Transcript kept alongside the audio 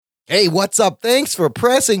Hey, what's up? Thanks for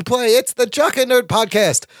pressing play. It's the Jock and Nerd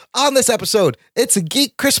Podcast. On this episode, it's a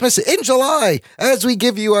Geek Christmas in July as we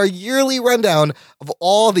give you our yearly rundown of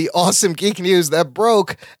all the awesome geek news that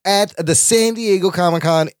broke at the San Diego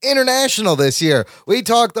Comic-Con International this year. We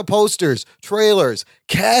talk the posters, trailers,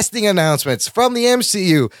 casting announcements from the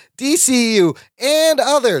MCU, DCU, and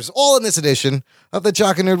others, all in this edition of the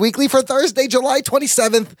Jock and Nerd Weekly for Thursday, July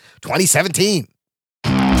 27th, 2017.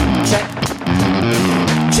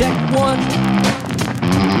 Check one.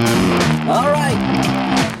 All right.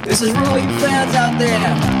 This is for all you fans out there.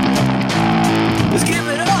 Let's give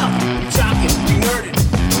it up. Jock it, we heard it.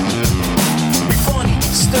 We funny,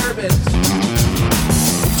 disturbing.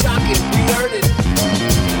 Jock it, we heard it.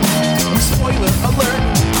 We spoiler alert.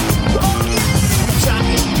 Oh yeah. Jock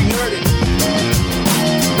it, we heard it.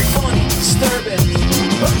 We funny, disturbing.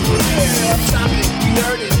 Oh yeah. Jock it, we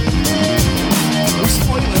heard it. We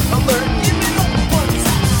spoiler alert.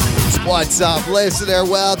 What's up, listener?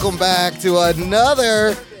 Welcome back to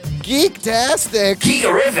another geek-tastic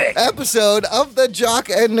episode of the Jock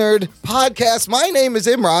and Nerd Podcast. My name is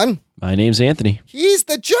Imran. My name's Anthony. He's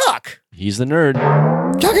the Jock. He's the Nerd.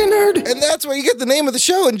 Jock and Nerd. And that's where you get the name of the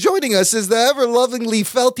show. And joining us is the ever-lovingly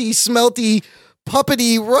felty, smelty,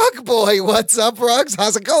 puppety Rug Boy. What's up, Rugs?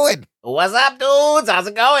 How's it going? What's up, dudes? How's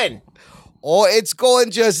it going? Oh, it's going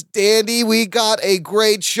just dandy. We got a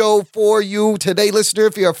great show for you today, listener.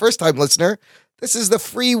 If you're a first-time listener, this is the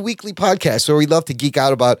free weekly podcast where we love to geek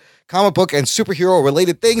out about comic book and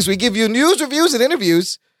superhero-related things. We give you news, reviews, and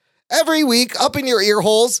interviews every week up in your ear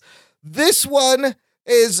holes. This one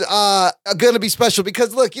is going to be special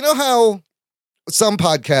because, look, you know how some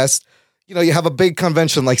podcasts, you have a big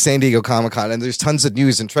convention like San Diego Comic-Con and there's tons of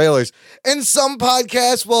news and trailers. And some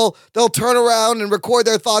podcasts, they'll turn around and record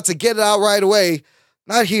their thoughts and get it out right away.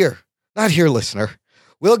 Not here. Not here, listener.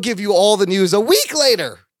 We'll give you all the news a week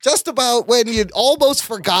later, just about when you almost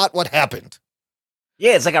forgot what happened.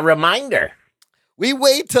 Yeah, it's like a reminder. We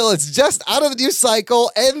wait till it's just out of the news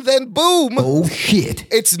cycle, and then boom. Oh, shit.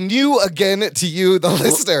 It's new again to you, the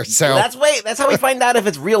listener. So That's how we find out if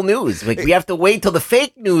it's real news. Like, we have to wait till the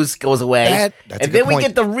fake news goes away, that's and then we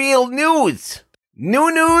get the real news.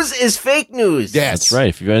 New news is fake news. Yes. That's right.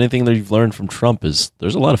 If you've anything that you've learned from Trump is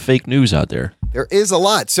there's a lot of fake news out there. There is a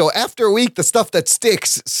lot. So after a week, the stuff that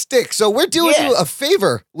sticks. So we're doing you a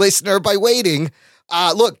favor, listener, by waiting.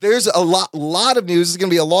 Look, there's a lot of news. It's going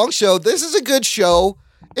to be a long show. This is a good show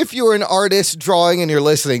if you're an artist drawing and you're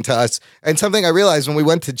listening to us. And something I realized when we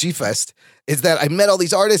went to G-Fest is that I met all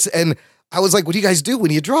these artists and I was like, what do you guys do when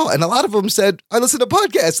you draw? And a lot of them said, I listen to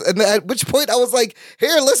podcasts. And at which point I was like,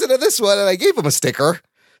 here, listen to this one. And I gave them a sticker.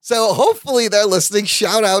 So hopefully they're listening.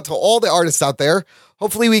 Shout out to all the artists out there.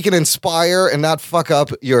 Hopefully we can inspire and not fuck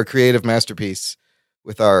up your creative masterpiece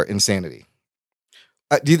with our insanity.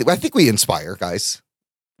 I think we inspire, guys.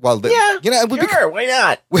 Well, Sure, why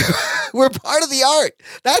not? We're part of the art.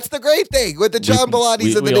 That's the great thing with the John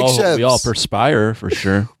Bellattis and the Nick Chefs. We all perspire, for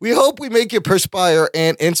sure. We hope we make you perspire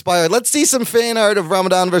and inspire. Let's see some fan art of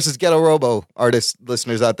Ramadan versus Ghetto Robo artists,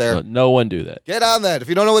 listeners out there. No one do that. Get on that. If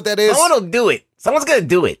you don't know what that is. Someone will do it. Someone's going to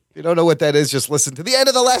do it. If you don't know what that is, just listen to the end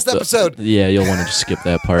of the last episode. Yeah, you'll want to just skip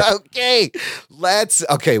that part. Okay,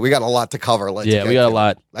 we got a lot to cover. We got a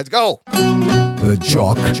lot. Let's go. The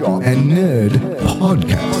Jock and Nerd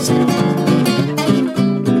Podcast.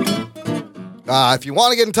 If you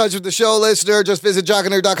want to get in touch with the show, listener, just visit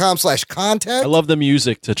jockandnerd.com/contact. I love the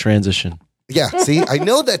music to transition. Yeah, see, I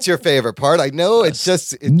know that's your favorite part. I know it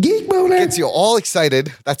gets you all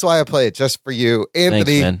excited. That's why I play it just for you. Anthony,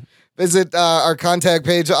 Thanks, man. Visit our contact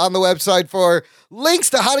page on the website for links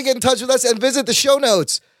to how to get in touch with us and visit the show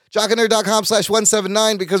notes,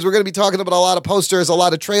 jockandnerd.com/179, because we're going to be talking about a lot of posters, a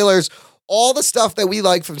lot of trailers, all the stuff that we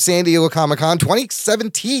like from San Diego Comic-Con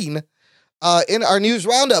 2017 in our news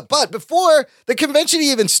roundup. But before the convention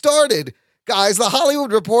even started, guys, the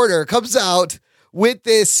Hollywood Reporter comes out with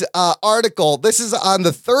this article. This is on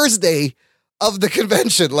the Thursday of the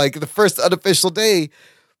convention, like the first unofficial day,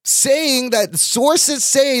 saying that sources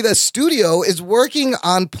say the studio is working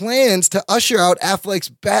on plans to usher out Affleck's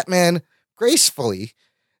Batman gracefully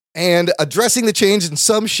and addressing the change in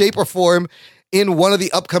some shape or form in one of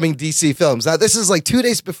the upcoming DC films. Now, this is like 2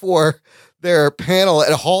 days before their panel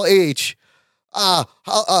at Hall H.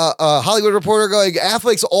 Hollywood Reporter going,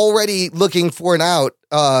 Affleck's already looking for an out.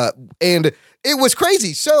 And it was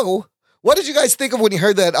crazy. So what did you guys think of when you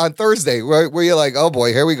heard that on Thursday? Were you like, oh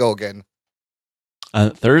boy, here we go again?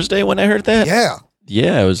 On Thursday when I heard that? Yeah.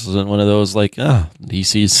 Yeah, it was one of those like,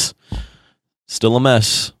 DC's still a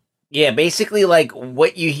mess. Yeah, basically, like,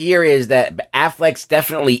 what you hear is that Affleck's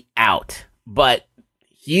definitely out, but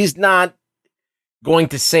he's not going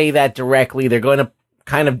to say that directly. They're going to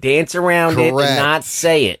kind of dance around it Correct. and not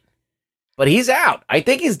say it. But he's out. I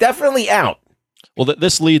think he's definitely out. Well,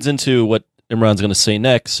 this leads into what Imran's going to say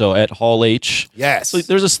next. So at Hall H, Yes. so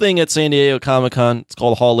there's this thing at San Diego Comic-Con. It's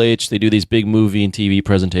called Hall H. They do these big movie and TV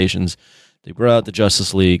presentations. They brought out the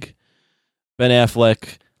Justice League. Ben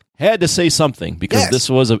Affleck had to say something because this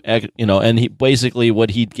was and he basically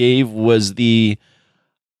what he gave was the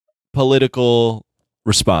political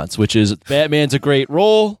response, which is Batman's a great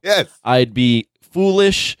role. Yes. I'd be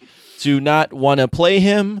foolish to not want to play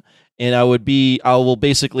him, and I will be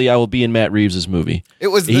in Matt Reeves' movie. It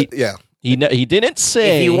was He didn't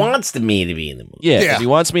say If he wants me to be in the movie. if he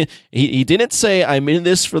wants me. He didn't say I'm in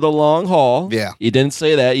this for the long haul. Yeah. He didn't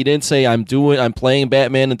say that. He didn't say I'm playing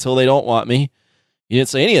Batman until they don't want me. He didn't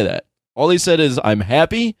say any of that. All he said is I'm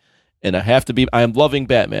happy and I'm loving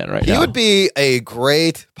Batman right now. He would be a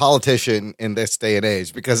great politician in this day and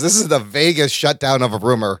age because this is the Vegas shutdown of a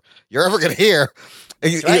rumor you're ever going to hear.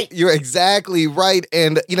 Right. You're exactly right.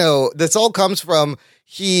 And, this all comes from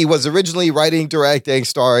he was originally writing, directing,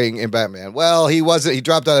 starring in Batman. Well, he wasn't. He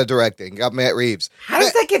dropped out of directing, got Matt Reeves. How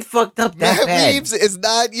does that get fucked up that Matt bad? Reeves is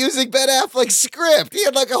not using Ben Affleck's script. He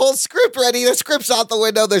had like a whole script ready. The script's out the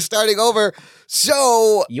window. They're starting over.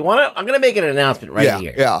 So You want to? I'm going to make an announcement right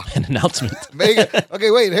here. Yeah. An announcement.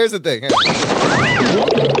 Okay, wait. Here's the thing. Here.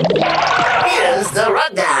 Here's the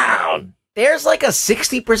rundown. There's like a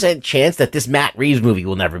 60% chance that this Matt Reeves movie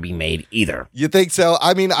will never be made either. You think so?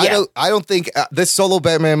 I mean, Yeah. I don't think this solo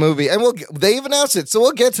Batman movie, and they've announced it, so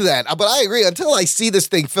we'll get to that. But I agree. Until I see this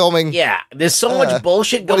thing filming, Yeah, there's so much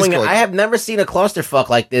bullshit what is going on. good? I have never seen a clusterfuck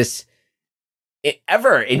like this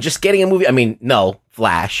ever in just getting a movie. I mean, no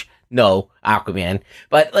Flash, no Aquaman,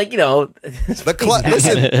 but listen,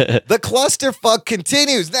 the clusterfuck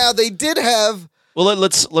continues. Now they did have. Well,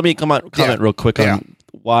 let me comment real quick on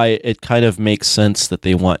why it kind of makes sense that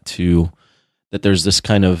they want that there's this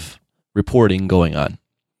kind of reporting going on.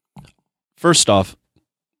 First off,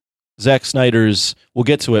 Zack Snyder's, we'll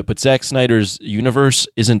get to it, but Zack Snyder's universe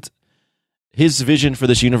his vision for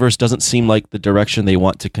this universe doesn't seem like the direction they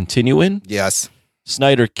want to continue in. Yes.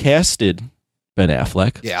 Snyder casted Ben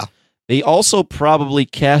Affleck. Yeah. They also probably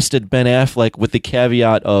casted Ben Affleck with the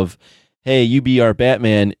caveat of, hey, you be our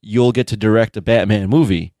Batman, you'll get to direct a Batman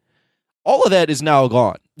movie. All of that is now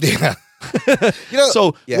gone. Yeah.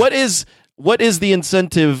 What is the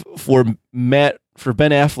incentive for Ben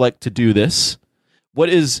Affleck to do this? What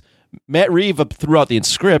is Matt Reeves throughout the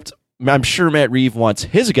script? I'm sure Matt Reeves wants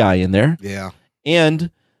his guy in there. Yeah.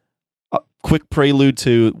 And a quick prelude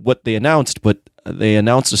to what they announced, but they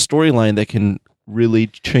announced a storyline that can really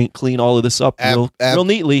clean all of this up real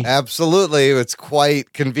neatly. Absolutely. It's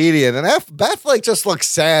quite convenient. And Affleck just looks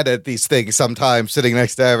sad at these things sometimes sitting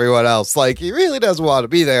next to everyone else. Like, he really doesn't want to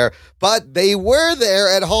be there. But they were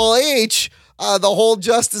there at Hall H, the whole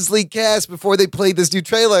Justice League cast, before they played this new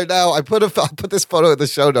trailer. Now, I'll put this photo in the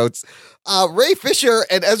show notes. Ray Fisher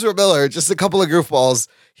and Ezra Miller, just a couple of goofballs.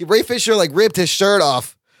 Ray Fisher, ripped his shirt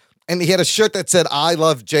off, and he had a shirt that said, I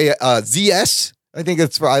love ZS. I think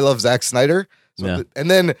it's for I love Zack Snyder. Yeah. And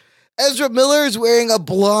then Ezra Miller is wearing a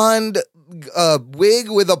blonde wig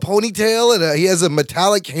with a ponytail, and he has a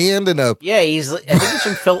metallic hand and a. Yeah, I think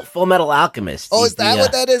he's from Full Metal Alchemist. Oh, is that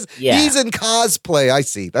what that is? Yeah. He's in cosplay. I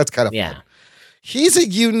see. That's kind of fun. He's a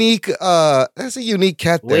unique. That's a unique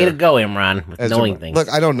cat. Way there. to go, Imran, with Ezra, knowing things. Look,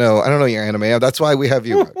 I don't know your anime. That's why we have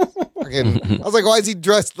you. I was like, why is he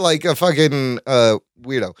dressed like a fucking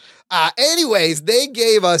weirdo? Anyways, they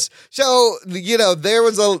gave us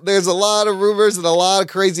there's a lot of rumors and a lot of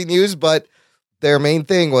crazy news, but their main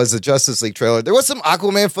thing was the Justice League trailer. There was some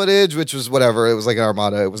Aquaman footage, which was whatever. It was like an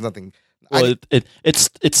Armada. It was nothing. Well, it's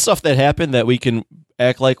stuff that happened that we can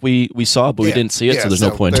act like we saw, but we didn't see it, so there's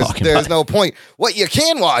no point in talking about it. There's no point. What you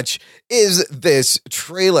can watch is this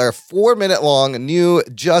trailer, 4-minute long, new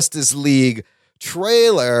Justice League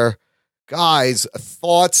trailer. Guys,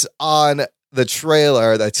 thoughts on the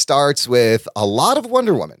trailer that starts with a lot of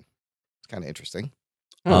Wonder Woman. It's kind of interesting.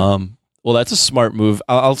 Well, that's a smart move.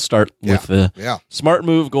 I'll start with the smart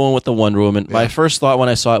move going with the Wonder Woman. My first thought when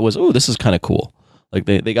I saw it was, oh, this is kind of cool. Like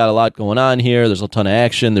they got a lot going on here. There's a ton of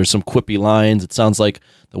action. There's some quippy lines. It sounds like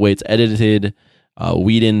the way it's edited,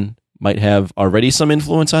 Whedon might have already some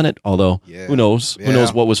influence on it, although who knows? Who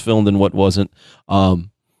knows what was filmed and what wasn't.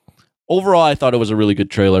 Overall, I thought it was a really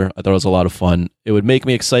good trailer. I thought it was a lot of fun. It would make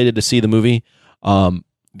me excited to see the movie.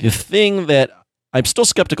 The thing that I'm still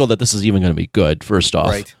skeptical that this is even going to be good, first off.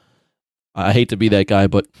 Right. I hate to be that guy,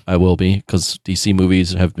 but I will be, because DC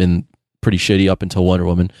movies have been pretty shitty up until Wonder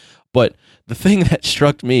Woman. But the thing that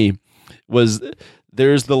struck me was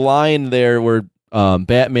there's the line there where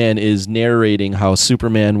Batman is narrating how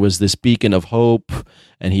Superman was this beacon of hope,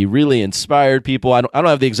 and he really inspired people. I don't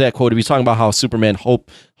have the exact quote. He's talking about how Superman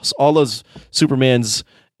all those Superman's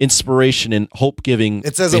inspiration and hope giving.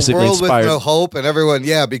 It says a world with no hope, and everyone,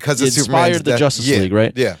 because of Superman's inspired the Justice League,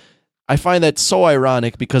 right? Yeah. I find that so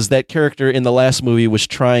ironic because that character in the last movie was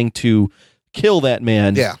trying to kill that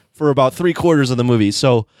man for about 3/4 of the movie.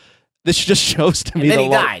 So this just shows to me and then he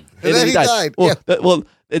died. And then he died. Well,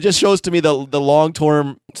 it just shows to me the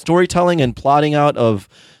long-term storytelling and plotting out of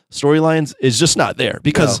storylines is just not there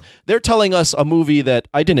because they're telling us a movie that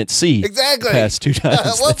I didn't see past 2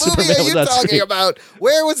 times. What movie are you talking about?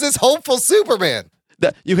 Where was this hopeful Superman?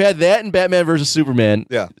 You had that in Batman versus Superman.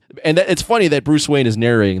 Yeah. And it's funny that Bruce Wayne is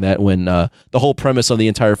narrating that when the whole premise of the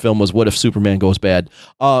entire film was what if Superman goes bad.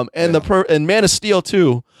 And Man of Steel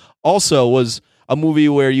 2 also was a movie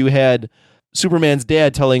where you had Superman's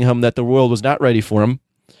dad telling him that the world was not ready for him,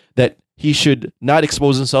 that he should not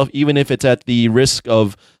expose himself even if it's at the risk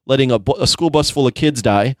of letting a school bus full of kids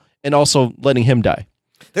die and also letting him die.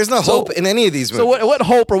 There's no hope in any of these movies. So what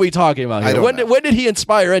hope are we talking about here? When did he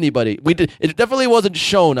inspire anybody? It definitely wasn't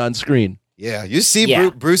shown on screen. Yeah, you see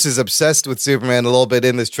Bruce is obsessed with Superman a little bit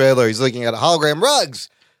in this trailer. He's looking at hologram rugs.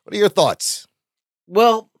 What are your thoughts?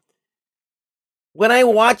 Well, when I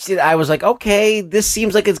watched it, I was like, okay, this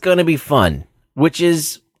seems like it's going to be fun, which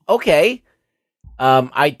is okay.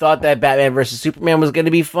 I thought that Batman versus Superman was going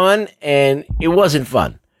to be fun, and it wasn't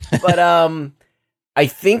fun. But I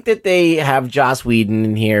think that they have Joss Whedon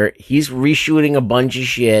in here. He's reshooting a bunch of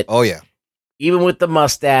shit. Oh, yeah. Even with the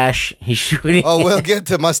mustache, he's shooting. Oh, we'll get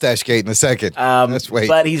to Mustache Gate in a second. Let's wait.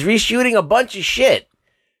 But he's reshooting a bunch of shit.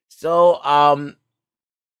 So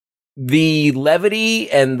the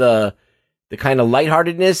levity and the kind of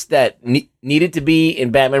lightheartedness that needed to be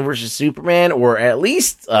in Batman versus Superman, or at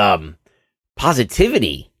least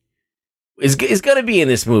positivity, is going to be in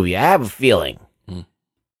this movie. I have a feeling.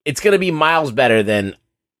 It's going to be miles better than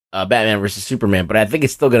Batman versus Superman, but I think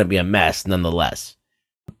it's still going to be a mess nonetheless.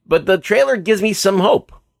 But the trailer gives me some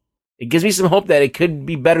hope. It gives me some hope that it could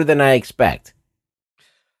be better than I expect.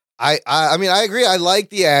 I mean, I agree. I like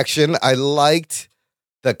the action. I liked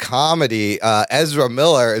the comedy. Ezra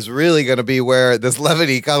Miller is really going to be where this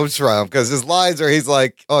levity comes from, because his lines are, he's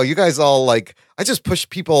like, oh, you guys all like, I just push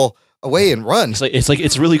people away and run.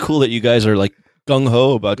 It's really cool that you guys are like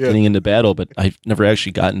gung-ho about getting into battle, but I've never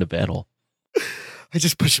actually gotten to battle. I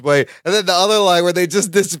just push away. And then the other line where they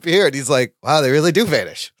just disappeared. He's like, wow, they really do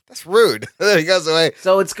vanish. That's rude. And then he goes away.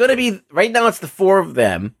 So it's going to be, right now it's the 4 of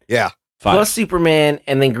them. Yeah. 5. Plus Superman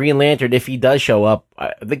and then Green Lantern, if he does show up.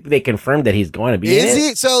 I think they confirmed that he's going to be in it.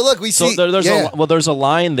 He? So look, we see. There's a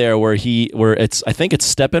line there where I think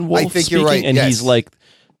it's Steppenwolf I think speaking, you're right. And he's like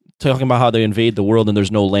talking about how they invade the world and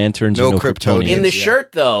there's no lanterns or no Kryptonians. In the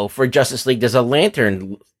shirt, though, for Justice League, there's a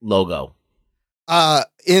lantern logo.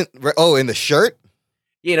 In the shirt?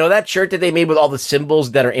 You know, that shirt that they made with all the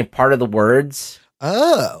symbols that are in part of the words?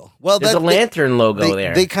 Oh. Well, there's a lantern logo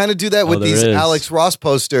there. They kind of do that with these Alex Ross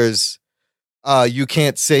posters. You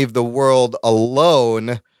can't save the world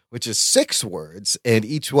alone, which is 6 words, and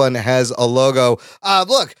each one has a logo.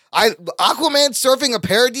 Look, Aquaman surfing a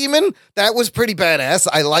parademon, that was pretty badass.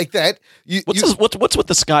 I like that. What's with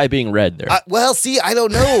the sky being red there? Well, see, I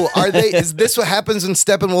don't know. Is this what happens when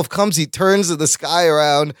Steppenwolf comes? He turns the sky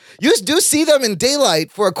around. You do see them in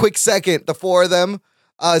daylight for a quick second, the 4 of them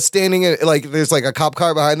standing in, like, there's like a cop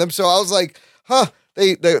car behind them. So I was like,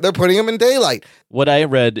 they're putting them in daylight. What I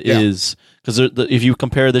read is, because if you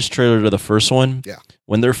compare this trailer to the first one,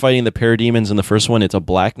 when they're fighting the parademons in the first one, it's a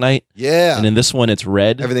black night. Yeah. And in this one, it's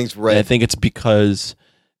red. Everything's red. And I think it's because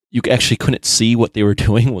you actually couldn't see what they were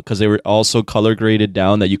doing, because they were also color graded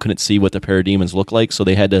down that you couldn't see what the parademons look like. So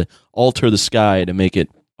they had to alter the sky to make it,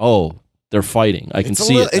 they're fighting. I can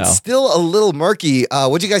see it now. It's still a little murky.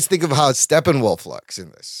 What do you guys think of how Steppenwolf looks in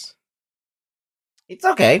this? It's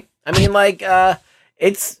okay. I mean, like,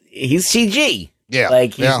 he's CG. Yeah.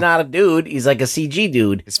 Like, he's not a dude. He's like a CG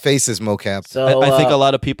dude. His face is mocap. So I think a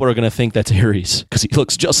lot of people are going to think that's Ares, because he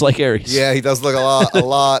looks just like Ares. Yeah, he does look a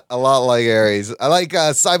lot like Ares. I like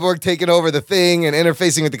Cyborg taking over the Thing and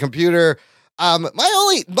interfacing with the computer.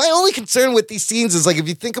 My only concern with these scenes is, like, if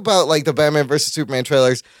you think about, like, the Batman versus Superman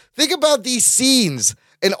trailers, think about these scenes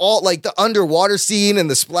and all, like, the underwater scene and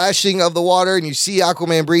the splashing of the water, and you see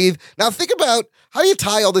Aquaman breathe. Now think about how you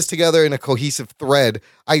tie all this together in a cohesive thread.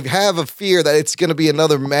 I have a fear that it's going to be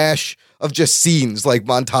another mash of just scenes, like,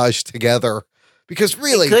 montaged together, because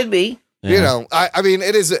really, it could be. You know, I mean,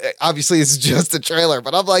 it is, obviously it's just a trailer,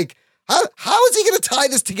 but I'm like, how is he going to tie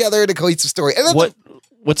this together in a cohesive story? And then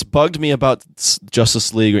what's bugged me about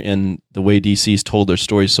Justice League and the way DC's told their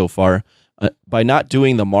stories so far, by not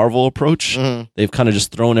doing the Marvel approach, they've kind of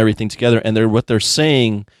just thrown everything together. And what they're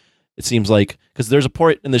saying, it seems like, because there's a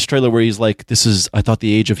part in this trailer where he's like, I thought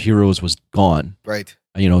the age of heroes was gone. Right.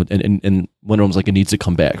 You know, and Wonder Woman's like, it needs to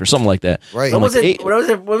come back or something like that. Right. When was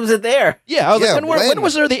it there? Yeah. I was like, when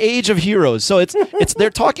was there the age of heroes? So it's they're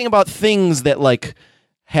talking about things that like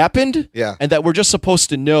happened, and that we're just supposed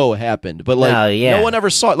to know happened, but like no one ever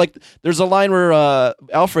saw it. Like there's a line where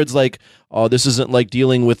Alfred's like, "Oh, this isn't like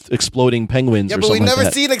dealing with exploding penguins." Yeah, or but something we've never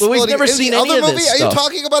like seen that. exploding. But we've never seen any other of movie. this Are stuff. you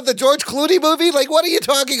talking about the George Clooney movie? Like, what are you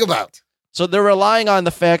talking about? So they're relying on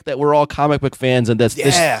the fact that we're all comic book fans and that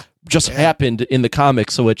this just happened in the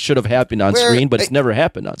comics, so it should have happened on screen, but it's never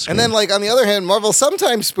happened on screen. And then, like on the other hand, Marvel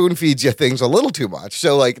sometimes spoon feeds you things a little too much.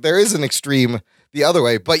 So like there is an extreme the other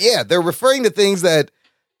way. But yeah, they're referring to things that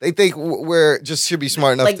they think we're just should be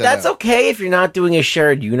smart enough like to that's know. okay if you're not doing a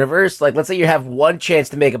shared universe. Like let's say you have one chance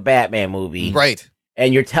to make a Batman movie, Right.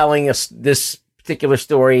 and you're telling us this particular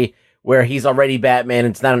story where he's already Batman,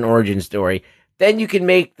 it's not an origin story. Then you can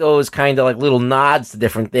make those kind of like little nods to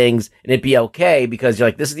different things, and it'd be okay because you're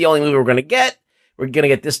like, this is the only movie we're going to get. We're going to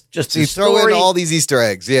get this just So you this throw story. in all these Easter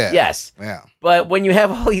eggs, Yes. Yeah. But when you have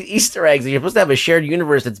all these Easter eggs and you're supposed to have a shared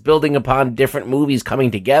universe that's building upon different movies coming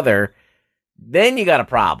together, then you got a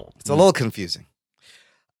problem. It's a little confusing.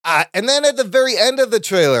 And then at the very end of the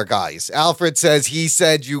trailer, guys, Alfred says, "He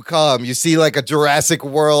said you come." You see like a Jurassic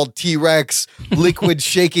World T-Rex liquid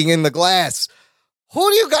shaking in the glass. Who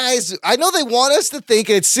do you guys, I know they want us to think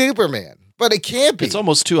it's Superman, but it can't be. it's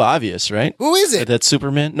almost too obvious, right? Who is it? That's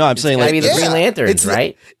Superman? No, I'm saying Gotta like be the Green Lanterns, It's-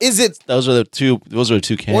 right? Is it, those are the two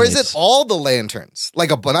candidates. or is it all the lanterns? Like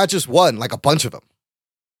not just one, like a bunch of them.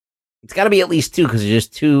 It's got to be at least two because there's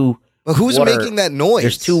just two. But who's Water- making that noise?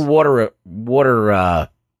 There's two water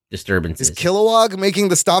disturbances. Is Kilowog making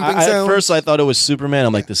the stomping At sound? first, I thought it was Superman.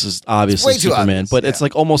 I'm like, this is obviously way too Superman, obvious, but it's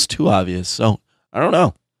like almost too obvious. So I don't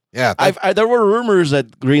know. Yeah. There were rumors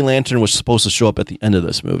that Green Lantern was supposed to show up at the end of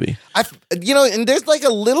this movie. And there's like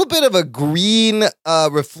a little bit of a green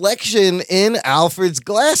reflection in Alfred's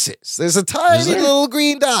glasses. There's a tiny little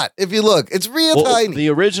green dot. If you look, it's real tiny. The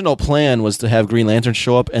original plan was to have Green Lantern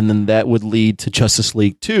show up, and then that would lead to Justice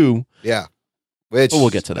League 2. Yeah. Which, But we'll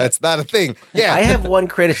get to that. That's not a thing. Yeah. I have one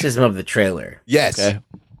criticism of the trailer. Yes. Okay.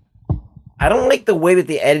 I don't like the way that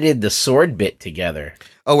they edited the sword bit together.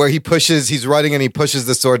 Oh, where he's running and he pushes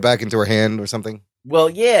the sword back into her hand or something. Well,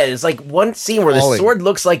 yeah, it's like one scene where the Falling. sword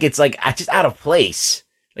looks like it's like just out of place.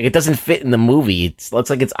 Like it doesn't fit in the movie. It looks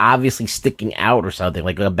like it's obviously sticking out or something,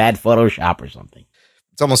 like a bad Photoshop or something.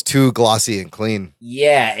 It's almost too glossy and clean.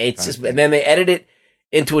 Yeah, it's just, and then they edit it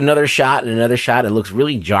into another shot and another shot. It looks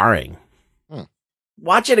really jarring.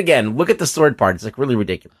 Watch it again. Look at the sword part. It's like really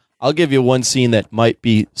ridiculous. I'll give you one scene that might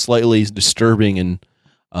be slightly disturbing and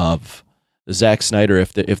of Zack Snyder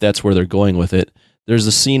if that's where they're going with it. There's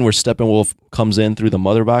a scene where Steppenwolf comes in through the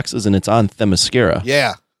mother boxes and it's on Themyscira.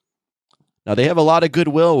 Yeah. Now they have a lot of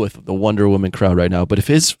goodwill with the Wonder Woman crowd right now, but if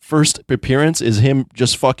his first appearance is him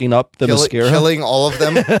just fucking up Themyscira, killing all of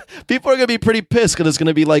them. people are gonna be pretty pissed because it's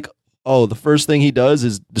gonna be like, oh, the first thing he does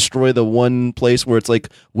is destroy the one place where it's like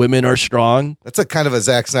women are strong. That's a kind of a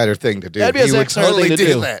Zack Snyder thing to do. That'd be a He Zack would Snyder totally thing to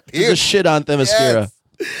do. that. He's a shit on Themyscira.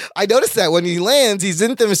 Yes. I noticed that when he lands, he's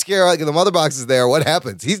in Themyscira, like the mother box is there. What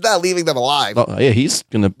happens? He's not leaving them alive. Oh, yeah, he's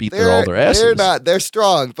gonna beat all their asses. They're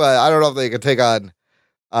strong, but I don't know if they can take on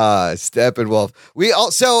Steppenwolf. We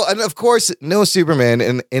also, and of course, no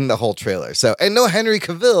Superman in the whole trailer. So, and no Henry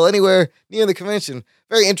Cavill anywhere near the convention.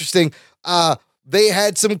 Very interesting. They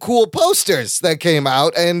had some cool posters that came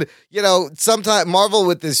out, and sometimes Marvel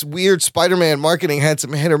with this weird Spider-Man marketing had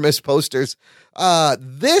some hit or miss posters.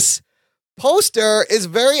 This poster is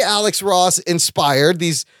very Alex Ross inspired.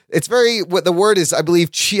 It's very, what the word is, I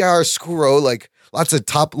believe, chiaroscuro, like lots of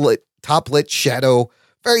top lit shadow,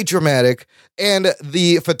 very dramatic. And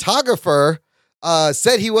the photographer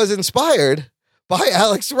said he was inspired by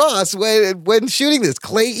Alex Ross when shooting this.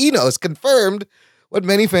 Clay Enos confirmed what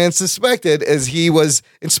many fans suspected, as he was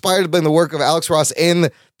inspired by the work of Alex Ross and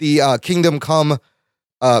the Kingdom Come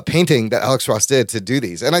painting that Alex Ross did to do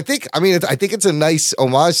these. And I think it's a nice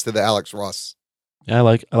homage to the Alex Ross. Yeah, I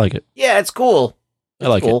like it. Yeah, it's cool. I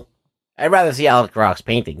like it. I'd rather see Alex Ross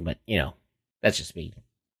painting, but that's just me.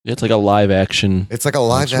 It's like a live action. It's like a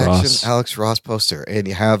live action Alex Ross poster, and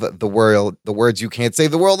you have the words "You can't save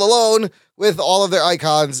the world alone" with all of their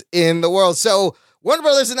icons in the world. So Warner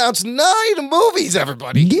Brothers announced 9 movies.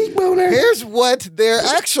 Everybody, Geek boner. Here's what they're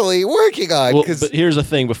actually working on. Well, but here's the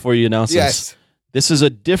thing before you announce this. This is a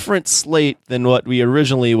different slate than what we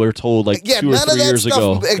originally were told 2 or 3 years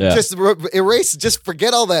ago. Just erase, just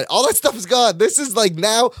forget all that. All that stuff is gone. This is like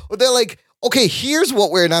now they're like Okay, here's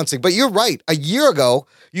what we're announcing. But you're right. A year ago,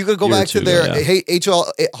 you could go back to their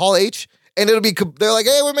Hall H, and it'll be, they're like,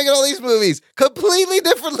 hey, we're making all these movies. Completely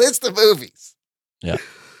different list of movies. Yeah.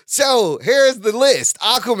 So here's the list.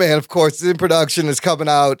 Aquaman, of course, is in production, is coming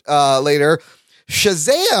out later.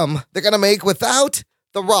 Shazam, they're going to make without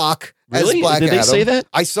The Rock as Black Adam. Did they say that?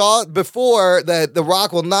 I saw before that The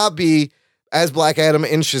Rock will not be as Black Adam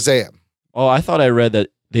in Shazam. Oh, I thought I read that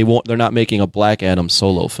they're not making a Black Adam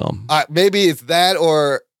solo film. Maybe it's that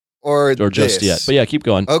or just yet. But yeah, keep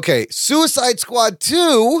going. Okay, Suicide Squad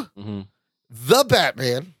 2, The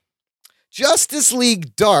Batman, Justice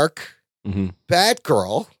League Dark,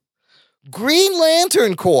 Batgirl, Green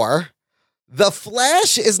Lantern Corps, The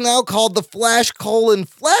Flash is now called The Flash: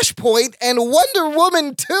 Flashpoint, and Wonder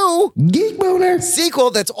Woman 2 Geek Boner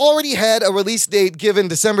sequel that's already had a release date given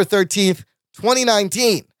December 13th,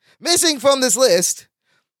 2019. Missing from this list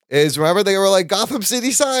is, remember, they were like Gotham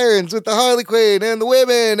City Sirens with the Harley Quinn and the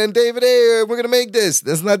women and David Ayer. We're going to make this.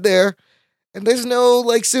 That's not there. And there's no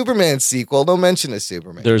Superman sequel. No mention of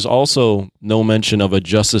Superman. There's also no mention of a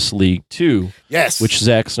Justice League 2. Yes. Which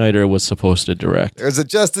Zack Snyder was supposed to direct. There's a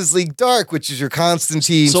Justice League Dark, which is your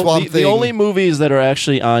Constantine Swamp Thing. The only movies that are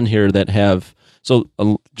actually on here that have,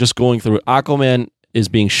 just going through it, Aquaman is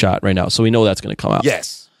being shot right now. So we know that's going to come out.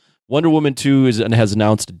 Yes. Wonder Woman 2 has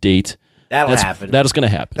announced a date. That'll happen. That is going to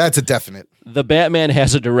happen. That's a definite. The Batman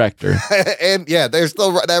has a director. And yeah, they're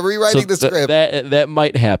still rewriting the script. That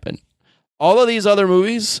might happen. All of these other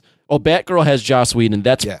movies, Batgirl has Joss Whedon.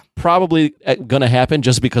 That's probably going to happen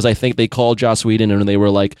just because I think they called Joss Whedon and they were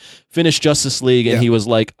like, finish Justice League. And he was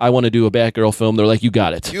like, I want to do a Batgirl film. They're like, you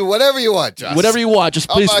got it. Do whatever you want, Joss. Whatever you want. Just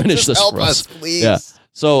please finish this for us. Please. Yeah.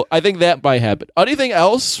 So I think that might happen. Anything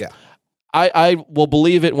else? Yeah. I will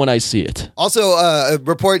believe it when I see it. Also, a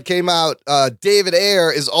report came out. David Ayer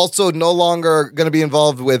is also no longer going to be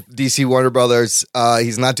involved with DC Warner Brothers.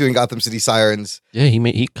 He's not doing Gotham City Sirens. Yeah,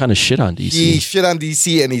 he kind of shit on DC. He shit on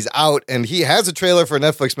DC and he's out. And he has a trailer for a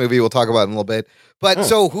Netflix movie we'll talk about in a little bit. But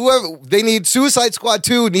so whoever they need, Suicide Squad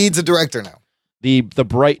 2 needs a director now. The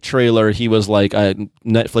Bright trailer, he was like,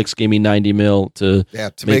 Netflix gave me $90 million to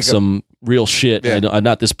make some real shit,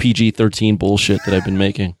 not this PG-13 bullshit that I've been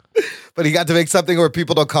making. But he got to make something where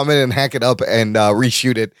people don't come in and hack it up and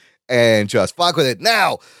reshoot it and just fuck with it.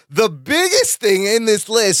 Now, the biggest thing in this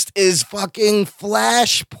list is fucking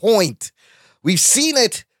Flashpoint. We've seen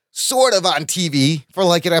it sort of on TV for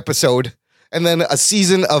like an episode and then a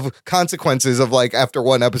season of consequences of like after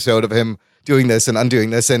one episode of him doing this and undoing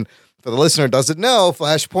this. And for the listener who doesn't know,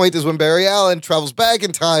 Flashpoint is when Barry Allen travels back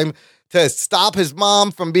in time to stop his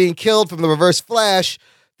mom from being killed from the Reverse Flash,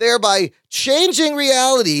 thereby changing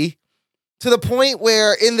reality to the point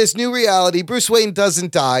where in this new reality, Bruce Wayne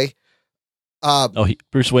doesn't die.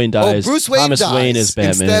 Bruce Wayne dies. Bruce Wayne Thomas dies Wayne is Batman.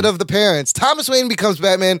 Instead of the parents. Thomas Wayne becomes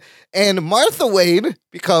Batman, and Martha Wayne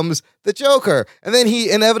becomes the Joker. And then he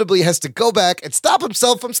inevitably has to go back and stop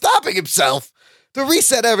himself from stopping himself to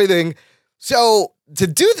reset everything. So to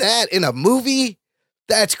do that in a movie,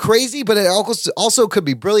 that's crazy, but it also could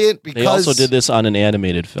be brilliant because they also did this on an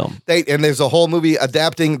animated film. And there's a whole movie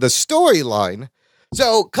adapting the storyline.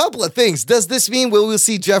 So, couple of things. Does this mean we'll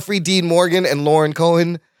see Jeffrey Dean Morgan and Lauren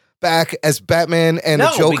Cohen back as Batman and the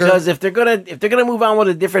Joker? No, because if they're gonna move on with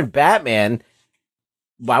a different Batman,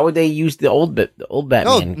 why would they use the old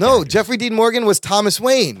Batman? No. Jeffrey Dean Morgan was Thomas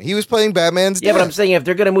Wayne. He was playing Batman's dad. But I'm saying if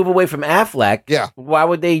they're gonna move away from Affleck, why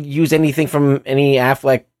would they use anything from any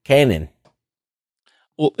Affleck canon?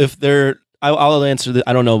 Well, if I'll answer that.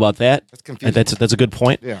 I don't know about that. That's confusing. That's a good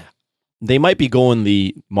point. Yeah. They might be going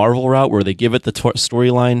the Marvel route where they give it the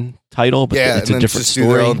storyline title, but it's a different story.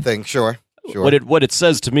 Do their own thing. Sure. What it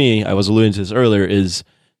says to me, I was alluding to this earlier, is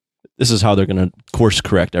this is how they're going to course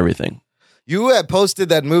correct everything. You had posted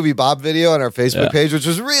that Movie Bob video on our Facebook page, which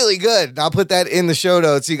was really good. And I'll put that in the show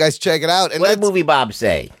notes so you guys check it out. And what did Movie Bob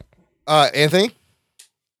say? Anthony?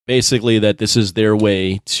 Basically that this is their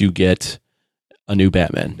way to get a new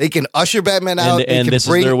Batman. They can usher Batman out. And this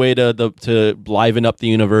is their way to liven up the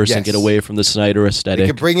universe and get away from the Snyder aesthetic. They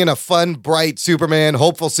can bring in a fun, bright Superman,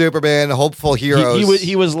 hopeful heroes.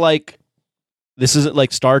 He was like, this isn't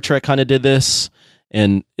like Star Trek kind of did this.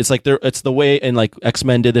 And it's like it's the way, and like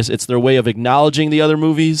X-Men did this. It's their way of acknowledging the other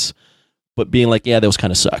movies, but being like, yeah, those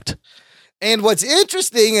kind of sucked. And what's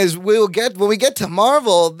interesting is when we get to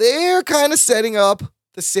Marvel, they're kind of setting up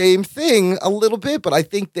the same thing a little bit, but I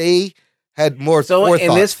think they had more forethought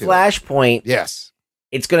in this to Flashpoint, yes,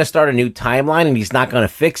 it's going to start a new timeline, and he's not going to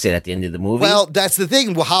fix it at the end of the movie. Well, that's the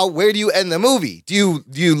thing. Where do you end the movie? Do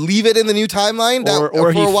you leave it in the new timeline,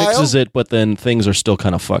 or he fixes it, but then things are still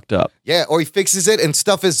kind of fucked up? Yeah, or he fixes it and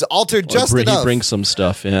stuff is altered just enough. He brings some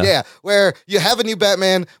stuff. Yeah, where you have a new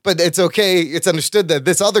Batman, but it's okay. It's understood that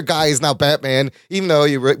this other guy is now Batman, even though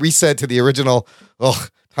you reset to the original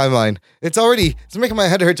timeline. It's making my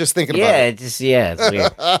head hurt just thinking about it. It's weird.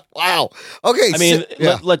 Wow. Okay. I mean,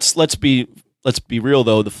 let's be real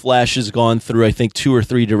though. The Flash has gone through, I think, 2 or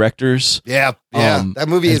 3 directors. Yeah. That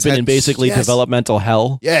movie has been in basically developmental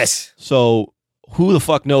hell. Yes. So who the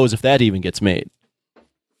fuck knows if that even gets made?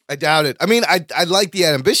 I doubt it. I mean, I like the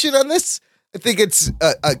ambition on this. I think it's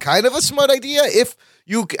a kind of a smart idea if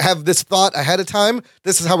you have this thought ahead of time.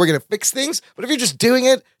 This is how we're going to fix things. But if you're just doing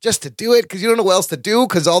it just to do it because you don't know what else to do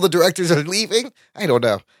because all the directors are leaving, I don't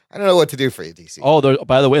know. I don't know what to do for you, DC. Oh,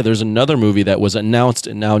 by the way, there's another movie that was announced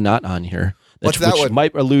and now not on here. What's that which one?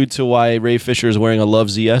 Might allude to why Ray Fisher is wearing a Love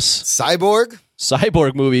ZS.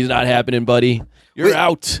 Cyborg movie is not happening, buddy. You're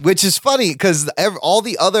out. Which is funny because all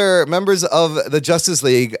the other members of the Justice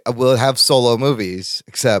League will have solo movies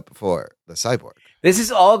except for the Cyborg. This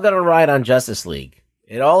is all going to ride on Justice League.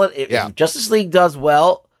 If Justice League does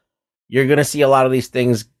well, you're going to see a lot of these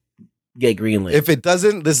things get greenlit. If it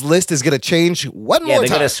doesn't, this list is going to change one more time. Yeah, they're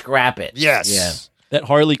going to scrap it. Yes. Yeah. That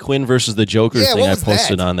Harley Quinn versus the Joker thing I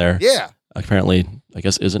posted on there. Yeah. Apparently, I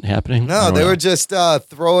guess, isn't happening. No, they were just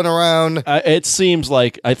throwing around. It seems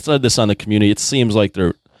like, I said this on the community, it seems like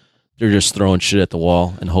they're just throwing shit at the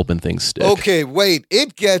wall and hoping things stick. Okay, wait.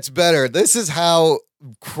 It gets better. This is how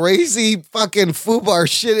crazy fucking FUBAR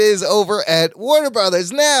shit is over at Warner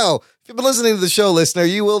Brothers. Now, if you've been listening to the show, listener,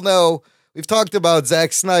 you will know we've talked about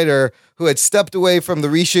Zack Snyder, who had stepped away from the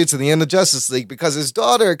reshoots in the end of Justice League because his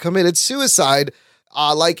daughter committed suicide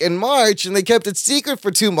in March, and they kept it secret for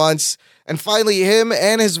 2 months. And finally, him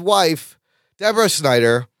and his wife, Deborah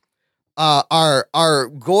Snyder, are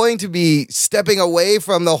going to be stepping away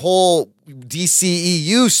from the whole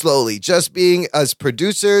DCEU slowly, just being as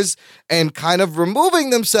producers and kind of removing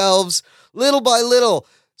themselves little by little.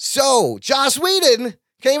 So Joss Whedon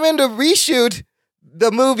came in to reshoot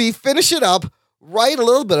the movie, finish it up, write a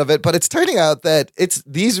little bit of it, but it's turning out that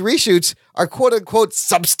these reshoots are quote unquote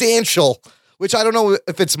substantial, which I don't know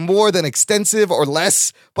if it's more than extensive or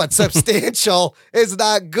less, but substantial is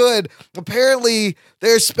not good. Apparently,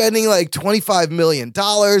 they're spending like $25 million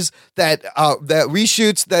that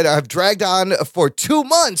reshoots that have dragged on for 2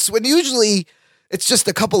 months, when usually it's just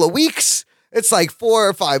a couple of weeks. It's like 4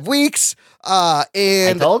 or 5 weeks. And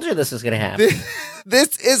I told you this was going to happen.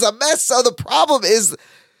 This is a mess. So the problem is,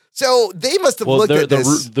 so they must have looked at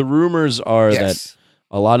this. The rumors are that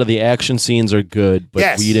a lot of the action scenes are good,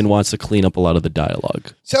 but Whedon wants to clean up a lot of the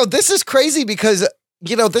dialogue. So this is crazy because,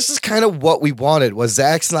 this is kind of what we wanted, was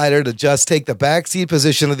Zack Snyder to just take the backseat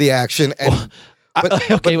position of the action. And but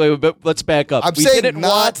let's back up. We didn't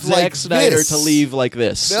want Zack Snyder to leave like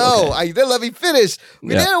this. No, I didn't let me finish. We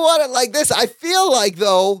didn't want it like this. I feel like,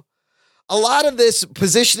 though, a lot of this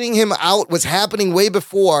positioning him out was happening way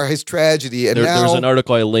before his tragedy. And there's an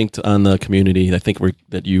article I linked on the community, I think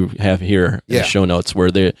that you have here in the show notes, where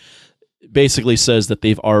they basically says that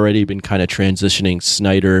they've already been kind of transitioning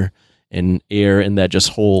Snyder and Ayer and that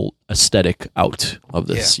just whole aesthetic out of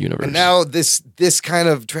this universe. And now this kind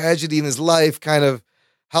of tragedy in his life kind of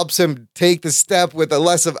helps him take the step with a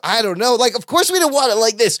less of, I don't know, like, of course we didn't want it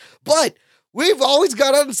like this, but we've always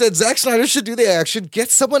got out and said Zack Snyder should do the action, get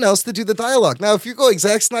someone else to do the dialogue. Now, if you're going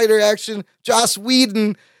Zack Snyder action, Joss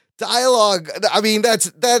Whedon dialogue, I mean,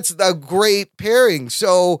 that's a great pairing.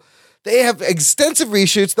 So they have extensive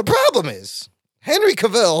reshoots. The problem is Henry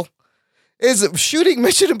Cavill is shooting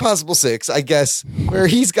Mission Impossible 6, I guess, where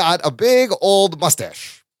he's got a big old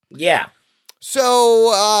mustache. Yeah.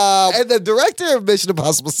 So, and the director of Mission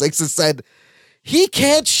Impossible 6 has said he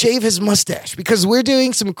can't shave his mustache because we're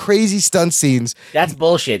doing some crazy stunt scees. That's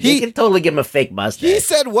bullshit. You can totally give him a fake mustache. He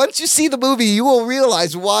said once you see the movie, you will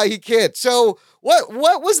realize why he can't. So what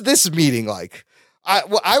was this meeting like?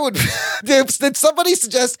 I would did somebody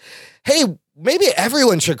suggest, hey, maybe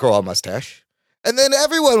everyone should grow a mustache? And then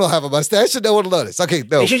everyone will have a mustache and no one will notice. Okay,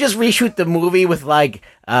 no. They should just reshoot the movie with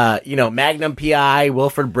Magnum P.I.,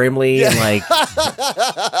 Wilford Brimley, and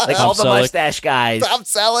all the mustache guys. Tom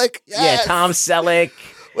Selleck. Yes. Yeah, Tom Selleck.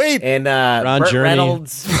 Wait. And Ron Burt Jeremy.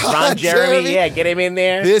 Reynolds. Ron Jeremy. Yeah, get him in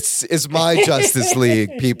there. This is my Justice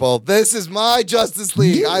League, people. This is my Justice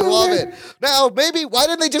League. I love it. Now, maybe, why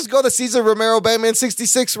didn't they just go the Cesar Romero Batman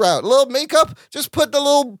 66 route? A little makeup? Just put the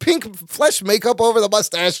little pink flesh makeup over the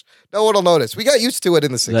mustache. No one will notice. We got used to it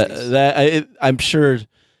in the 60s. I'm sure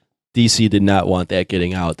DC did not want that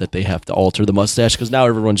getting out, that they have to alter the mustache, because now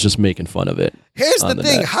everyone's just making fun of it. Here's the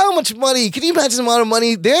thing. How much money? Can you imagine the amount of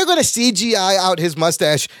money? They're going to CGI out his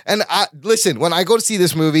mustache. And listen, when I go to see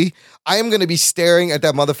this movie, I am going to be staring at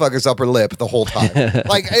that motherfucker's upper lip the whole time.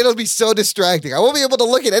 Like, it'll be so distracting. I won't be able to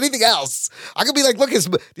look at anything else. I could be like, look,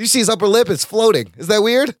 do you see his upper lip? It's floating. Is that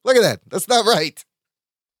weird? Look at that. That's not right.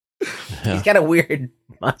 He's got a weird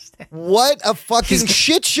mustache. What a fucking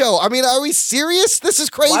shit show. I mean, are we serious? This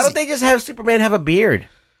is crazy. Why don't they just have Superman have a beard?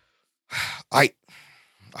 I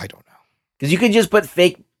don't know. Because you could just put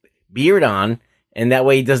fake beard on, and that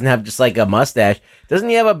way he doesn't have just like a mustache. Doesn't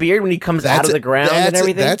he have a beard when he comes out of the ground and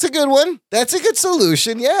everything? That's a good one. That's a good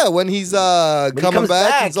solution. Yeah, when he's coming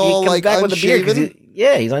back, he's all like unshaven.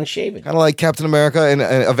 He's unshaven. Kind of like Captain America in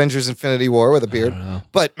Avengers Infinity War with a beard.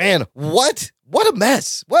 But man, what a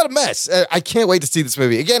mess. What a mess. I can't wait to see this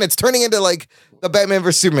movie. Again, it's turning into like the Batman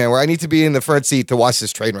vs. Superman, where I need to be in the front seat to watch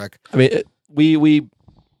this train wreck. I mean,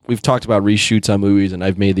 we've talked about reshoots on movies, and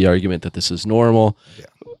I've made the argument that this is normal. Yeah.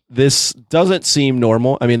 This doesn't seem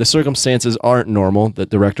normal. I mean, the circumstances aren't normal. The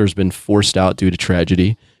director's been forced out due to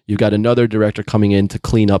tragedy. You've got another director coming in to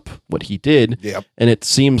clean up what he did. Yep. And it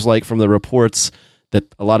seems like from the reports that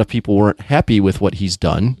a lot of people weren't happy with what he's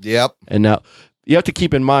done. Yep. And now you have to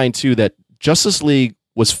keep in mind, too, that Justice League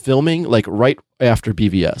was filming like right after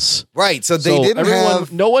BVS. Right. So they didn't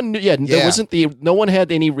have... No one... Yeah, there wasn't no one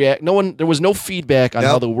had any react... There was no feedback on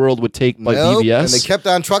how the world would take BVS. And they kept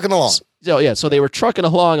on trucking along. So they were trucking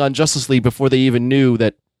along on Justice League before they even knew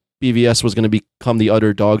that BVS was going to become the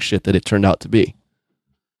utter dog shit that it turned out to be.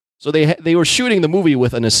 So they were shooting the movie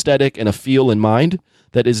with an aesthetic and a feel in mind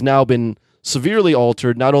that has now been severely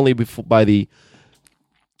altered, not only by the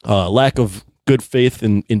lack of good faith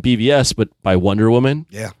in BVS, but by Wonder Woman.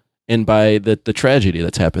 Yeah. And by the tragedy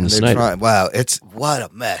that's happened to Snyder. What a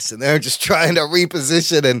mess. And they're just trying to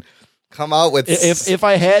reposition and come out with... If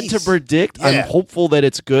I had to predict, I'm hopeful that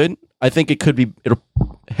it's good. I think it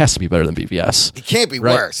has to be better than BVS. It can't be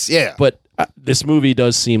worse, yeah. But this movie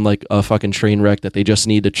does seem like a fucking train wreck that they just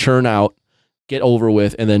need to churn out, get over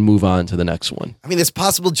with, and then move on to the next one. I mean, it's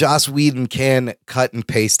possible Joss Whedon can cut and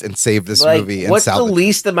paste and save this movie. What's the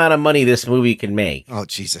least amount of money this movie can make? Oh,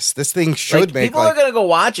 Jesus. This thing should make... People are going to go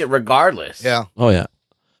watch it regardless. Yeah. Oh, yeah.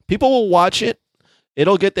 People will watch it.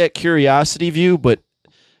 It'll get that curiosity view, but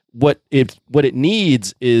what it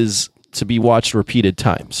needs is to be watched repeated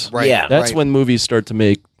times. Right. Yeah. That's when movies start to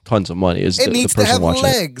make tons of money. It needs to have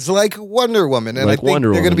legs like Wonder Woman, and I think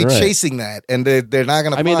they're going to be chasing that, and they're not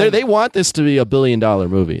going to. I mean, they want this to be a $1 billion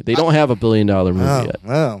movie. They don't have a $1 billion movie yet.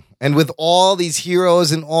 Oh, and with all these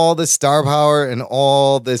heroes and all this star power and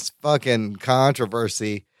all this fucking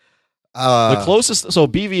controversy, the closest. So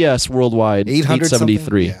BVS worldwide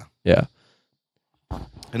 873. Yeah.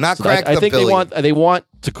 And not crack. I think billion. they want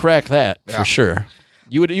to crack that for sure.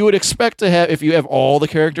 You would expect to have, if you have all the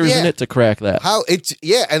characters in it, to crack that.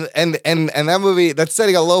 And that movie, that's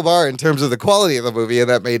setting a low bar in terms of the quality of the movie, and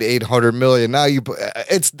that made $800 million. Now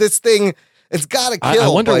it's this thing. It's got to kill. I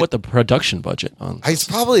wonder what the production budget on. It's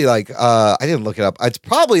probably like I didn't look it up. It's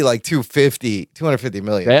probably like 250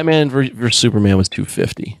 million. Batman vs Superman was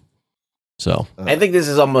 250. So I think this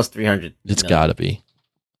is almost 300. It's got to be.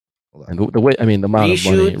 And the way, I mean, the amount of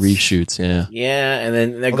money, reshoots, yeah, and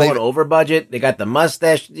then they're going over budget. They got the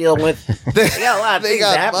mustache to deal with. They got a lot of things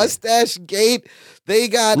happening. Mustache gate. They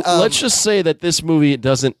got. Let's just say that this movie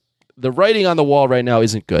doesn't. The writing on the wall right now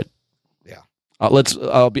isn't good. Yeah. I'll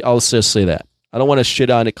just say that. I don't want to shit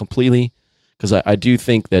on it completely because I do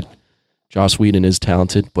think that Joss Whedon is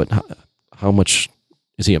talented, but how much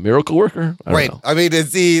is he a miracle worker? I don't know. I mean,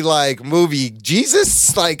 is he like movie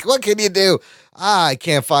Jesus? Like, what can you do? I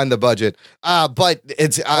can't find the budget. But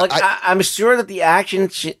it's... I'm sure that the action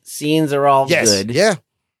scenes are all good. Yeah.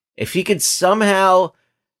 If he could somehow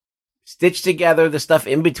stitch together the stuff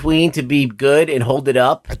in between to be good and hold it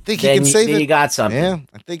up, I think he can save it. Then you got something. Yeah,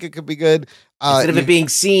 I think it could be good. Instead of it being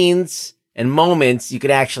scenes and moments, you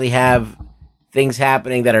could actually have things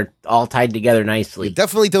happening that are all tied together nicely. You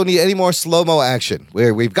definitely don't need any more slow-mo action.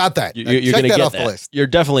 We've got that. You're going to get off the list. You're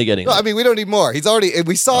definitely getting that. I mean, we don't need more. He's already...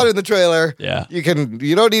 We saw it in the trailer. Yeah. You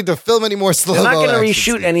don't need to film any more slow-mo. They're not going to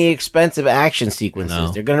reshoot any expensive action sequences.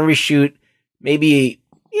 No. They're going to reshoot maybe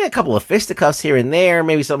a couple of fisticuffs here and there,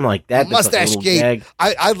 maybe something like that. Mustache gate.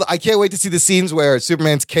 I can't wait to see the scenes where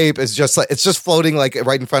Superman's cape is just like it's just floating like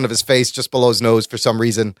right in front of his face, just below his nose for some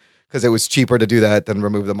reason. Because it was cheaper to do that than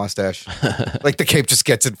remove the mustache. Like the cape just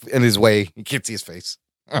gets in his way. You can't see his face.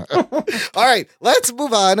 All right, let's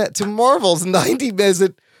move on to Marvel's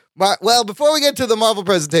 90-minute. Well, before we get to the Marvel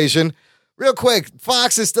presentation, real quick,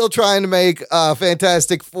 Fox is still trying to make a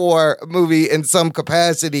Fantastic Four movie in some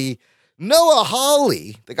capacity. Noah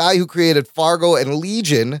Hawley, the guy who created Fargo and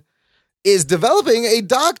Legion, is developing a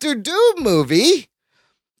Doctor Doom movie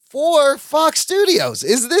for Fox Studios.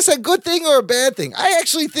 Is this a good thing or a bad thing? I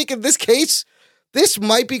actually think in this case, this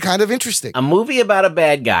might be kind of interesting. A movie about a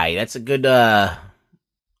bad guy. That's a good,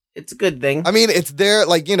 it's a good thing. I mean, it's there,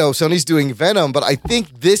 like, Sony's doing Venom, but I think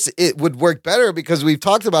it would work better because we've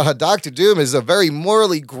talked about how Doctor Doom is a very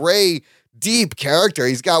morally gray, deep character.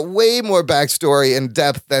 He's got way more backstory and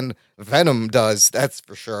depth than Venom does, that's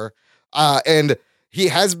for sure. And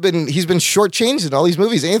he's been shortchanged in all these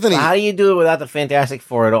movies. Anthony, how do you do it without the Fantastic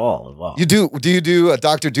Four at all? Well, do you do a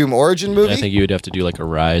Doctor Doom origin movie? I think you would have to do like a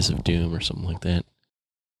Rise of Doom or something like that.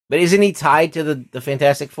 But isn't he tied to the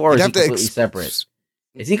Fantastic Four? Or is he completely separate?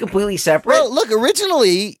 Is he completely separate? Well, look,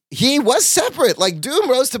 originally, he was separate. Like, Doom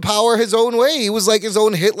rose to power his own way. He was like his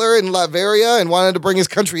own Hitler in Latveria and wanted to bring his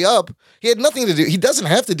country up. He had nothing to do. He doesn't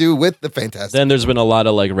have to do with the Fantastic. Then there's been a lot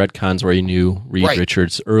of like retcons where he knew Reed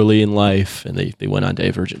Richards early in life, and they went on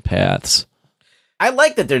divergent paths. I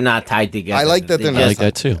like that they're not tied together. I like that they're not. I like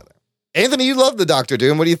that too. Together. Anthony, you love the Doctor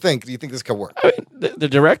Doom. What do you think? Do you think this could work? I mean, the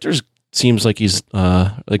director's seems like he's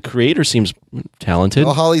the creator seems talented.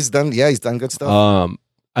 Oh, Holly's done. Yeah, he's done good stuff.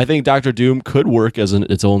 I think Doctor Doom could work as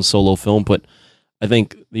its own solo film, but I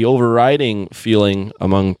think the overriding feeling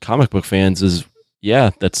among comic book fans is,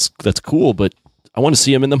 yeah, that's cool, but I want to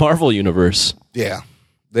see him in the Marvel universe. Yeah.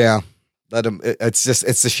 Let him.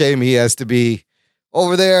 It's a shame he has to be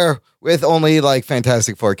over there with only like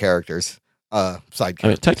Fantastic Four characters, side characters. I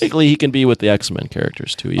mean, technically, he can be with the X-Men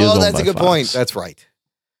characters too. That's a good point. That's right.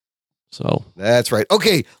 So that's right.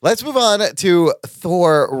 Okay, let's move on to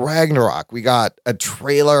Thor Ragnarok. We got a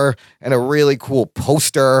trailer and a really cool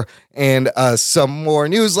poster and some more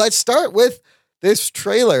news. Let's start with this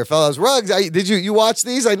trailer, fellas. Ruggs, did you watch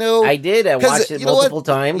these? I know I did. I watched it multiple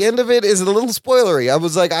times. The end of it is a little spoilery. I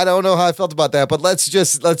was like, I don't know how I felt about that, but let's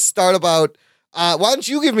start about. Why don't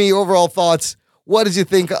you give me your overall thoughts? What did you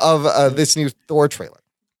think of this new Thor trailer?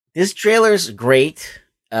 This trailer's great.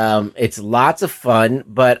 It's lots of fun,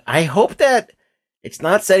 but I hope that it's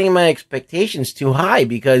not setting my expectations too high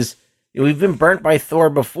because we've been burnt by Thor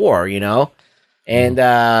before, and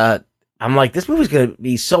I'm like, this movie's going to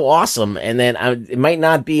be so awesome, and then it might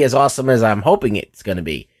not be as awesome as I'm hoping it's going to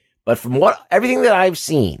be. But from everything that I've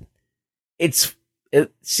seen, it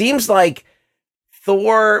seems like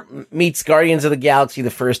Thor meets Guardians of the Galaxy, the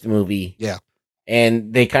first movie. Yeah.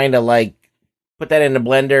 And they kind of like put that in a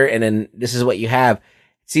blender, and then this is what you have.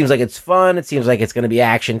 Seems like it's fun. It seems like it's going to be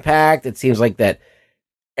action packed. It seems like that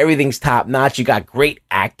everything's top notch. You got great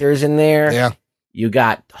actors in there. Yeah. You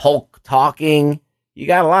got Hulk talking. You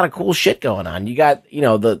got a lot of cool shit going on. You got,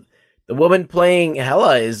 the woman playing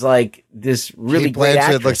Hela is like this really great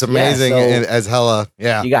actress. Looks amazing as Hela.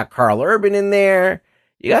 Yeah. You got Carl Urban in there.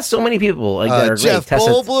 You got so many people like that are Jeff great.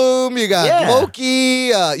 Goldblum. You got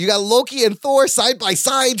Loki. You got Loki and Thor side by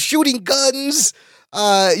side shooting guns.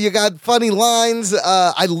 You got funny lines.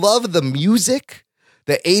 I love the music,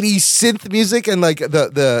 the 80s synth music, and like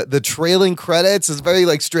the trailing credits is very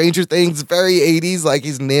like Stranger Things, very 80s. Like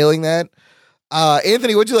he's nailing that.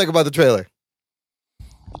 Anthony, what'd you like about the trailer?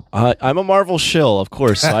 I'm a Marvel shill, of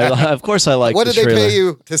course. Of course, I like. What did the they pay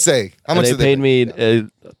you to say? How much they did paid me?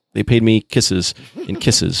 They paid me kisses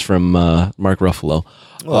from Mark Ruffalo.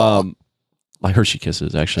 My Hershey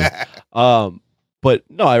kisses, actually. But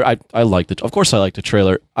no, I liked it. Of course, I liked the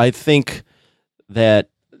trailer. I think that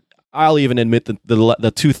I'll even admit that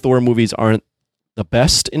the two Thor movies aren't the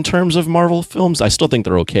best in terms of Marvel films. I still think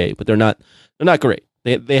they're okay, but they're not great.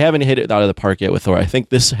 They haven't hit it out of the park yet with Thor. I think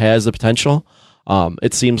this has the potential.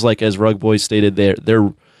 It seems like, as Rug Boy stated,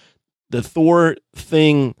 the Thor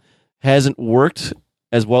thing hasn't worked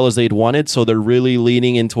as well as they'd wanted, so they're really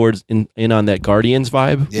leaning in on that Guardians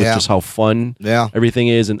vibe, with just how fun everything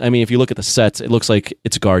is. And I mean, if you look at the sets, it looks like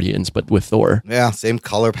it's Guardians, but with Thor. Yeah, same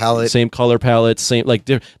color palette, same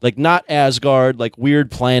like not Asgard, like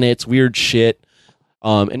weird planets, weird shit.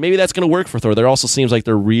 And maybe that's going to work for Thor. There also seems like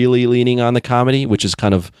they're really leaning on the comedy, which is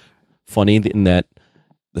kind of funny in that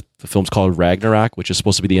the film's called Ragnarok, which is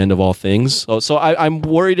supposed to be the end of all things. So I'm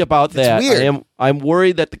worried about that. Weird. I'm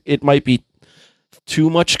worried that it might be too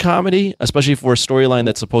much comedy, especially for a storyline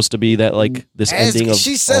that's supposed to be that like this ending of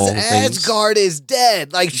she says all Asgard is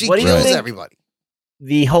dead, like she kills everybody.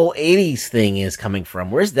 The whole 80s thing is coming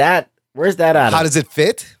from. Where's that out of? How does it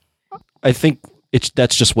fit? I think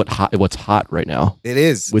that's just what's hot right now. It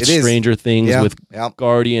is with Stranger Things, with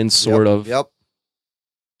Guardians, sort of. Yep.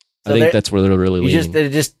 I think that's where they're really leaning. They're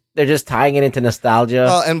just they're just tying it into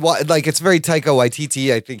nostalgia. And like it's very Taika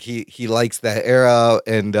Waititi. I think he likes that era,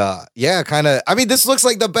 and kind of. I mean, this looks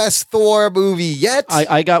like the best Thor movie yet.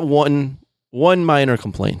 I got one minor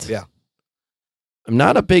complaint. Yeah, I'm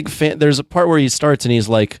not a big fan. There's a part where he starts and he's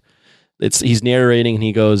like, he's narrating and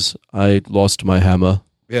he goes, "I lost my hammer."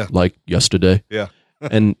 Yeah, like yesterday. Yeah,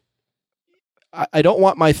 and I don't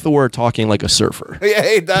want my Thor talking like a surfer. Yeah,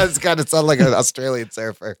 he does kind of sound like an Australian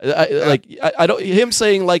surfer. I don't. Him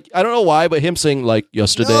saying like I don't know why, but him saying like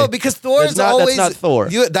yesterday. No, because Thor is always that's not Thor.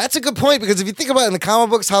 That's a good point because if you think about it in the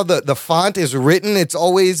comic books, how the font is written, it's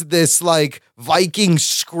always this like Viking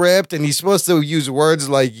script, and he's supposed to use words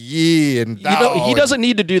like ye and he doesn't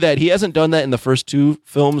need to do that. He hasn't done that in the first two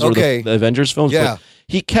films or the Avengers films. Yeah, but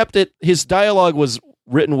he kept it. His dialogue was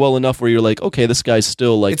written well enough where you're like, okay, this guy's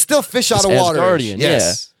still like it's still fish out of water. Asgardian,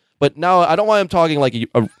 yes. Yeah. But now I don't want him talking like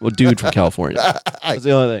a dude from California. That's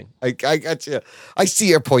the only thing. I got you. I see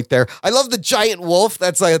your point there. I love the giant wolf.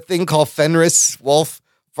 That's like a thing called Fenris wolf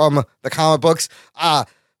from the comic books.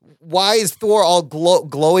 Why is Thor all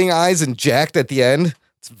glowing eyes and jacked at the end?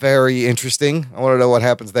 It's very interesting. I want to know what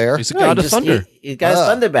happens there. He's a god of thunder. He's got his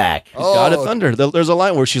thunder back. He's god of thunder. There's a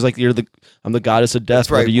line where she's like, I'm the goddess of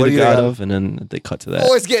death. Right. What are you the god of? And then they cut to that.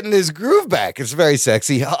 Thor's getting his groove back. It's very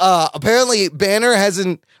sexy. Apparently,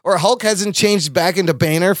 Hulk hasn't changed back into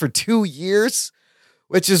Banner for 2 years,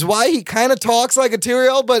 which is why he kind of talks like a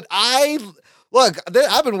Tyrael. But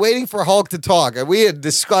I've been waiting for Hulk to talk. And we had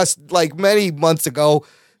discussed like many months ago,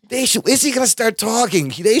 is he going to start talking?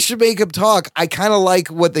 They should make him talk. I kind of like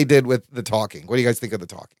what they did with the talking. What do you guys think of the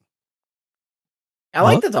talking? I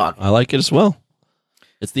like the talking. I like it as well.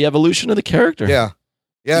 It's the evolution of the character. Yeah.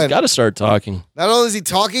 He's got to start talking. Not only is he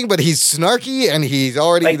talking, but he's snarky and he's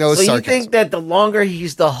already knows so sarcasm. You think that the longer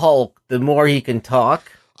he's the Hulk, the more he can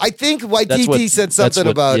talk? I think Waititi said something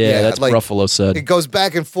about that's like Ruffalo said. It goes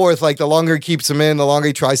back and forth. Like the longer he keeps him in, the longer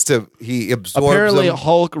he absorbs. Apparently, him.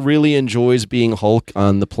 Hulk really enjoys being Hulk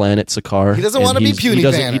on the planet Sakaar. He doesn't want to be puny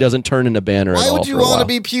Banner. He doesn't turn into Banner. Why at all would you want to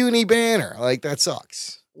be puny Banner? Like that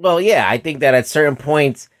sucks. Well, yeah, I think that at certain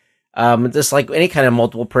points, just like any kind of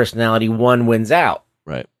multiple personality, one wins out.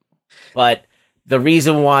 Right. But the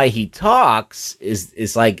reason why he talks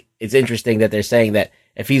is like it's interesting that they're saying that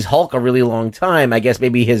if he's Hulk a really long time, I guess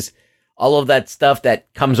maybe all of that stuff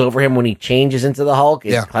that comes over him when he changes into the Hulk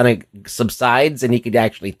kind of subsides and he could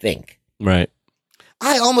actually think. Right.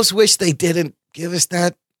 I almost wish they didn't give us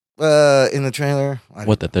that in the trailer.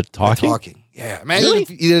 That they're talking? Talking. Yeah. Imagine if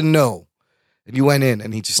you didn't know and you went in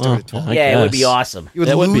and he just started talking. Yeah, it would be awesome. You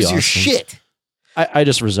would lose your shit. I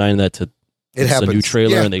just resigned that to it happens. A new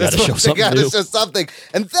trailer and they got to show something new. Show something.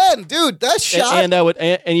 And then, dude, that shot.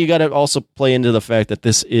 And you got to also play into the fact that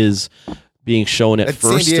this is being shown at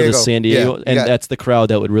first to the San Diego, and that's the crowd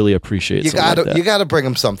that would really appreciate. You got to bring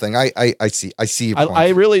them something. I see your point. I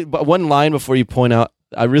really, but one line before you point out,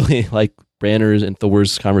 I really like Banner's and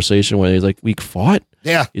Thor's conversation where he's like, "We fought."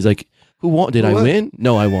 Yeah, he's like, "Who won? Did I win?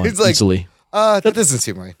 No, I won easily." That doesn't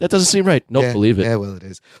seem right. That doesn't seem right. Nope, believe it. Yeah, well, it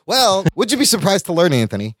is. Well, would you be surprised to learn,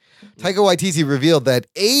 Anthony? Taika Waititi revealed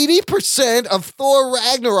that 80% of Thor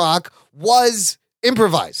Ragnarok was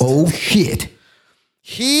improvised. Oh, shit.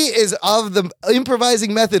 He is of the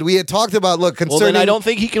improvising method we had talked about. Look, concerning. Well, then I don't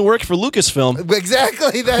think he can work for Lucasfilm.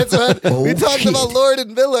 Exactly. That's what we talked about. Lord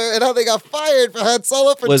and Miller and how they got fired for Han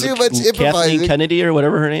Solo for too much improvising. Kathleen Kennedy or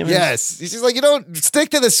whatever her name is. Yes, she's like, you don't stick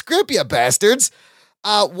to the script, you bastards.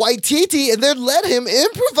 Waititi and then let him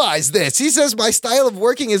improvise this. He says, my style of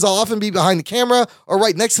working is I'll often be behind the camera or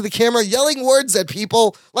right next to the camera, yelling words at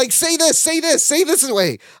people like, say this, say this, say this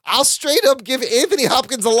way. I'll straight up give Anthony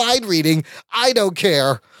Hopkins a line reading. I don't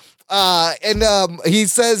care. He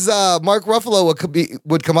says Mark Ruffalo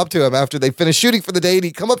would come up to him after they finished shooting for the day, and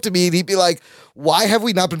he'd come up to me and he'd be like, why have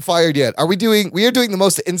we not been fired yet? We are doing the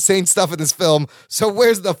most insane stuff in this film, so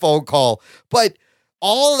where's the phone call? But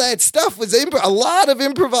all that stuff was a lot of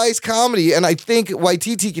improvised comedy, and I think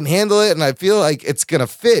Waititi can handle it, and I feel like it's going to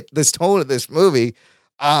fit this tone of this movie.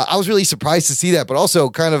 I was really surprised to see that, but also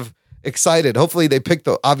kind of excited. Hopefully they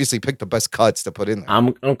obviously picked the best cuts to put in there.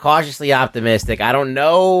 I'm cautiously optimistic. I don't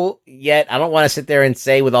know yet. I don't want to sit there and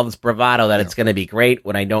say with all this bravado that it's going to be great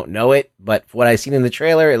when I don't know it, but what I've seen in the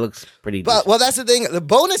trailer, it looks pretty decent. Well, that's the thing. The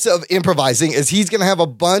bonus of improvising is he's going to have a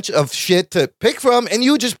bunch of shit to pick from, and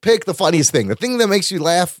you just pick the funniest thing. The thing that makes you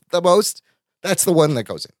laugh the most, that's the one that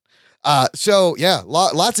goes in. So yeah,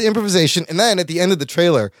 lots of improvisation. And then at the end of the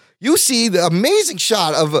trailer, you see the amazing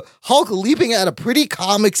shot of Hulk leaping at a pretty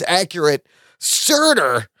comics accurate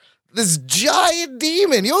Surtur this giant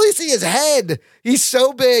demon. You only see his head. He's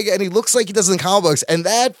so big, and he looks like he does in comic books. And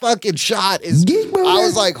that fucking shot is, I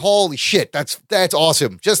was like, holy shit, that's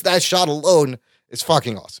awesome. Just that shot alone is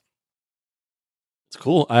fucking awesome. It's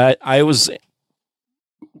cool. I was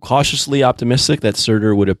cautiously optimistic that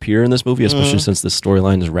Surtur would appear in this movie, especially since the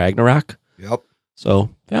storyline is Ragnarok. Yep. So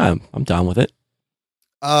yeah, I'm down with it.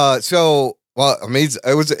 Well, amazing.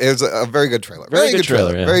 It was a very good trailer. Very good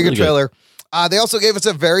trailer. Yeah, very good really trailer. They also gave us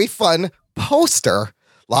a very fun poster.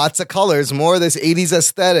 Lots of colors, more of this 80s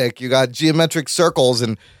aesthetic. You got geometric circles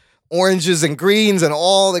and oranges and greens and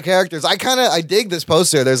all the characters. I dig this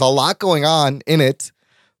poster. There's a lot going on in it,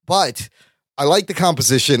 but I like the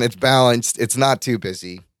composition. It's balanced. It's not too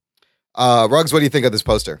busy. Ruggs, what do you think of this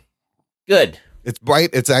poster? Good. It's bright.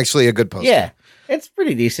 It's actually a good poster. Yeah. It's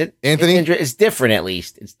pretty decent. Anthony? It's different, at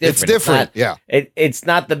least. It's different. It's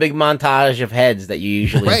not the big montage of heads that you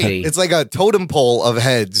usually see. It's like a totem pole of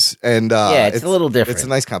heads. And it's a little different. It's a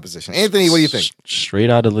nice composition. Anthony, what do you think? Straight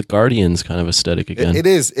out of the Guardians kind of aesthetic again. It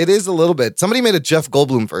is a little bit. Somebody made a Jeff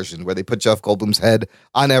Goldblum version where they put Jeff Goldblum's head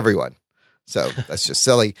on everyone. So that's just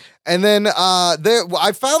silly. And then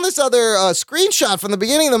I found this other screenshot from the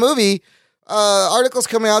beginning of the movie. Articles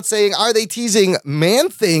coming out saying, are they teasing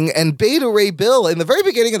Man-Thing and Beta Ray Bill? In the very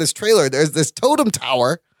beginning of this trailer, there's this totem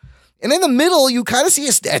tower. And in the middle, you kind of see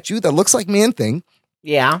a statue that looks like Man-Thing.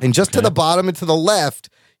 Yeah. And just to the bottom and to the left,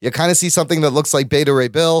 you kind of see something that looks like Beta Ray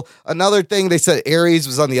Bill. Another thing, they said Ares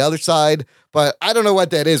was on the other side, but I don't know what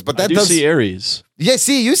that is. But that does see Ares. Yeah,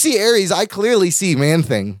 you see Ares. I clearly see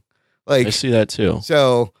Man-Thing. I see that too.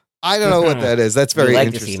 So I don't know what that is. That's very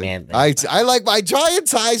interesting. To see Man-Thing. I like my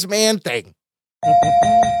giant-sized Man-Thing.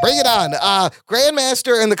 Bring it on.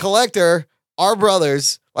 Grandmaster and the Collector are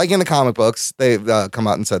brothers, like in the comic books. They've come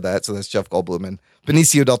out and said that. So that's Jeff Goldblum and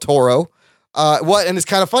Benicio del Toro. And it's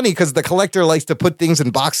kind of funny because the Collector likes to put things in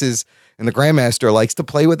boxes, and the Grandmaster likes to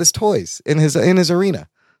play with his toys in his arena.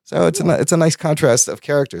 So it's a nice contrast of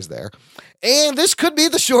characters there. And this could be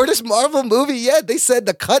the shortest Marvel movie yet. They said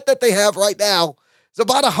the cut that they have right now is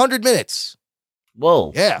about 100 minutes.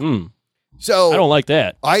 Whoa. Yeah. So I don't like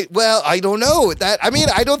that. I don't know that. I mean,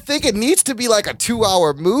 I don't think it needs to be like a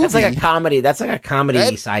 2-hour movie. That's like a comedy. That's like a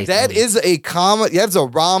comedy sized. That is a comedy. That's a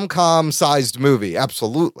rom-com sized movie.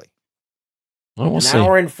 Absolutely. Well, we'll see. An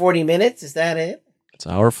hour and 40 minutes. Is that it? It's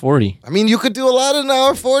an hour 40. I mean, you could do a lot in an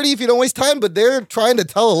hour 40 if you don't waste time, but they're trying to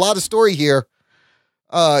tell a lot of story here.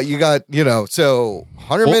 You got, so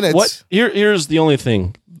 100 minutes. Here's the only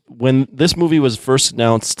thing. When this movie was first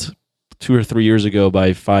announced 2 or 3 years ago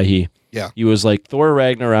by Fahey, he was like, Thor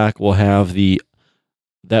Ragnarok will have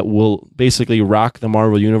that will basically rock the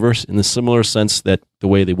Marvel Universe in the similar sense that the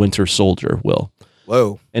way the Winter Soldier will.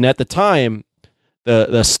 Whoa. And at the time, the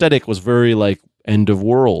aesthetic was very like end of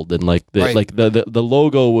world, and like the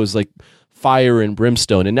logo was like fire and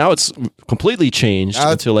brimstone, and now it's completely changed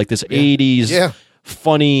into like this 80s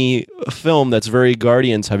funny film that's very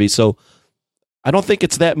Guardians heavy. So I don't think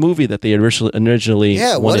it's that movie that they originally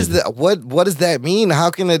wanted. What is that? What does that mean? How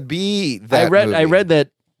can it be that movie? I read that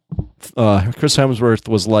Chris Hemsworth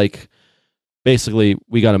was like, basically,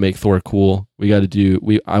 we got to make Thor cool.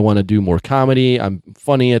 I want to do more comedy. I'm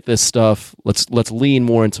funny at this stuff. Let's lean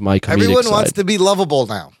more into my comedic Everyone side. wants to be lovable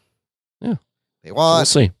now. Yeah. They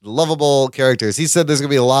want lovable characters. He said there's going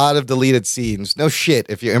to be a lot of deleted scenes. No shit.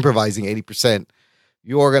 If you're improvising 80%,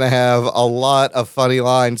 you're going to have a lot of funny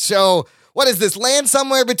lines. So what is this? Land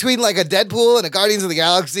somewhere between like a Deadpool and a Guardians of the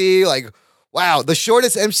Galaxy? Like, wow. The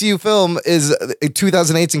shortest MCU film is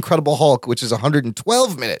 2008's Incredible Hulk, which is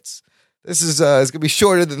 112 minutes. This is it's going to be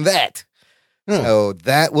shorter than that. So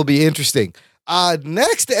that will be interesting.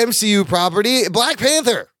 Next MCU property, Black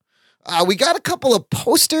Panther. We got a couple of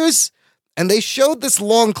posters, and they showed this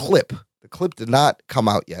long clip. The clip did not come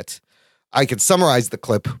out yet. I can summarize the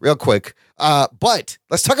clip real quick. But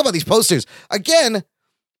let's talk about these posters. Again,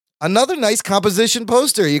 another nice composition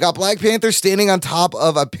poster. You got Black Panther standing on top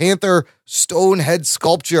of a panther stone head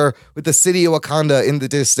sculpture with the city of Wakanda in the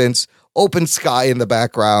distance, open sky in the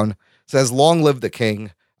background. It says, "Long live the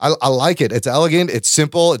king." I like it. It's elegant. It's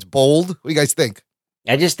simple. It's bold. What do you guys think?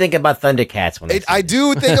 I just think about Thundercats when I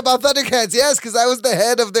do think about Thundercats. Yes, because that was the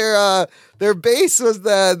head of their base was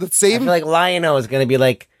the same. I feel like Lion-O is going to be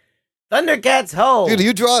like, Thundercats ho! Dude,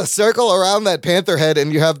 you draw a circle around that panther head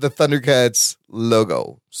and you have the Thundercats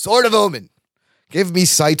logo. Sword of Omen. Give me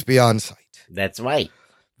sight beyond sight. That's right.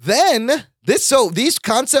 Then these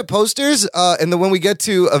concept posters, and then when we get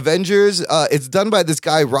to Avengers, it's done by this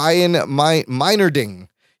guy Ryan Meinerding.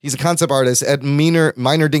 He's a concept artist at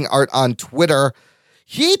Meinerding Art on Twitter.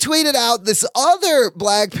 He tweeted out this other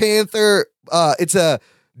Black Panther. It's a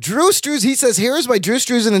Drew Struzan, he says, here is my Drew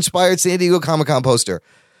Struzan inspired San Diego Comic-Con poster.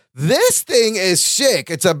 This thing is sick.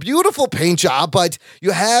 It's a beautiful paint job, but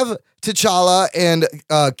you have T'Challa and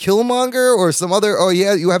Killmonger or some other,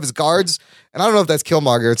 you have his guards. And I don't know if that's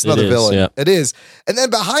Killmonger. It's another villain. Yeah. It is. And then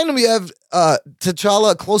behind him, you have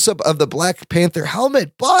T'Challa, close-up of the Black Panther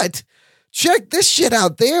helmet. But check this shit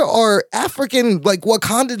out. There are African, like,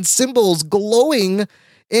 Wakandan symbols glowing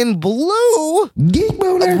in blue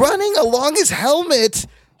running along his helmet.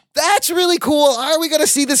 That's really cool. Are we going to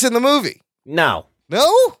see this in the movie? No?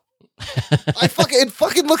 It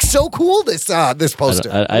fucking looks so cool, this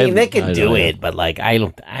poster. I mean, they could do it, but like I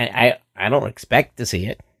don't expect to see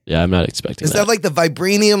it. Yeah, I'm not expecting that. Is that like the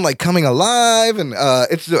vibranium like coming alive? And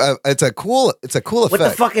it's a cool effect. What the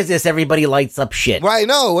fuck is this? Everybody lights up shit. Right,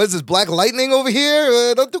 no. What is this, Black Lightning over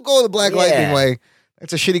here? Don't go the Black Lightning way.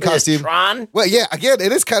 It's a shitty costume. Tron? Well, yeah, again,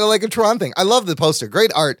 it is kind of like a Tron thing. I love the poster.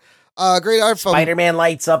 Great art. Great art from Spider-Man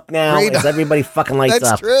lights up now. Everybody fucking lights up.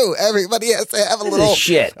 That's true. Everybody has to have a little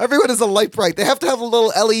shit. Everyone is a light bright. They have to have a little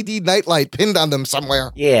LED nightlight pinned on them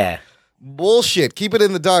somewhere. Yeah. Bullshit. Keep it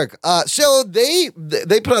in the dark. So they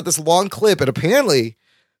put out this long clip, and apparently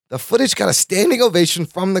the footage got a standing ovation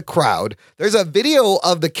from the crowd. There's a video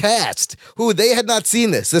of the cast who they had not seen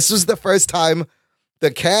this. This was the first time the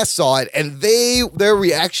cast saw it, and their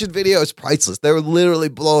reaction video is priceless. They were literally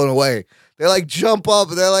blown away. They like jump up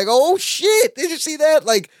and they're like, "Oh shit! Did you see that?"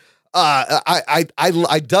 Like, I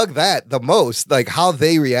dug that the most. Like how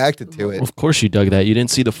they reacted to it. Well, of course, you dug that. You didn't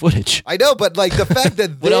see the footage. I know, but like the fact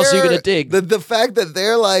that what else are you gonna dig? The fact that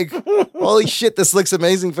they're like, "Holy shit! This looks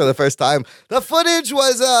amazing" for the first time. The footage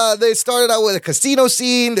was they started out with a casino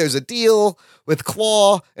scene. There's a deal with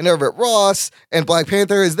Claw and Everett Ross, and Black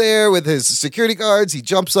Panther is there with his security guards. He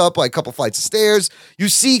jumps up like a couple flights of stairs. You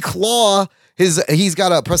see Claw. He's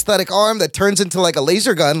got a prosthetic arm that turns into like a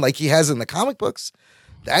laser gun like he has in the comic books.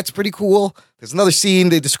 That's pretty cool. There's another scene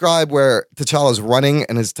they describe where T'Challa's running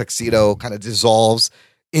and his tuxedo kind of dissolves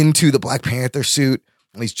into the Black Panther suit.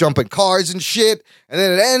 And he's jumping cars and shit. And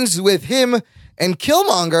then it ends with him and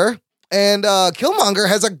Killmonger. And Killmonger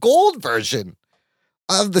has a gold version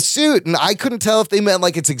of the suit. And I couldn't tell if they meant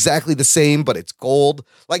like it's exactly the same, but it's gold.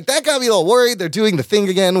 Like that got me a little worried. They're doing the thing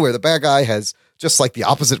again where the bad guy has just like the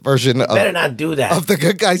opposite version better not do that of the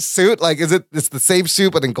good guy's suit. Like, it's the same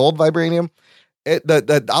suit, but in gold vibranium?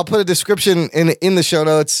 I'll put a description in the show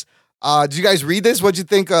notes. Did you guys read this? What'd you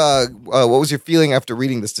think? What was your feeling after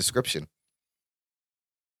reading this description?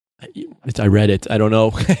 I read it. I don't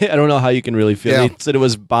know. I don't know how you can really feel. Yeah. They said it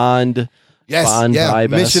was Bond. Yes, Bond vibe-esque,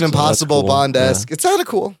 Mission Impossible cool. Bond-esque. Yeah. It sounded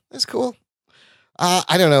cool. It's cool.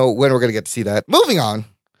 I don't know when we're gonna get to see that. Moving on,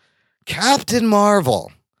 Captain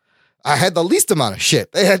Marvel. I had the least amount of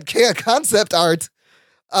shit. They had concept art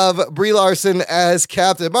of Brie Larson as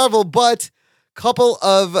Captain Marvel, but couple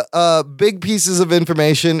of big pieces of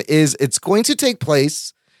information is it's going to take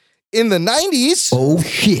place in the 90s. Oh,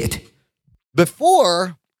 shit.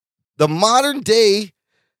 Before the modern day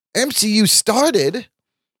MCU started,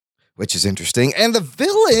 which is interesting, and the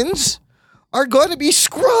villains are going to be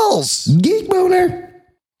Skrulls. Geek boner.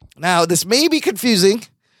 Now, this may be confusing,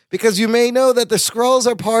 because you may know that the Skrulls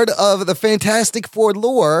are part of the Fantastic Four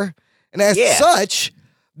lore, and as such,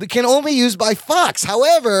 they can only be used by Fox.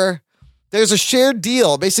 However, there's a shared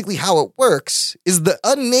deal. Basically, how it works is the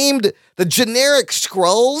generic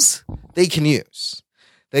Skrulls they can use.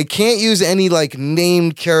 They can't use any like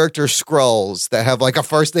named character Skrulls that have like a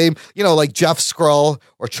first name, like Jeff Skrull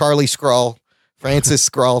or Charlie Skrull, Francis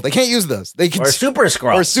Skrull. They can't use those. They can or Super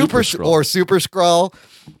Skrull or Super Skrull.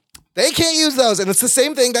 They can't use those, and it's the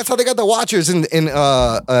same thing. That's how they got the Watchers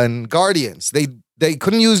in Guardians. They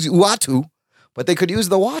couldn't use Uatu, but they could use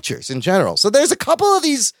the Watchers in general. So there's a couple of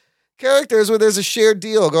these characters where there's a shared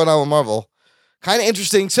deal going on with Marvel. Kind of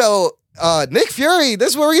interesting. So Nick Fury,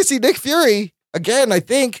 this is where we can see Nick Fury again, I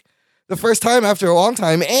think, the first time after a long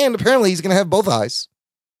time, and apparently he's going to have both eyes.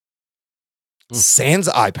 Sans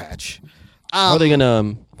eye patch. How are they going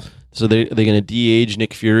to... So they're going to de-age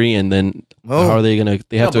Nick Fury, and then how are they going to...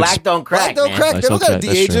 They have to black don't crack, Black don't crack. They don't got to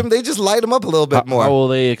de-age him. They just light him up a little bit more. How will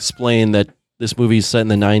they explain that this movie is set in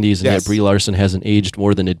the 90s and that Brie Larson hasn't aged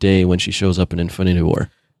more than a day when she shows up in Infinity War?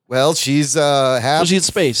 Well, she's half. So she's in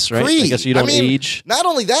space, right? I guess you don't age. Not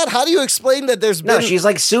only that, how do you explain that there's been... No, she's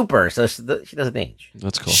like super, so she doesn't age.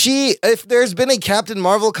 That's cool. If there's been a Captain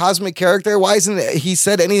Marvel cosmic character, why hasn't he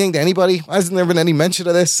said anything to anybody? Why hasn't there been any mention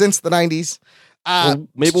of this since the 90s?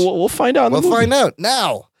 Maybe we'll find out. We'll find out.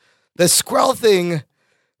 Now, the Skrull thing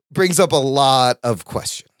brings up a lot of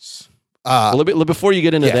questions. Before you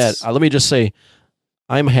get into that, let me just say,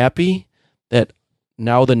 I'm happy that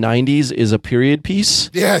now the 90s is a period piece.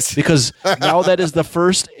 Yes. Because now that is the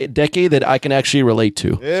first decade that I can actually relate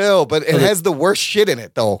to. Ew, but it has the worst shit in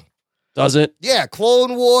it, though. Does it? Yeah,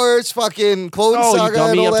 Clone Wars, fucking Clone Oh, Saga. you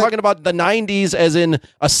dummy. I'm that. talking about the 90s as in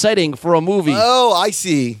a setting for a movie. Oh, I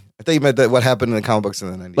see. I thought you meant that what happened in the comic books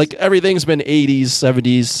in the 90s. Like everything's been 80s,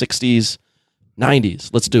 70s, 60s, 90s.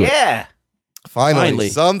 Let's do it. Yeah. Finally.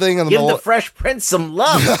 Something in the Give the Fresh Prince some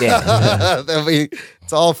love, Dan.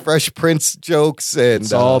 It's all Fresh Prince jokes and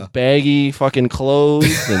It's all baggy fucking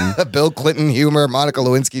clothes and Bill Clinton humor, Monica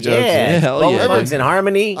Lewinsky jokes. Yeah, hell Bone yeah. Thugs in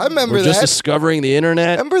Harmony. I remember we're that. just discovering the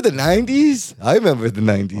internet. Remember the 90s? I remember the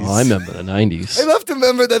 90s. Oh, I remember the 90s. I love to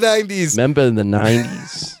remember the 90s. Remember the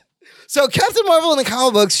 90s. So Captain Marvel in the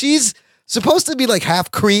comic books, she's supposed to be like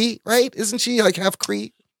half Kree, right? Isn't she like half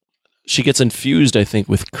Kree? She gets infused, I think,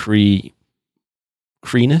 with Kreeness.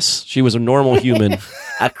 She was a normal human.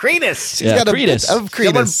 A Kreeness. She's got a bit of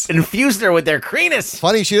Kreeness. Someone infused her with their Kreeness.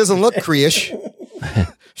 Funny, she doesn't look Kree-ish.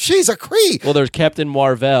 She's a Kree. Well, there's Captain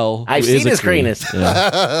Marvel. I've who is seen a his Kree. Kreeness.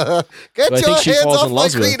 Yeah. Get So I your think she hands falls off in my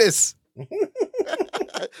love with her. Kreeness.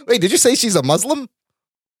 Wait, did you say she's a Muslim?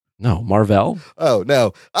 No, Marvel. Oh,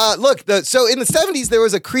 no. Look, so in the 70s, there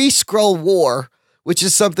was a Kree-Skrull war, which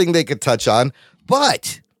is something they could touch on.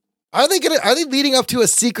 But are they leading up to a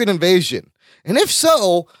secret invasion? And if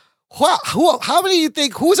so, how many do you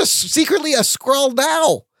think, who's secretly a Skrull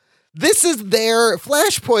now? This is their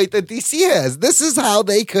flashpoint that DC has. This is how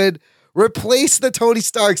they could replace the Tony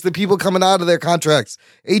Starks, the people coming out of their contracts,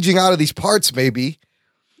 aging out of these parts maybe,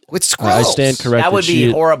 with Skrulls. I stand corrected. That would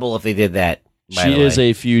be horrible if they did that. She is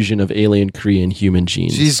a fusion of alien Kree and human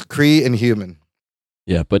genes. She's Kree and human.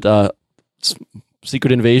 Yeah, but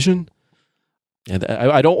secret invasion? Yeah,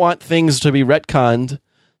 I don't want things to be retconned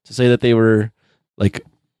to say that they were like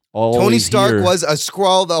all Tony Stark was a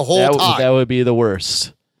Skrull the whole time. That would be the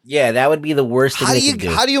worst. Yeah, that would be the worst thing they could do.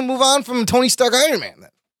 How do you move on from Tony Stark Iron Man then?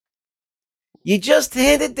 You just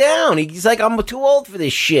hand it down. He's like, I'm too old for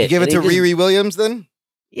this shit. You give it to Riri Williams then?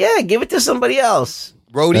 Yeah, give it to somebody else.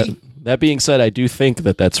 Rhodey? That being said, I do think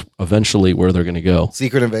that that's eventually where they're going to go.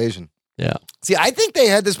 Secret invasion. Yeah. See, I think they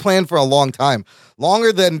had this plan for a long time.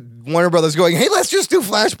 Longer than Warner Brothers going, hey, let's just do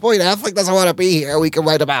Flashpoint. Affleck doesn't want to be here. We can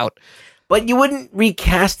write him out. But you wouldn't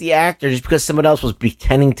recast the actor just because someone else was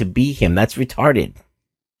pretending to be him. That's retarded.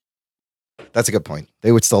 That's a good point.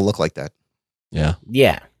 They would still look like that. Yeah.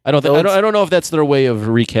 Yeah. I don't know if that's their way of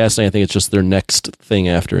recasting. I think it's just their next thing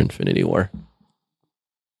after Infinity War.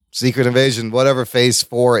 Secret invasion, whatever phase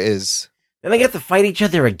 4 is. Then they get to fight each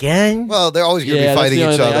other again? Well, they're always going to be that's fighting the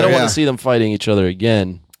only each thing. other. I don't want to see them fighting each other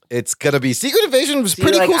again. It's going to be Secret Invasion was See,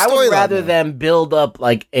 pretty like, cool I story. would rather them build up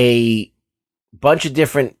like a bunch of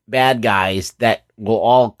different bad guys that will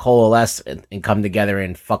all coalesce and come together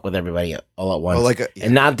and fuck with everybody all at once.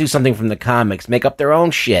 And not do something from the comics. Make up their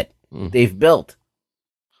own shit they've built.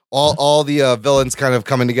 All the villains kind of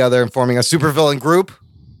coming together and forming a supervillain group.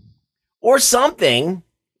 Or something.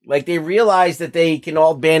 Like they realize that they can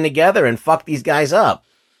all band together and fuck these guys up.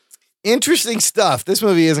 Interesting stuff. This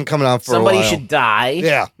movie isn't coming out for Somebody a while. should die.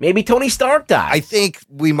 Yeah. Maybe Tony Stark dies. I think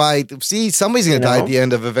we might see somebody's going to die at the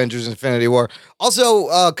end of Avengers Infinity War.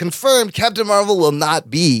 Also, confirmed Captain Marvel will not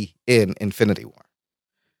be in Infinity War.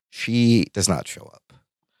 She does not show up.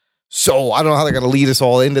 So I don't know how they're going to lead us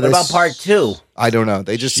all into this. What about part 2? I don't know.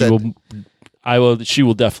 They just said... She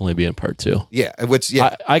will definitely be in part 2. Yeah,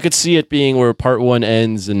 I could see it being where part 1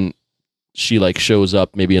 ends and she like shows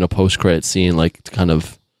up maybe in a post-credit scene, like to kind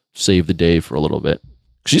of save the day for a little bit.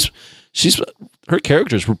 Her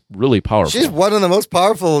character's really powerful. She's one of the most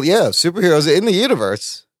powerful, superheroes in the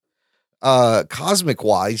universe, cosmic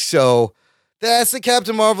wise. So that's the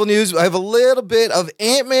Captain Marvel news. I have a little bit of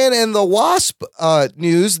Ant-Man and the Wasp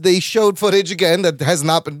news. They showed footage again that has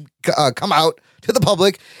not been come out to the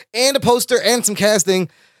public, and a poster and some casting.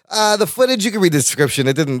 The footage, you can read the description.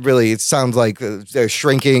 It sounds like they're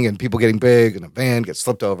shrinking and people getting big and a van gets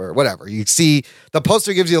flipped over, whatever. You see, the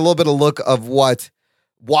poster gives you a little bit of look of what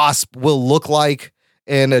Wasp will look like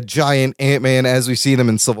and a giant Ant-Man as we've seen him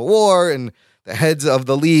in Civil War, and the heads of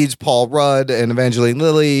the leads, Paul Rudd and Evangeline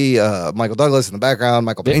Lilly, Michael Douglas in the background,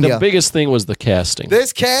 Michael Pena. The biggest thing was the casting.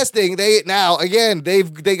 This casting, they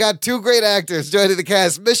got 2 great actors joining the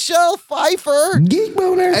cast. Michelle Pfeiffer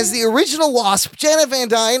as the original Wasp, Janet Van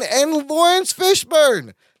Dyne, and Lawrence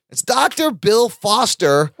Fishburne. It's Dr. Bill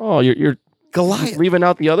Foster. Oh, you're Goliath. Leaving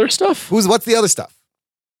out the other stuff? What's the other stuff?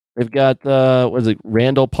 They've got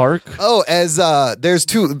Randall Park? Oh, as there's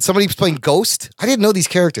 2. Somebody's playing Ghost. I didn't know these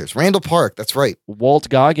characters. Randall Park, that's right. Walt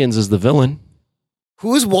Goggins is the villain.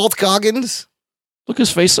 Who is Walt Goggins? Look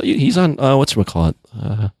his face. He's on whatchamacallit?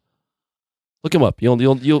 Look him up.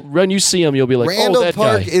 You'll when you see him, you'll be like, Randall oh, that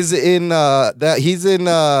Park guy. is in that. He's in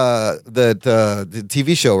the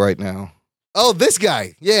TV show right now. Oh, this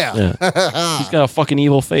guy. Yeah. He's got a fucking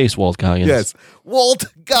evil face, Walt Goggins. Yes. Walt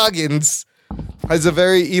Goggins has a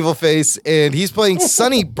very evil face, and he's playing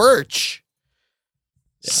Sonny Birch.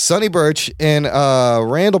 Yeah. Sonny Birch in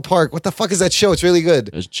Randall Park. What the fuck is that show? It's really good.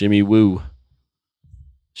 There's Jimmy Woo,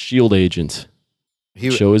 Shield agent.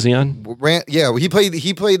 What show is he on? He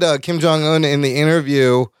played Kim Jong-un in The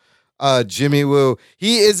Interview. Jimmy Woo.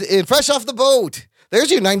 He is in Fresh Off the Boat.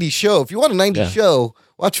 There's your 90s show. If you want a 90s show,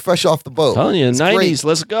 watch Fresh Off the Boat. I'm telling you, it's 90s, great.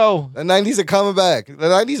 let's go. The 90s are coming back. The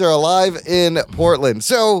 90s are alive in Portland.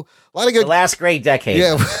 So, a lot of good... The last great decade.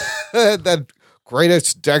 Yeah, the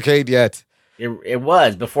greatest decade yet. It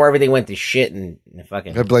was, before everything went to shit and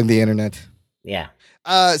fucking... I blame the internet. Yeah.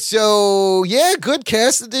 Good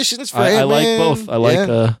cast additions for I like both. I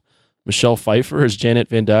like Michelle Pfeiffer as Janet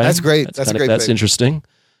Van Dyne. That's great. That's a great That's pick. interesting.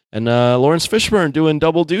 And Lawrence Fishburne doing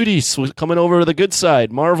double duty, coming over to the good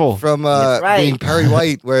side, Marvel. From being Perry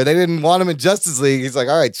White, where they didn't want him in Justice League. He's like,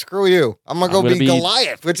 all right, screw you. I'm going to be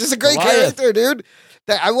Goliath, which is a great character, dude.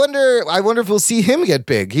 I wonder if we'll see him get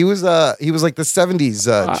big. He was like the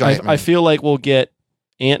 70s giant. I feel like we'll get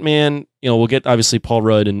Ant-Man. We'll get obviously Paul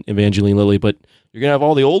Rudd and Evangeline Lilly, but you're going to have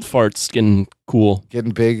all the old farts getting cool.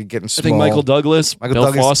 Getting big, getting small. I think Michael Douglas,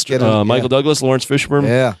 Belle Foster, Michael Douglas, Lawrence Fishburne.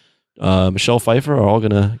 Yeah. Michelle Pfeiffer are all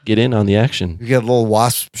going to get in on the action. You get a little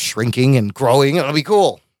wasp shrinking and growing. It'll be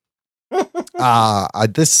cool. I'm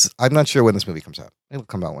not sure when this movie comes out. It'll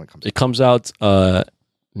come out when it comes out. It comes out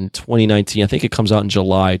in 2019. I think it comes out in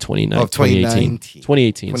July 2018.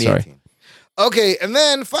 2018, sorry. Okay, and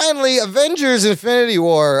then finally, Avengers Infinity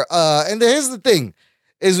War. And here's the thing,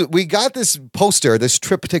 is we got this poster, this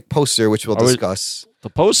triptych poster, which we'll discuss. The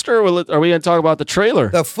poster? Are we going to talk about the trailer?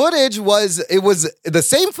 The footage was the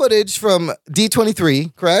same footage from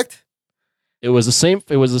D23, correct? It was the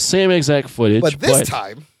same exact footage, but this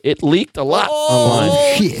time it leaked a lot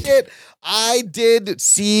online. Shit. I did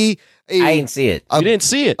see I didn't see it. You didn't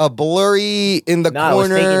see it? A blurry in the corner. I was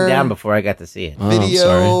taken down before I got to see it.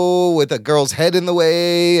 Video with a girl's head in the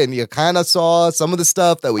way, and you kind of saw some of the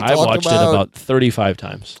stuff that we talked about. I watched it about 35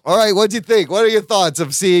 times. All right, what'd you think? What are your thoughts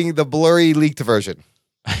of seeing the blurry leaked version?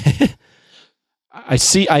 I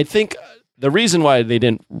think the reason why they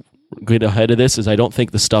didn't get ahead of this is I don't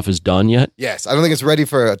think the stuff is done yet. Yes, I don't think it's ready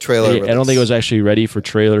for a trailer release. I don't think it was actually ready for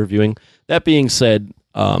trailer viewing. That being said,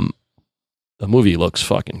 the movie looks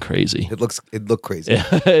fucking crazy. It looked crazy.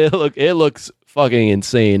 It looks fucking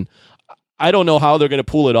insane. I don't know how they're gonna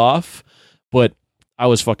pull it off, but I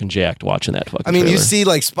was fucking jacked watching that fucking trailer. You see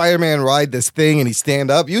like Spider-Man ride this thing and he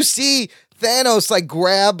stand up. You see Thanos like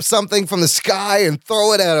grab something from the sky and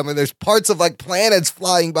throw it at him, and there's parts of like planets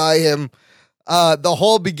flying by him. The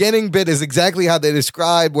whole beginning bit is exactly how they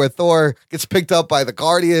describe, where Thor gets picked up by the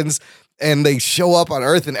Guardians and they show up on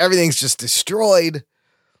Earth and everything's just destroyed.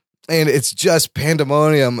 And it's just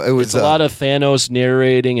pandemonium. It's a lot of Thanos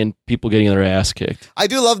narrating and people getting their ass kicked. I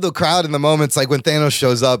do love the crowd in the moments. Like when Thanos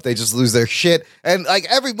shows up, they just lose their shit. And like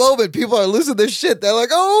every moment, people are losing their shit. They're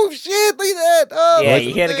like, "Oh shit, look at that!" Oh, yeah,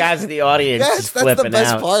 you hear the guys in the audience just flipping out. That's the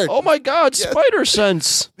best part. Oh my god, Spider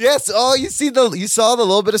Sense! Yes. Oh, you saw the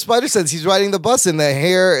little bit of Spider Sense. He's riding the bus, and the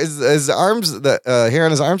hair his arms, the hair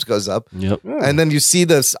on his arms goes up. Yep. And then you see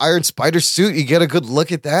the Iron Spider suit. You get a good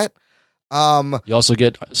look at that. You also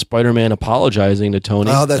get Spider-Man apologizing to Tony.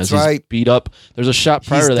 Oh, that's right. He's beat up. There's a shot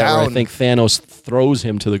prior to that where I think Thanos throws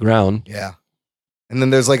him to the ground. Yeah. And then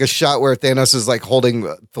there's like a shot where Thanos is like holding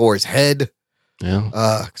Thor's head.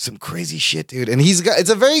 Yeah. Some crazy shit, dude. And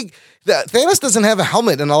Thanos doesn't have a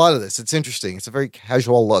helmet in a lot of this. It's interesting. It's a very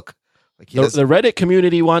casual look. Like the Reddit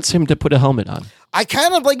community wants him to put a helmet on. I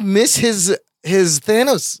kind of like miss his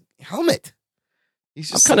Thanos helmet.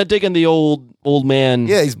 I'm kind of digging the old man.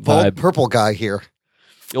 Yeah, he's bald vibe. purple guy here.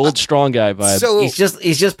 The old strong guy vibe. So he's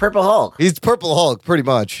just Purple Hulk. He's Purple Hulk, pretty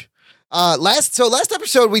much. Last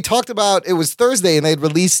episode we talked about, it was Thursday, and they'd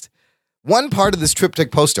released one part of this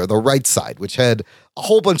triptych poster, the right side, which had a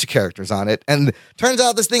whole bunch of characters on it. And turns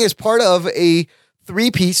out this thing is part of a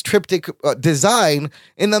 3-piece triptych design.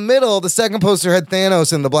 In the middle, the second poster had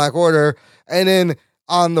Thanos in the Black Order, and then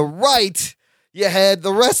on the right, you had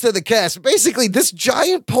the rest of the cast. Basically, this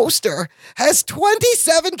giant poster has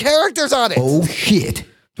 27 characters on it. Oh, shit.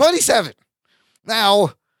 27.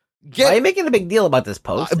 Now, why are you making a big deal about this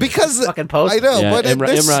poster? Because this fucking poster. I know, yeah, but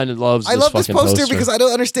Imran loves I love this fucking poster because I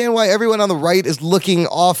don't understand why everyone on the right is looking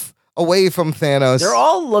away from Thanos. They're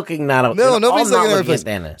all looking nobody's looking at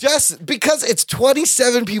Thanos. Just because it's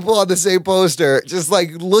 27 people on the same poster, just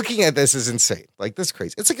like looking at this is insane. Like, this is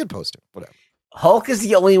crazy. It's a good poster. Whatever. Hulk is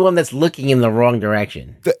the only one that's looking in the wrong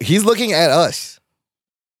direction. He's looking at us.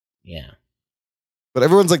 Yeah. But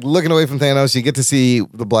everyone's like looking away from Thanos. You get to see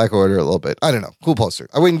the Black Order a little bit. I don't know. Cool poster.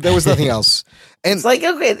 I mean, there was nothing else. And it's like,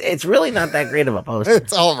 okay, it's really not that great of a poster.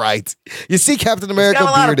 It's all right. You see Captain America It's got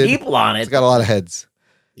a lot bearded. of people on it. It's got a lot of heads.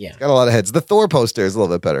 Yeah. It's got a lot of heads. The Thor poster is a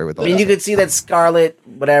little bit better. With I mean, you could see that Scarlet,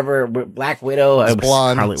 whatever, Black Widow. It's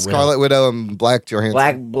blonde. Scarlet Widow and Black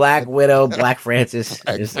Johansson. Black Widow, Black Francis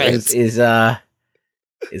is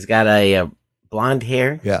got a blonde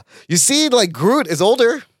hair. Yeah. You see, like, Groot is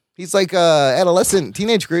older. He's like adolescent,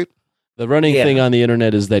 teenage Groot. The running thing on the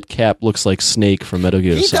internet is that Cap looks like Snake from Metal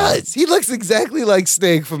Gear Solid. He does. He looks exactly like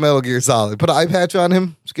Snake from Metal Gear Solid. Put an eye patch on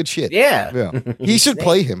him. It's good shit. Yeah. He should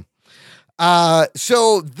play him.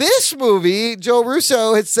 So this movie, Joe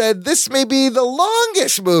Russo had said this may be the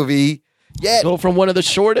longest movie yet. Go from one of the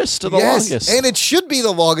shortest to the longest. And it should be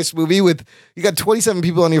the longest movie with, you got 27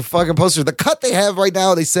 people on your fucking poster. The cut they have right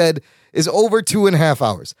now, they said, is over 2.5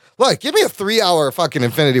 hours. Look, give me a 3-hour fucking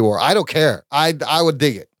Infinity War. I don't care. I would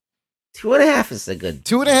dig it. 2.5 is a good.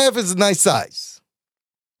 2.5 is a nice size.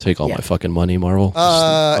 Take all my fucking money, Marvel.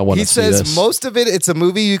 He says most of it's a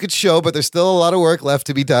movie you could show, but there's still a lot of work left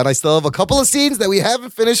to be done. I still have a couple of scenes that we haven't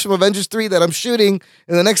finished from Avengers 3 that I'm shooting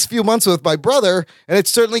in the next few months with my brother, and it's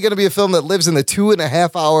certainly going to be a film that lives in the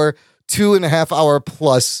 2.5 hour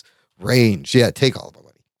plus range. Yeah, take all the money.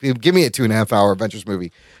 Give me a 2.5 hour Avengers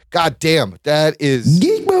movie. God damn, that is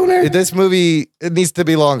Geek boner. This movie. It needs to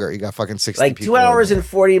be longer. You got fucking 60 like people 2 hours and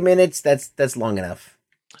 40 minutes. That's long enough.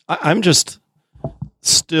 I'm just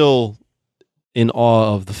still in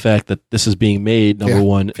awe of the fact that this is being made, number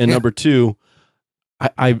one. And number two,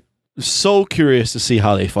 I'm so curious to see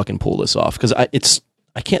how they fucking pull this off. Because I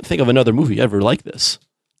can't think of another movie ever like this.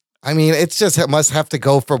 I mean, it's just, it must have to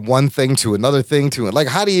go from one thing to another thing to it. Like,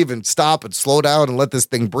 how do you even stop and slow down and let this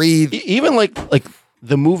thing breathe? Even like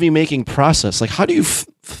the movie making process. Like, how do you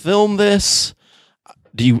film this?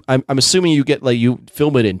 I'm assuming you get you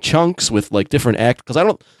film it in chunks with like different actors, because I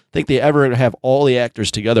don't think they ever have all the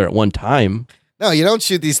actors together at one time. No, you don't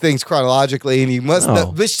shoot these things chronologically, and you must.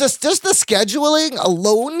 It's just the scheduling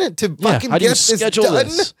alone to fucking get this done.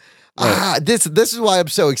 Right. This is why I'm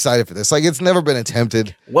so excited for this. Like, it's never been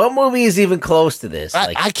attempted. What movie is even close to this?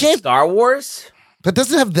 I can't. Star Wars, but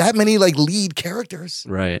doesn't have that many lead characters.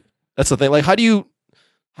 Right. That's the thing. Like,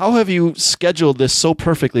 how have you scheduled this so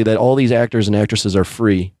perfectly that all these actors and actresses are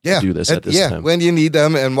free to do this at this time? When you need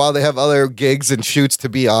them, and while they have other gigs and shoots to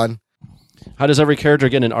be on. How does every character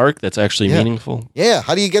get an arc that's actually meaningful? Yeah.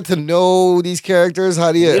 How do you get to know these characters?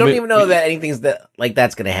 How do you? You don't even know that anything's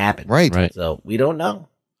that's going to happen. Right. So we don't know.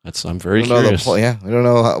 I'm very curious. We don't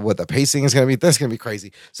know what the pacing is going to be. That's going to be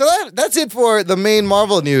crazy. So that's it for the main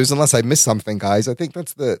Marvel news, unless I missed something, guys. I think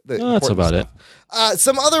that's that's about stuff.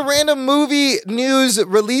 Some other random movie news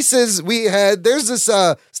releases we had. There's this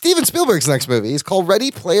Steven Spielberg's next movie. It's called Ready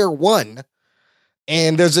Player One.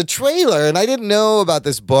 And there's a trailer, and I didn't know about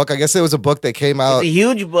this book. I guess it was a book that came out. It's a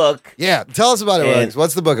huge book. Yeah. Tell us about it, Ruggs.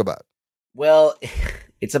 What's the book about? Well,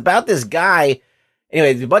 it's about this guy.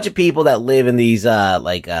 Anyway, there's a bunch of people that live in these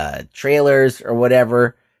trailers or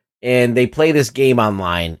whatever, and they play this game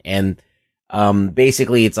online, and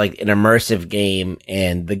basically it's like an immersive game,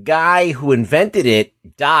 and the guy who invented it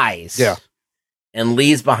dies. Yeah. And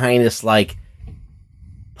leaves behind this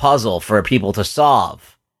puzzle for people to solve.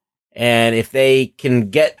 And if they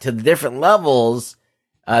can get to the different levels,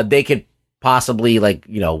 they could possibly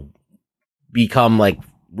become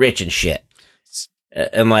rich and shit.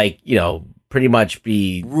 And pretty much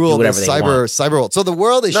rule whatever they want. cyber world. So the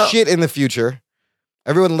world is shit in the future.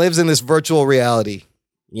 Everyone lives in this virtual reality.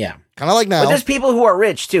 Yeah. Kind of like now. But there's people who are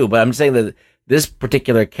rich too, but I'm saying that this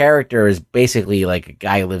particular character is basically like a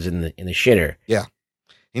guy who lives in the shitter. Yeah.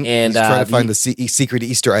 And he's trying to find the secret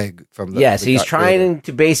Easter egg from the Yes, he's trying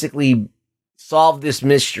to basically solve this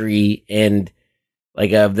mystery and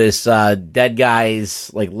of this dead guy's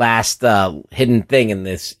last hidden thing in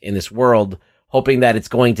this world, hoping that it's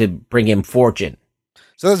going to bring him fortune.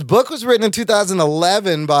 So this book was written in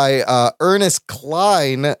 2011 by Ernest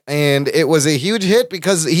Cline, and it was a huge hit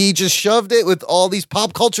because he just shoved it with all these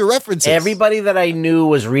pop culture references. Everybody that I knew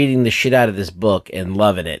was reading the shit out of this book and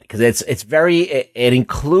loving it because it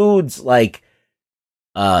includes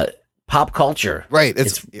pop culture. Right.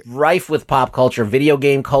 It's rife with pop culture, video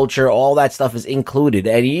game culture, all that stuff is included.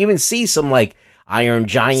 And you even see some Iron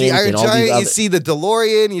Giant. You see the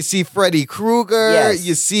DeLorean, you see Freddy Krueger,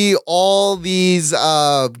 you see all these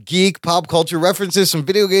geek pop culture references from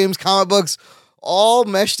video games, comic books, all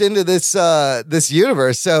meshed into this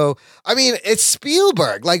universe. So, I mean, it's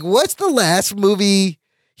Spielberg. What's the last movie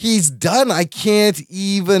he's done? I can't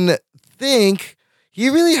even think he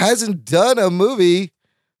really hasn't done a movie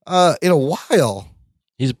in a while.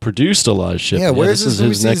 He's produced a lot of shit. Yeah, where's this is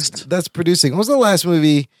his next? That's producing. What was the last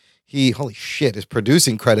movie holy shit, his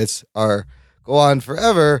producing credits go on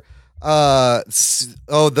forever. The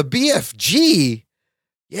BFG.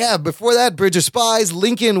 Yeah, before that, Bridge of Spies,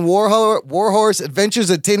 Lincoln Warhorse, Adventures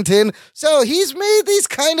of Tintin. So he's made these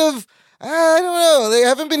kind of, I don't know, they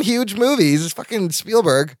haven't been huge movies. It's fucking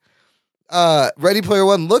Spielberg. Ready Player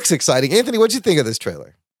One looks exciting. Anthony, what'd you think of this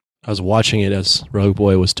trailer? I was watching it as Rogue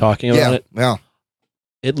Boy was talking about it. Yeah.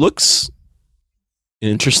 It looks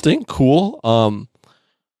interesting, cool.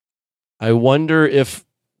 I wonder if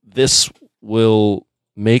this will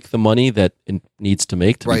make the money that it needs to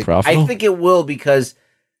make to be profitable. I think it will because,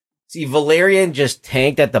 see, Valerian just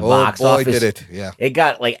tanked at the box office. Did it? Yeah, it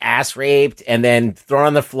got like ass raped and then thrown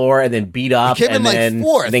on the floor and then beat up and then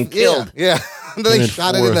killed. Yeah. And then they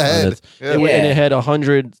shot it in the head. And it had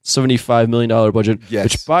 $175 million budget,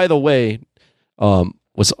 which, by the way,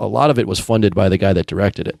 was a lot of it was funded by the guy that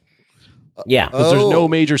directed it. Yeah, because there's no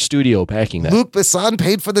major studio backing that. Luc Besson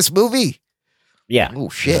paid for this movie. Yeah. Oh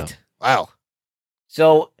shit! Yeah. Wow.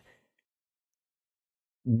 So,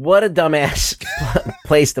 what a dumbass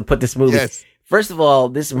place to put this movie. Yes. First of all,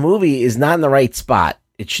 this movie is not in the right spot.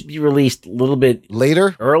 It should be released a little bit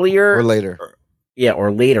earlier or later.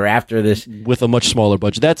 Or later after this, with a much smaller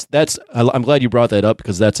budget. I'm glad you brought that up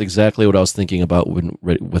because that's exactly what I was thinking about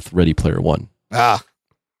with Ready Player One.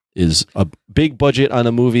 Is a big budget on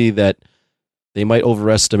a movie that they might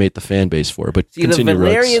overestimate the fan base for. But continue,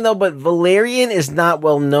 Valerian but Valerian is not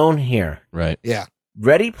well known here. Right. Yeah.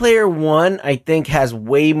 Ready Player One, I think, has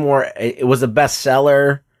way more. It was a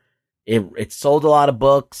bestseller. It sold a lot of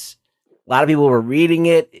books. A lot of people were reading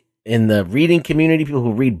it. In the reading community, people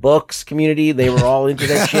who read books community, they were all into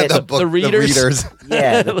that shit. the readers.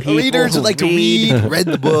 Yeah, the readers who like to read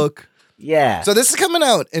the book. Yeah. So this is coming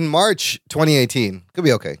out in March 2018. Could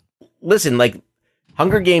be okay. Listen, like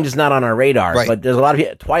Hunger Games is not on our radar, right. But there's a lot of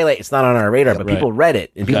people. Twilight, it's not on our radar, but people read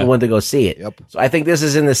it and people went to go see it. Yep. So I think this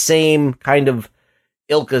is in the same kind of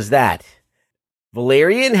ilk as that.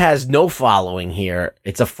 Valerian has no following here.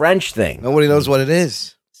 It's a French thing. Nobody knows what it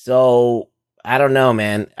is. So I don't know,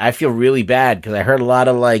 man. I feel really bad because I heard a lot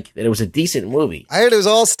of that it was a decent movie. I heard it was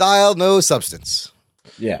all style, no substance.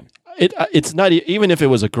 Yeah. It's not, even if it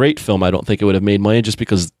was a great film, I don't think it would have made money just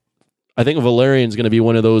because I think Valerian's going to be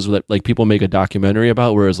one of those that people make a documentary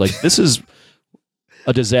about, whereas this is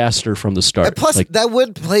a disaster from the start. And plus, that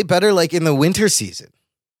would play better in the winter season.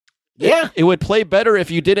 Yeah. It would play better if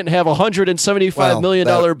you didn't have $175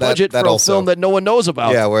 million budget for a film that no one knows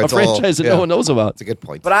about. Yeah, where it's a franchise that no one knows about. That's a good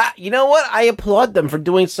point. But you know what? I applaud them for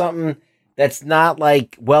doing something that's not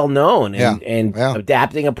well known and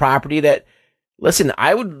adapting a property that, listen,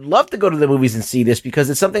 I would love to go to the movies and see this because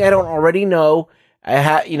it's something I don't already know.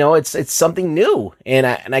 It's something new and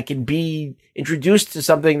I can be introduced to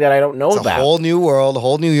something that I don't know about. A whole new world, a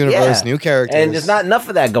whole new universe, new characters. And there's not enough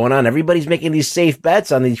of that going on. Everybody's making these safe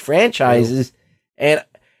bets on these franchises and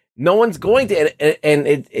no one's going to,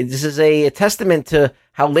 and this is a testament to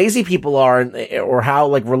how lazy people are or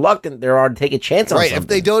how reluctant they are to take a chance on something. If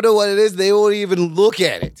they don't know what it is, they won't even look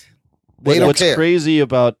at it. What's crazy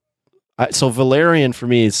about, so Valerian for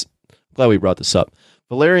me is, I'm glad we brought this up.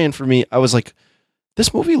 Valerian for me, I was like,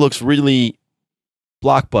 this movie looks really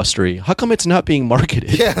blockbustery. How come it's not being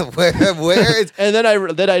marketed? Yeah, where is? And then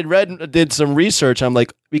I did some research. I'm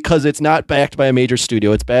like, because it's not backed by a major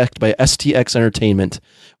studio. It's backed by STX Entertainment,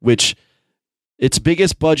 which its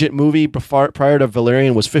biggest budget movie prior to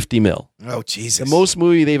Valerian was $50 million. Oh Jesus! The most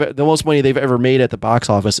money they've ever made at the box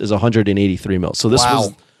office is $183 million. So this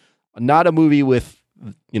was not a movie with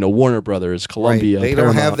Warner Brothers, Columbia. Right. They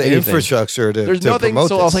Paramount, don't have the infrastructure to. There's nothing.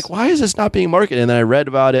 So I was like, why is this not being marketed? And then I read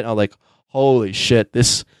about it. And I was like, holy shit,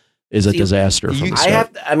 this is a disaster. From the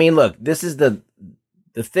start. Look, this is the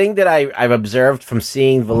thing that I've observed from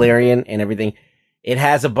seeing Valerian and everything. It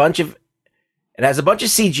has a bunch of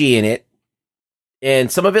CG in it, and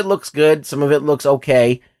some of it looks good, some of it looks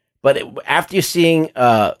okay. But after you're seeing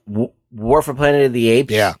War for Planet of the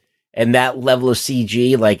Apes, and that level of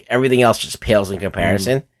CG, everything else just pales in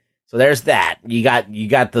comparison. So there's that. You got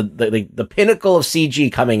the pinnacle of CG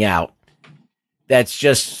coming out. That's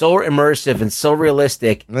just so immersive and so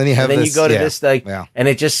realistic. And then you go to this and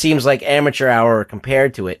it just seems like amateur hour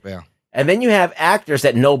compared to it. Yeah. And then you have actors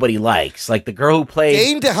that nobody likes, like the girl who played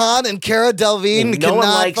Dane DeHaan and Cara Delevingne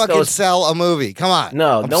cannot fucking sell a movie. Come on.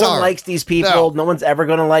 No one likes these people. No one's ever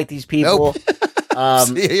going to like these people. Nope.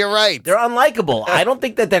 You're right. They're unlikable. I don't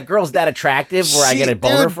think that girl's that attractive where I get a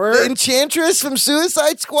boner for her. The Enchantress from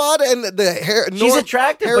Suicide Squad and she's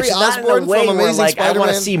attractive, Harry but she's not Osborn in a way from where Amazing like I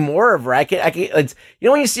want to Spider-Man. see more of her. I can. It's,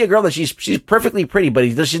 when you see a girl that she's perfectly pretty, but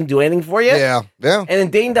he doesn't do anything for you. Yeah. And then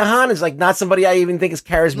Dane DeHaan is like not somebody I even think is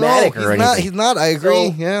charismatic or anything. He's not. I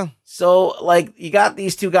agree. So like you got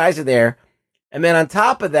these two guys are there, and then on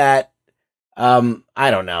top of that.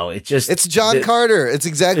 I don't know. It's John Carter. It's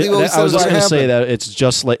exactly what we said. I was just going to say that it's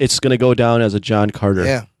just like it's going to go down as a John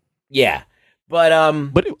Carter. Yeah.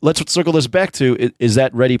 But let's circle this back to is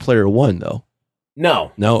that Ready Player One though?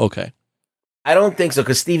 No. Okay. I don't think so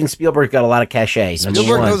because Steven Spielberg got a lot of cachet.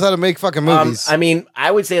 Spielberg knows how to make fucking movies. I mean,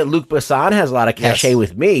 I would say that Luc Besson has a lot of cachet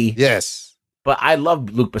with me. Yes. But I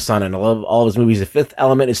love Luc Besson and I love all of his movies. The Fifth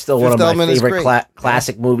Element is still one of my favorite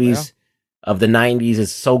classic movies of the 90s.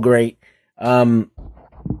 It's so great.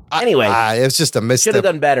 Anyway, it's just a mistake. Should have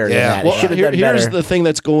done better. Yeah. Well, here's the thing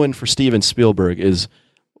that's going for Steven Spielberg is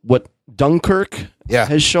what Dunkirk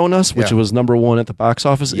has shown us, which was number one at the box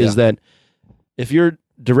office, is that if you're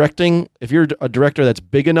a director that's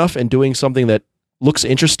big enough and doing something that looks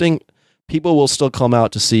interesting, people will still come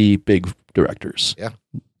out to see big directors. Yeah.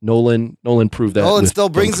 Nolan proved that. Nolan still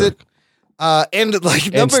brings Dunkirk. it. And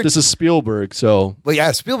this is Spielberg, so. But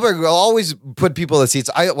yeah, Spielberg will always put people in seats.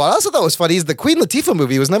 What I also thought was funny is the Queen Latifah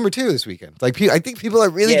movie was number 2 this weekend. Like, I think people are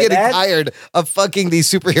really getting tired of fucking these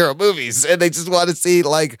superhero movies, and they just want to see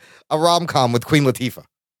like a rom-com with Queen Latifah.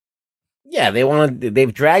 Yeah,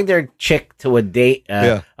 they've dragged their chick to a date,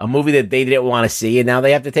 a movie that they didn't want to see, and now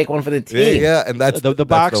they have to take one for the team. Yeah, and that's the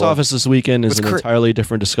box office this weekend is an entirely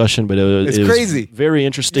different discussion, but it's crazy, very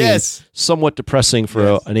interesting, somewhat depressing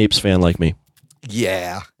for an Apes fan like me.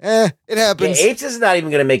 Yeah, it happens. Yeah, Apes is not even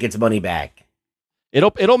going to make its money back.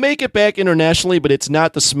 It'll make it back internationally, but it's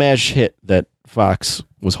not the smash hit that Fox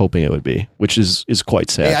was hoping it would be, which is quite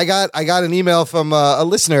sad. Hey, I got an email from a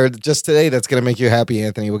listener just today that's going to make you happy,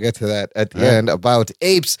 Anthony. We'll get to that at the end about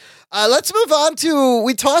Apes. Let's move on to,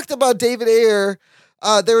 we talked about David Ayer.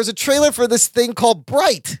 There was a trailer for this thing called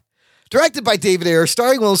Bright, directed by David Ayer,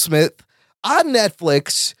 starring Will Smith, on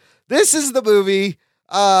Netflix. This is the movie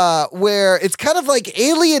where it's kind of like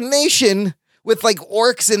Alien Nation with like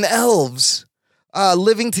orcs and elves.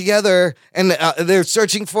 Living together, and they're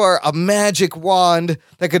searching for a magic wand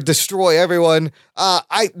that could destroy everyone.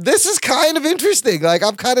 This is kind of interesting. Like,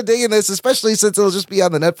 I'm kind of digging this, especially since it'll just be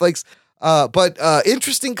on the Netflix. But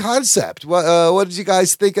interesting concept. What did you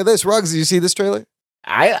guys think of this? Ruggs, did you see this trailer?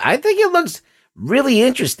 I think it looks really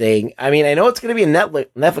interesting. I mean, I know it's going to be a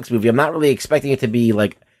Netflix movie. I'm not really expecting it to be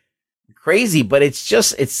like crazy, but it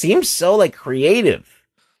seems so like creative,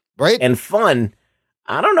 right, and fun.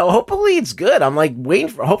 I don't know. Hopefully it's good. I'm like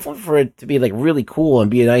hopefully for it to be like really cool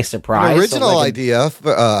and be a nice surprise. An original idea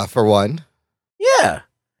for one. Yeah.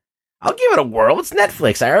 I'll give it a whirl. It's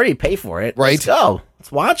Netflix. I already pay for it. Right. Let's go.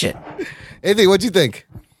 Let's watch it. Anthony, what'd you think?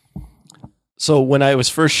 So when I was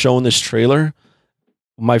first shown this trailer,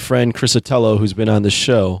 my friend Chris Atello, who's been on the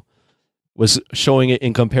show, was showing it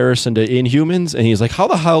in comparison to Inhumans, and he's like, how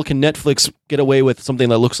the hell can Netflix get away with something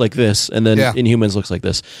that looks like this, and then Inhumans looks like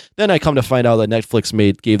this? Then I come to find out that Netflix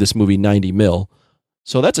gave this movie $90 million.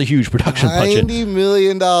 So that's a huge production budget. $90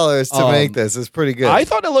 million to make this is pretty good. I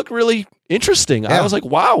thought it looked really interesting. I was like,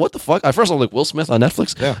 wow, what the fuck? At first I was like, Will Smith on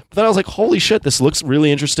Netflix? Yeah. But then I was like, holy shit, this looks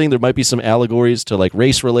really interesting. There might be some allegories to like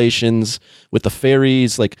race relations with the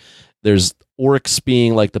fairies. Like there's orcs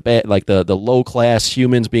being like the low class,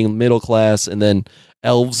 humans being middle class, and then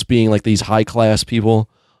elves being like these high class people.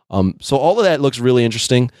 So all of that looks really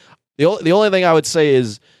interesting. The only thing I would say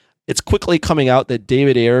is it's quickly coming out that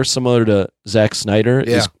David Ayer, similar to Zack Snyder,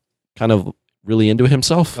 is kind of really into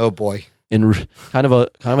himself. Oh boy. And kind of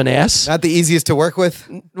an ass. Not the easiest to work with.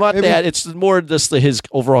 Not maybe? That. It's more just his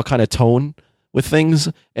overall kind of tone with things.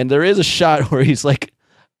 And there is a shot where he's like,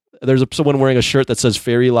 there's someone wearing a shirt that says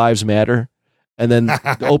 "Fairy Lives Matter," and then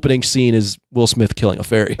the opening scene is Will Smith killing a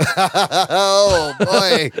fairy. Oh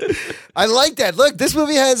boy, I like that. Look, this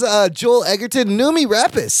movie has Joel Egerton. Numi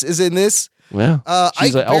Rapace is in this. Yeah,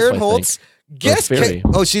 Ike Barinholtz.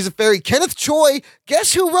 She's a fairy. Kenneth Choi.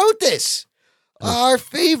 Guess who wrote this? Our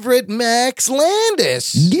favorite Max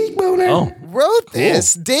Landis. Geek boner. Wrote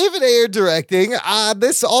this. David Ayer directing.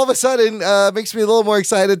 This all of a sudden makes me a little more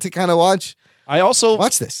excited to kind of watch. I also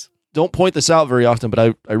watch this. Don't point this out very often,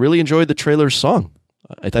 but I really enjoyed the trailer's song.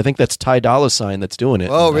 I think that's Ty Dolla $ign that's doing it.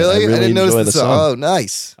 Oh, really? I didn't notice the song. Oh,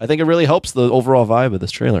 nice. I think it really helps the overall vibe of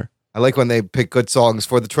this trailer. I like when they pick good songs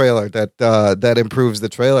for the trailer that improves the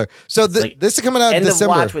trailer. So this is coming out in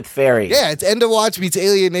December. End of Watch with fairies. Yeah, it's End of Watch meets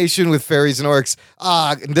Alien Nation with fairies and orcs.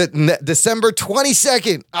 December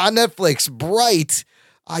 22nd on Netflix. Bright.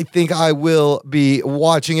 I think I will be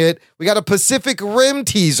watching it. We got a Pacific Rim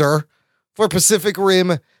teaser for Pacific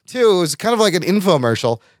Rim 2. It was kind of like an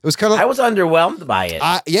infomercial. It was kind of. I was underwhelmed by it.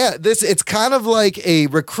 Yeah, it's kind of like a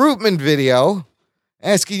recruitment video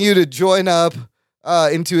asking you to join up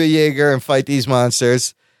into a Jaeger and fight these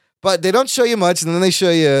monsters. But they don't show you much, and then they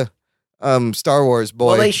show you Star Wars boy.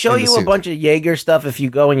 Well, they show you a bunch of Jaeger stuff if you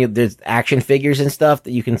go and there's action figures and stuff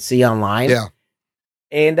that you can see online. Yeah.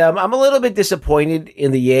 And I'm a little bit disappointed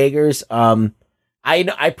in the Jaegers.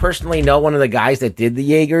 I personally know one of the guys that did the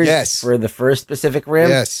Jaegers for the first Pacific Rim.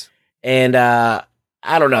 Yes. And I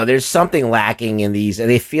don't know. There's something lacking in these, and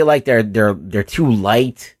they feel like they're too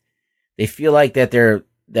light. They feel like that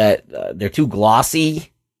they're too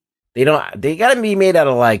glossy. They got to be made out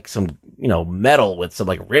of like some metal with some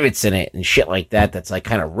like rivets in it and shit like that. That's like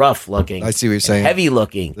kind of rough looking. I see what you're saying. Heavy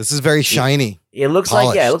looking. This is very shiny. It looks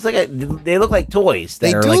polished. They look like toys.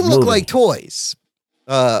 They do look like toys.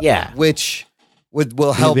 Which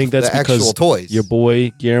will help the actual toys. Your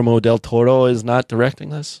boy Guillermo del Toro is not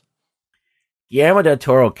directing this? Guillermo del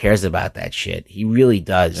Toro cares about that shit. He really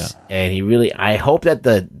does. Yeah. And I hope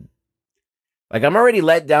that I'm already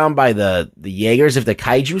let down by the Jaegers. If the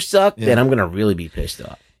kaiju suck, then I'm going to really be pissed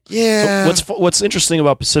off. Yeah. So what's interesting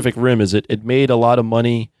about Pacific Rim is it made a lot of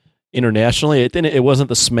money internationally. It wasn't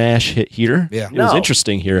the smash hit here. Yeah. It was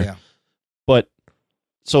interesting here. Yeah. But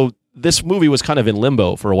so this movie was kind of in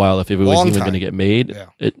limbo for a while if it was even going to get made.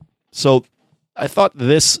 Yeah. So I thought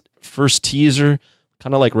this first teaser,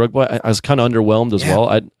 kind of like Rug Boy, I was kind of underwhelmed as well.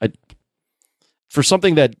 I for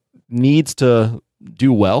something that needs to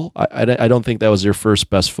do well, I don't think that was your first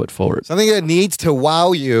best foot forward. Something that needs to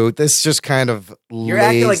wow you. This just kind of you're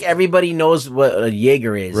acting like everybody knows what a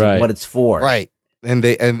Jaeger is and what it's for, right? And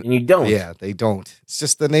you don't. Yeah, they don't. It's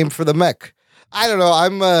just the name for the mech. I don't know.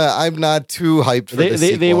 I'm not too hyped for this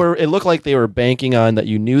sequel. They were. It looked like they were banking on that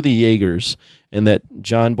you knew the Jaegers and that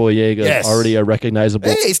John Boyega is already a recognizable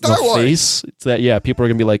Star Wars face. It's that people are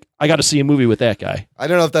gonna be like, I got to see a movie with that guy. I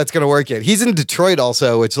don't know if that's gonna work yet. He's in Detroit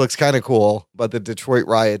also, which looks kind of cool. But the Detroit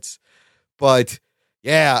riots. But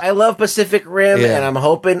yeah, I love Pacific Rim, and I'm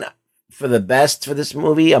hoping for the best for this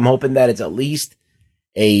movie. I'm hoping that it's at least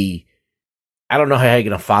I don't know how you're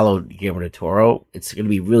going to follow Guillermo del Toro. It's going to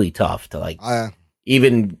be really tough to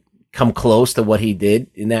even come close to what he did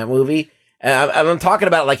in that movie. And I'm talking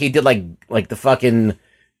about like he did like the fucking,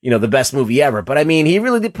 the best movie ever. But I mean, he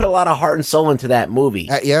really did put a lot of heart and soul into that movie.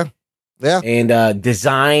 Yeah. And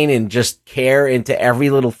design and just care into every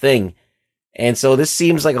little thing. And so this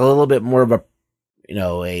seems like a little bit more of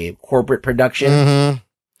a corporate production. Mm-hmm.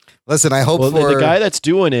 Listen, I hope the guy that's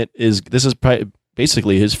doing it this is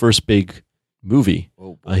basically his first big movie.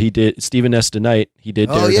 He did Stephen S. DeKnight. He did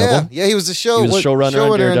Daredevil. Yeah, he was the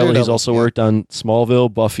showrunner on Daredevil. He's also worked on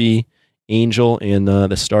Smallville, Buffy, Angel, and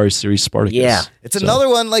the Star series Spartacus. Yeah, it's another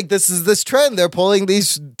one like this trend. They're pulling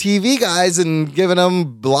these TV guys and giving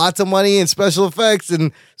them lots of money and special effects,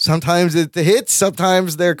 and sometimes it hits,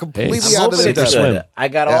 sometimes they're completely out of their depth. I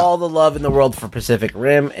got all the love in the world for Pacific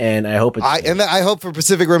Rim, and I hope I hope for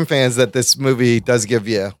Pacific Rim fans that this movie does give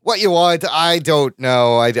you what you want. I don't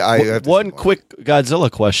know. One quick Godzilla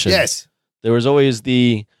question. Yes, there was always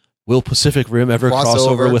will Pacific Rim ever cross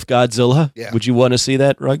over with Godzilla? Yeah. Would you want to see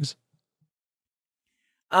that, Ruggs?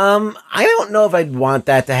 I don't know if I'd want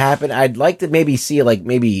that to happen. I'd like to maybe see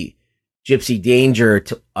maybe Gypsy Danger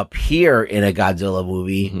to appear in a Godzilla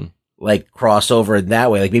movie, like crossover in that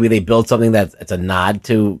way. Like maybe they build something that's a nod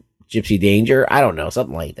to Gypsy Danger. I don't know,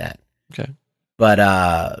 something like that. Okay. But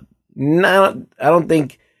no, I don't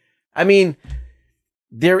think. I mean,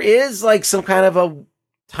 there is like some kind of a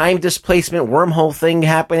time displacement wormhole thing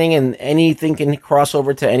happening, and anything can cross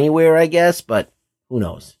over to anywhere, I guess. But who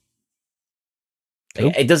knows?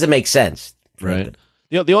 Cool. It doesn't make sense, right?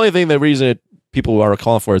 The only thing, the reason people are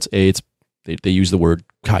calling for they use the word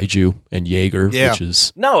kaiju and Jaeger, which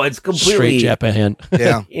is it's completely straight Japan.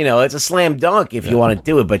 Yeah, it's a slam dunk if you want to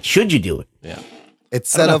do it, but should you do it? Yeah, it's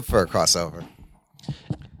set up for a crossover.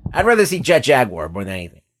 I'd rather see Jet Jaguar more than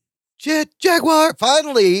anything. Jet Jaguar.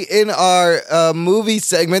 Finally, in our movie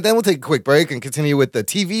segment, then we'll take a quick break and continue with the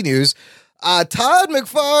TV news. Todd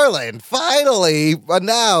McFarlane finally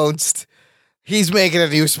announced he's making a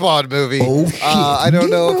new Spawn movie. I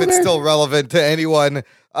don't know if it's still relevant to anyone,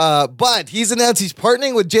 but he's announced he's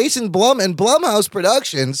partnering with Jason Blum and Blumhouse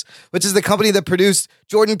Productions, which is the company that produced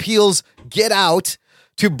Jordan Peele's Get Out,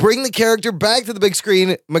 To bring the character back to the big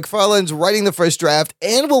screen, McFarlane's writing the first draft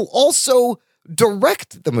and will also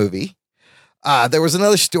direct the movie. There was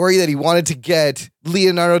another story that he wanted to get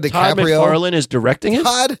Leonardo DiCaprio. Todd McFarlane is directing it?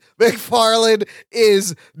 Todd McFarlane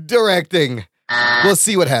is directing. We'll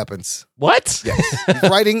see what happens. What? Yes.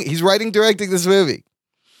 He's writing, directing this movie.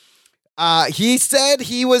 He said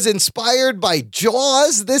he was inspired by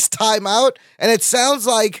Jaws this time out, and it sounds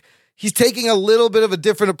like he's taking a little bit of a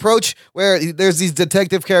different approach where there's these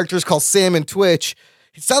detective characters called Sam and Twitch.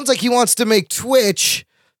 It sounds like he wants to make Twitch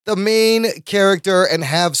the main character and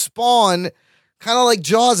have Spawn kind of like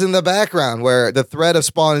Jaws in the background where the threat of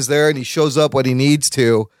Spawn is there and he shows up when he needs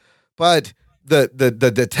to. But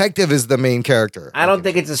the detective is the main character. I don't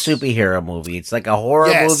think it's a superhero movie. It's like a horror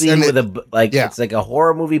movie it's like a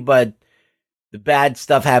horror movie, but the bad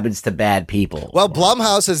stuff happens to bad people. Well,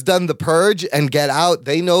 Blumhouse has done The Purge and Get Out.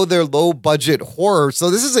 They know their low-budget horror. So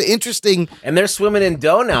this is an interesting... And they're swimming in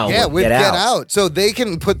dough now with Get Out. So they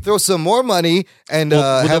can throw some more money and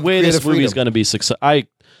have the way this movie is freedom. going to be successful.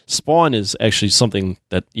 Spawn is actually something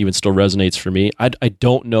that even still resonates for me. I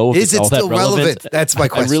don't know if is it's all it still that relevant. That's my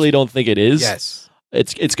question. I really don't think it is. Yes.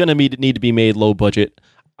 It's going to need to be made low budget.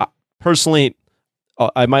 Personally,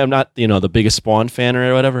 I'm not the biggest Spawn fan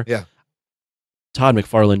or whatever. Yeah. Todd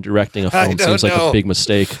McFarlane directing a film seems like a big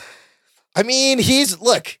mistake. I mean,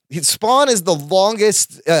 Spawn is the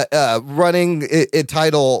longest running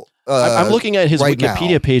title. I'm looking at his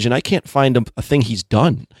Wikipedia page and I can't find a thing he's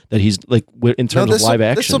done that he's like in terms of live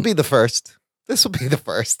action. This will be the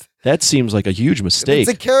first. That seems like a huge mistake.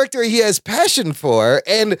 It's a character he has passion for,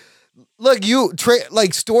 and look,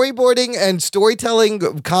 like storyboarding and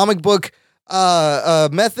storytelling, comic book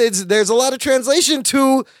methods. There's a lot of translation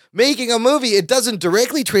to making a movie. It doesn't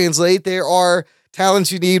directly translate. There are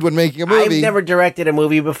talents you need when making a movie. I've never directed a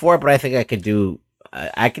movie before, but I think I could do.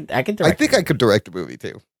 I could direct. I think I could direct a movie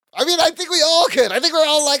too. I mean, I think we all could. I think we're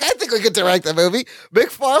all like, I think we could direct a movie.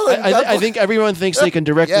 McFarlane. I think everyone thinks they can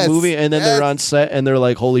direct a movie, and then they're on set and they're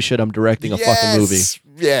like, "Holy shit, I'm directing a fucking movie."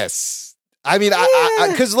 Yes. I mean,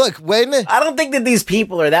 because look, I don't think that these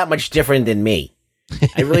people are that much different than me.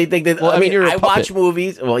 I really think that. Well, I mean, I watch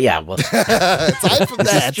movies. Well, yeah. Well, aside from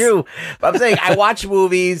that, it's true. But I'm saying I watch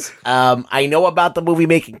movies. I know about the movie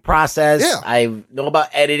making process. Yeah. I know about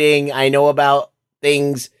editing. I know about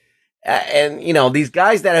things. And these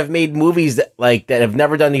guys that have made movies that have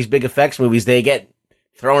never done these big effects movies, they get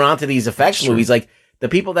thrown onto these effects movies. Like the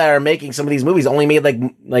people that are making some of these movies only made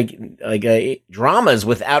like dramas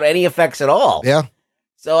without any effects at all. Yeah.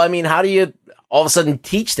 So I mean, how do you all of a sudden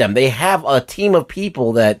teach them? They have a team of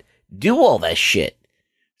people that do all that shit.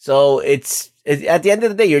 So it's at the end of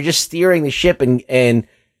the day, you're just steering the ship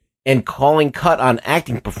and calling cut on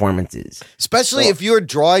acting performances. Especially if you're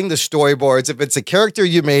drawing the storyboards. If it's a character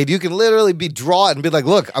you made, you can literally be drawn and be like,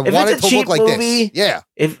 look, I want it to look like this. Yeah.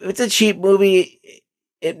 If it's a cheap movie,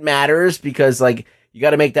 it matters because like you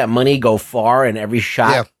got to make that money go far and every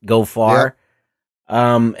shot go far.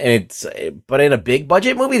 Yeah. But in a big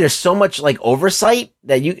budget movie, there's so much like oversight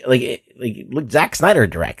that you look, Zack Snyder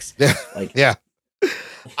directs. Yeah. Yeah.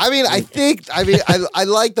 I mean, I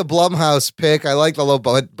like the Blumhouse pick. I like the low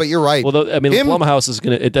budget, but you're right. Well, Blumhouse is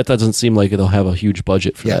that doesn't seem like they'll have a huge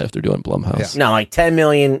budget for that if they're doing Blumhouse. Yeah. No, like $10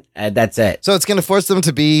 million. That's it. So it's going to force them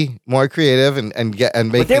to be more creative and make.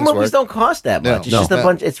 But their movies work. don't cost that much. It's just a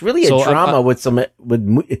bunch. It's really a drama with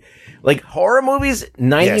like horror movies.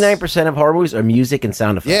 99% of horror movies are music and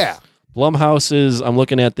sound effects. Yeah, Blumhouse is. I'm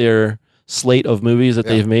looking at their slate of movies that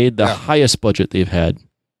they've made. The highest budget they've had.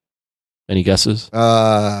 Any guesses?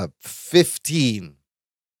 15.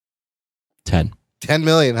 10. 10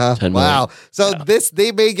 million, huh? 10 million. Wow. So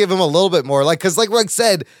they may give him a little bit more, because like Rugg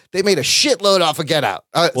said, they made a shitload off of Get Out.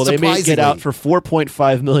 They made Get Out for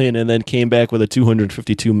 $4.5 million and then came back with a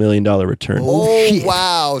 $252 million return. Oh,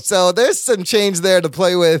 wow. So there's some change there to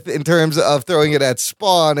play with in terms of throwing it at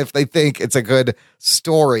Spawn if they think it's a good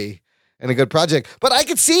story and a good project. But I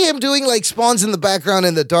could see him doing like Spawn's in the background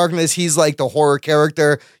in the darkness. He's like the horror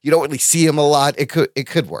character. You don't really see him a lot. It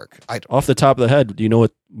could work. Off the top of the head, do you know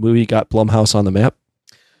what movie got Blumhouse on the map?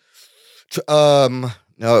 No,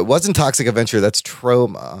 it wasn't Toxic Avenger. That's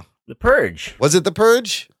Trauma. The Purge. Was it The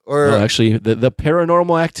Purge? Or no, actually, the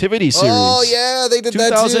Paranormal Activity series. Oh yeah, they did that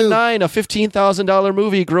too. 2009, a $15,000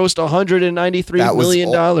 movie grossed $193 million.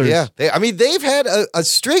 Yeah, they've had a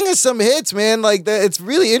string of some hits, man. Like that, it's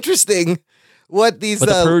really interesting what these. But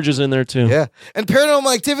the Purge is in there too. Yeah, and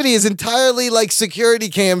Paranormal Activity is entirely like security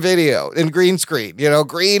cam video and green screen.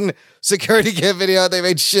 Green security cam video. They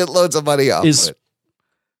made shitloads of money off of it.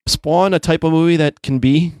 Spawn a type of movie that can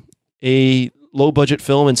be a low budget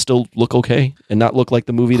film and still look okay and not look like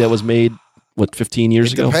the movie that was made what, 15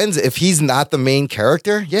 years ago? Depends. If he's not the main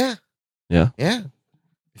character, yeah.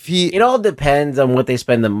 It all depends on what they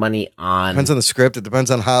spend the money on. Depends on the script. It depends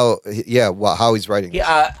on how he's writing.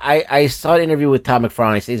 Yeah, I saw an interview with Todd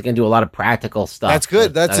McFarlane. He said he's going to do a lot of practical stuff. That's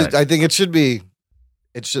good. I think it should be.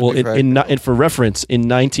 It should be. And for reference, in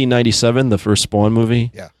 1997, the first Spawn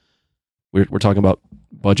movie. Yeah. We're talking about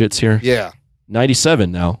budgets here. Yeah.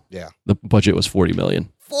 97 now. Yeah. The budget was $40 million.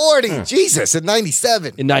 40, Jesus, in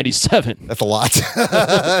 97. In 97. That's a lot.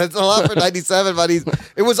 It's a lot for 97, but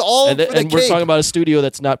it was all and, for the and we're cape. talking about a studio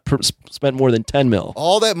that's not spent more than 10 mil.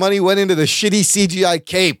 All that money went into the shitty CGI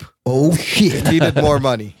cape. Oh, shit. It needed more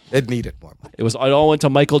money. It all went to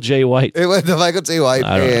Michael J. White. It went to Michael J. White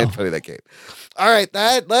and putting that cape. All right,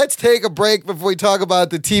 let's take a break before we talk about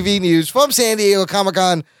the TV news from San Diego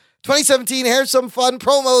Comic-Con 2017. Here's some fun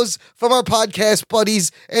promos from our podcast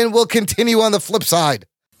buddies, and we'll continue on the flip side.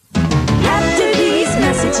 After these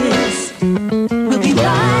messages, we'll be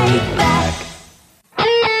right back.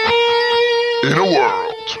 In a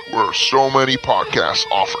world where so many podcasts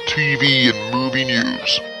offer TV and movie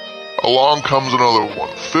news, along comes another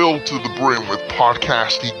one filled to the brim with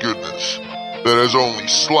podcasty goodness that is only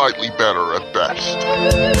slightly better at best.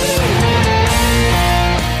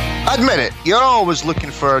 Admit it, you're always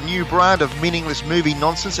looking for a new brand of meaningless movie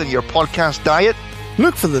nonsense in your podcast diet.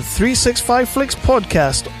 Look for the 365 Flicks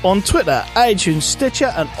podcast on Twitter, iTunes,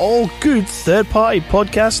 Stitcher, and all good third-party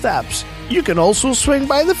podcast apps. You can also swing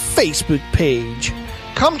by the Facebook page.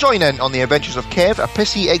 Come join in on the adventures of Kev, a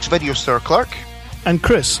pissy ex-video store clerk. And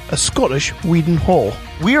Chris, a Scottish Whedon Hall.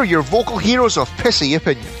 We're your vocal heroes of pissy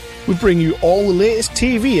opinion. We bring you all the latest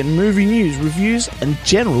TV and movie news, reviews, and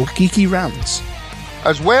general geeky rants.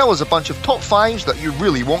 As well as a bunch of top fives that you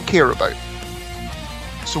really won't care about.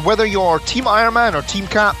 So whether you're Team Iron Man or Team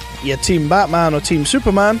Cap, you're Team Batman or Team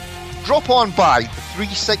Superman, drop on by the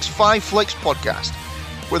 365 Flicks podcast,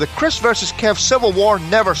 where the Chris vs. Kev Civil War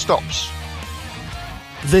never stops.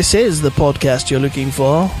 This is the podcast you're looking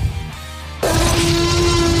for.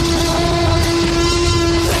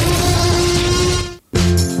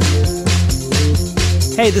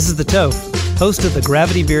 Hey, this is the Toph, host of the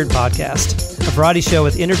Gravity Beard Podcast, a variety show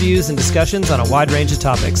with interviews and discussions on a wide range of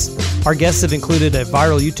topics. Our guests have included a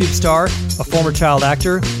viral YouTube star, a former child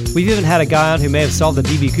actor. We've even had a guy on who may have solved the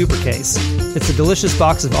D.B. Cooper case. It's a delicious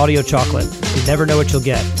box of audio chocolate. You never know what you'll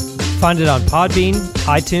get. Find it on Podbean,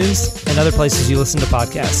 iTunes, and other places you listen to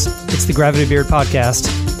podcasts. It's the Gravity Beard Podcast.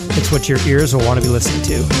 It's what your ears will want to be listening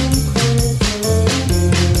to.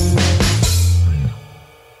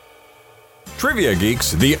 Trivia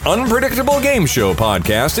Geeks, the Unpredictable Game Show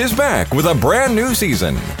podcast, is back with a brand new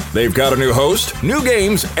season. They've got a new host, new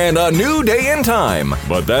games, and a new day and time.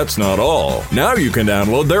 But that's not all. Now you can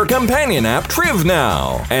download their companion app, Triv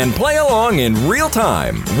Now, and play along in real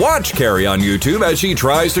time. Watch Carrie on YouTube as she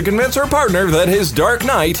tries to convince her partner that his Dark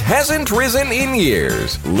Knight hasn't risen in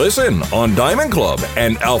years. Listen on Diamond Club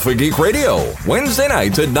and Alpha Geek Radio, Wednesday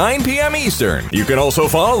nights at 9 p.m. Eastern. You can also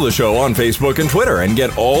follow the show on Facebook and Twitter and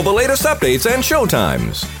get all the latest updates and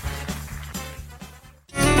showtimes.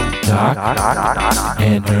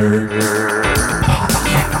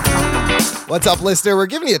 What's up, listener? We're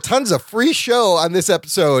giving you tons of free show on this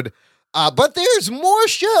episode, but there's more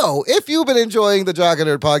show. If you've been enjoying the Jock and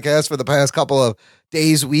Nerd podcast for the past couple of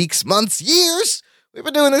days, weeks, months, years, we've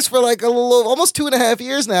been doing this for like almost 2.5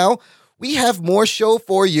 years now. We have more show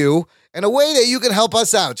for you and a way that you can help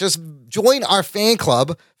us out. Just join our fan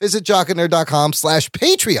club. Visit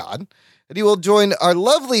jockandnerd.com/Patreon. And you will join our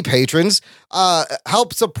lovely patrons,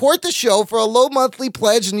 help support the show for a low monthly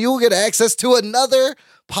pledge, and you will get access to another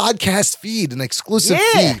podcast feed, an exclusive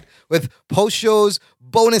feed with post shows,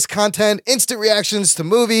 bonus content, instant reactions to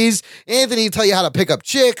movies. Anthony will tell you how to pick up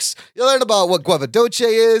chicks. You'll learn about what Guavadoce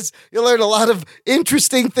is. You'll learn a lot of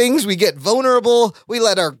interesting things. We get vulnerable. We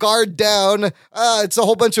let our guard down. It's a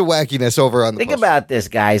whole bunch of wackiness over on the Think about this,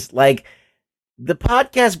 guys. Like, the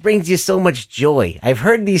podcast brings you so much joy. I've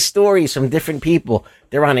heard these stories from different people.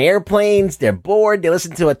 They're on airplanes, they're bored, they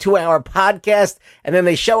listen to a 2-hour podcast, and then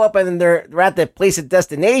they show up and then they're at their place of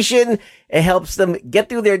destination. It helps them get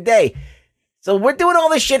through their day. So we're doing all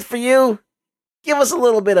this shit for you. Give us a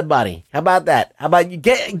little bit of money. How about that? How about you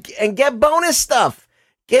get bonus stuff?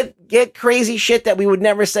 Get crazy shit that we would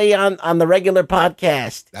never say on the regular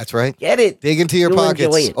podcast. That's right. Get it. Dig into your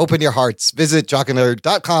pockets. Open your hearts. Visit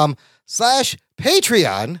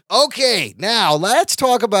jockandnerd.com/Patreon. Okay, now let's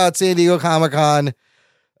talk about San Diego Comic-Con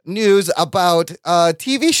news about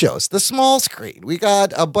TV shows, the small screen. We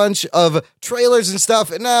got a bunch of trailers and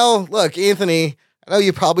stuff. And now, look, Anthony, I know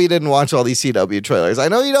you probably didn't watch all these CW trailers. I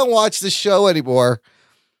know you don't watch the show anymore.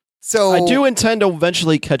 So I do intend to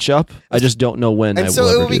eventually catch up. I just don't know when. And so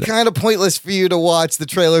it would be kind of pointless for you to watch the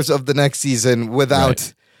trailers of the next season without.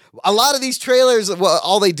 Right. A lot of these trailers, well,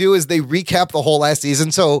 all they do is they recap the whole last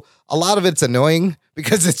season. So a lot of it's annoying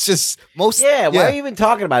because it's just most. Yeah, why are you even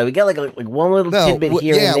talking about it? We got like one little tidbit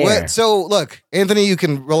here and there. So look, Anthony, you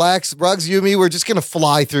can relax. Rugs, Yumi, we're just gonna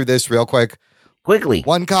fly through this real quickly.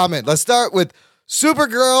 One comment. Let's start with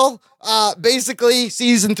Supergirl. Basically,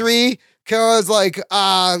 season 3. Kara's like,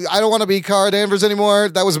 I don't want to be Kara Danvers anymore.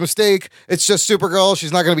 That was a mistake. It's just Supergirl.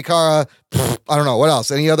 She's not going to be Kara. I don't know. What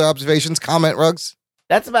else? Any other observations? Comment, Rugs?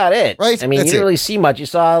 That's about it. Right? I mean, you didn't really see much. You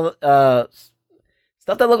saw stuff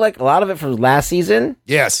that looked like a lot of it from last season.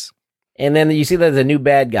 Yes. And then you see there's a new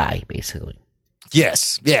bad guy, basically.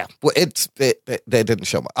 Yes. Yeah. Well, they didn't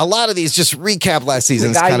show much. A lot of these just recap last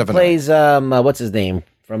season. The guy who plays, what's his name?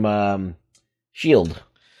 From S.H.I.E.L.D.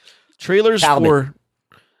 Trailers for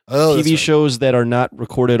TV shows that are not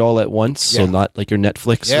recorded all at once, so not like your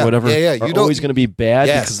Netflix or whatever, are always going to be bad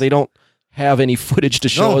because they don't have any footage to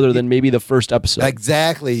show other than maybe the first episode.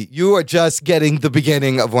 Exactly. You are just getting the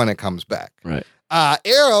beginning of when it comes back. Right.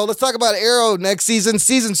 Arrow, let's talk about Arrow next season,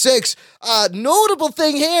 season 6. Notable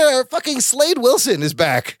thing here, fucking Slade Wilson is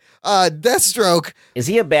back. Deathstroke. Is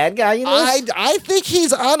he a bad guy? You know? I think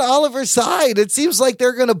he's on Oliver's side. It seems like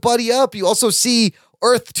they're going to buddy up. You also see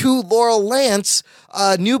Earth 2 Laurel Lance,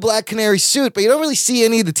 new Black Canary suit, but you don't really see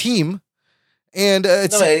any of the team. And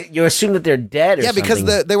you assume that they're dead or something.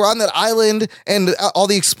 Because they were on that island and all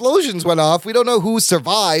the explosions went off. We don't know who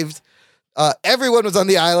survived. Everyone was on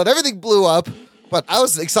the island. Everything blew up. But I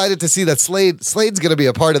was excited to see that Slade's going to be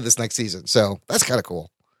a part of this next season. So that's kind of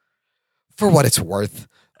cool. For what it's worth.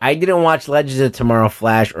 I didn't watch Legends of Tomorrow,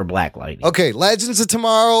 Flash, or Black Lightning. Okay, Legends of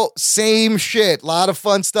Tomorrow, same shit. A lot of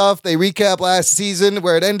fun stuff. They recap last season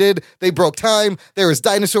where it ended. They broke time. There was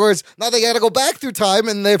dinosaurs. Now they got to go back through time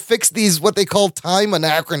and they fixed these, what they call time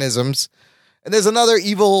anachronisms. And there's another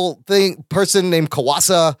evil person named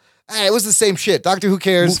Kawasa. It was the same shit. Doctor Who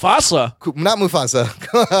Cares. Mufasa. Not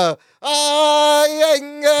Mufasa.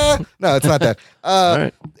 No, it's not that.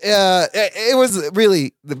 Right. It was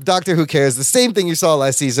really the Doctor Who Cares. The same thing you saw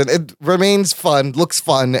last season. It remains fun, looks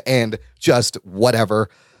fun, and just whatever.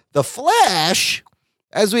 The Flash,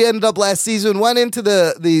 as we ended up last season, went into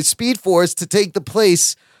the Speed Force to take the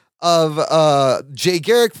place of Jay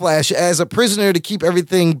Garrick Flash as a prisoner to keep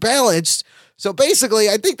everything balanced. So basically,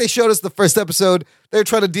 I think they showed us the first episode. They're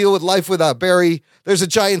trying to deal with life without Barry. There's a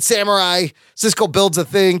giant samurai. Cisco builds a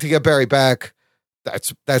thing to get Barry back.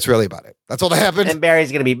 That's really about it. That's all that happened. And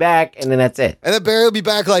Barry's gonna be back, and then that's it. And then Barry will be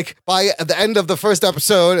back like by the end of the first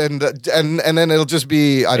episode, and then it'll just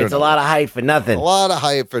be It's a lot of hype for nothing. A lot of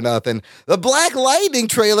hype for nothing. The Black Lightning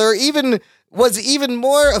trailer was even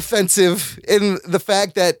more offensive in the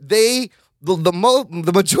fact that the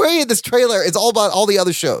majority of this trailer is all about all the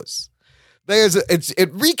other shows.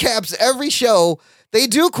 It recaps every show. They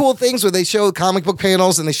do cool things where they show comic book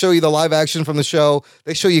panels and they show you the live action from the show.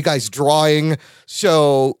 They show you guys drawing.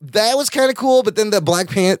 So that was kind of cool. But then the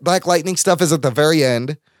Black Lightning stuff is at the very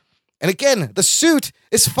end. And again, the suit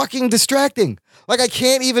is fucking distracting. Like I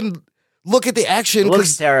can't even look at the action. It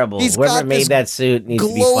looks terrible. Whoever made that suit needs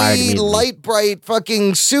to be fired immediately. Light bright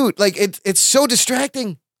fucking suit. Like it's so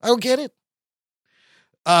distracting. I don't get it.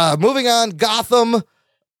 Moving on, Gotham.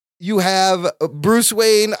 You have Bruce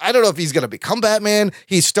Wayne. I don't know if he's going to become Batman.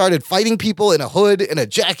 He started fighting people in a hood, in a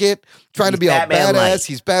jacket, trying to be all badass. Light.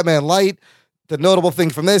 He's Batman Light. The notable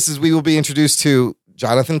thing from this is we will be introduced to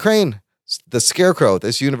Jonathan Crane, the Scarecrow,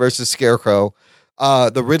 this universe's Scarecrow.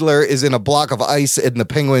 The Riddler is in a block of ice in the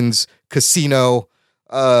Penguins casino.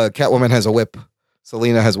 Catwoman has a whip.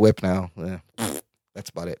 Selena has a whip now. Yeah.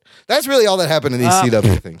 That's about it. That's really all that happened in these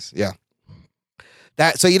CW things. Yeah.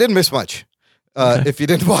 So you didn't miss much. If you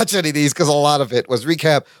didn't watch any of these, because a lot of it was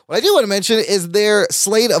recap. What I do want to mention is their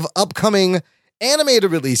slate of upcoming animated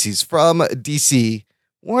releases from DC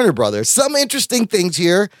Warner Brothers. Some interesting things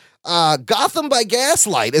here. Gotham by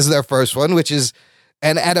Gaslight is their first one, which is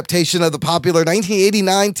an adaptation of the popular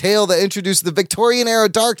 1989 tale that introduced the Victorian-era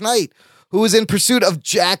Dark Knight, who was in pursuit of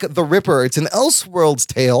Jack the Ripper. It's an Elseworlds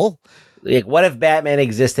tale. Like, what if Batman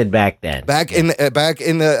existed back then? Back in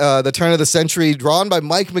the turn of the century, drawn by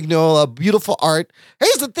Mike Mignola, beautiful art.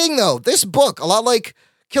 Here's the thing, though. This book, a lot like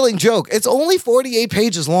Killing Joke, it's only 48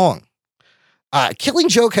 pages long. Killing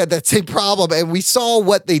Joke had that same problem, and we saw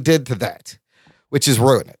what they did to that, which is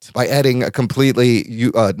ruin it by adding a completely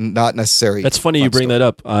not necessary. That's funny you bring that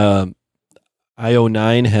up.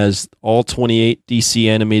 IO9 has all 28 DC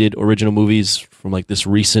animated original movies from like this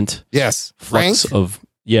recent flux ranked.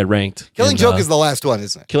 Ranked. Killing Joke is the last one,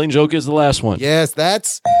 isn't it? Killing Joke is the last one. Yes,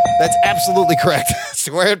 that's That's absolutely correct. That's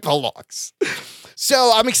where it belongs.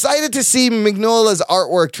 So I'm excited to see Mignola's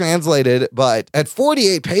artwork translated, but at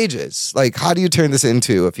 48 pages, like, how do you turn this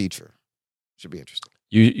into a feature? Should be interesting.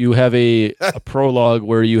 You have a prologue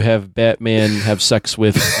where you have Batman have sex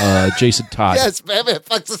with Jason Todd. Yes, Batman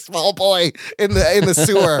fucks a small boy in the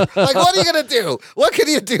sewer. Like, what are you gonna do? What can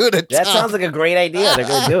you do to top? That sounds like a great idea. They're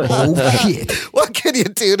gonna do it. Oh, shit. What can you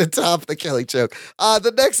do to top the killing joke?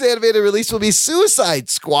 The next animated release will be Suicide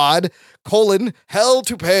Squad: Hell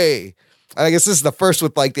to Pay. And I guess this is the first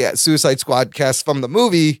with like the Suicide Squad cast from the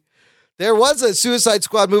movie. There was a Suicide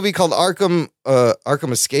Squad movie called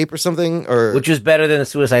Arkham Escape or something, which was better than the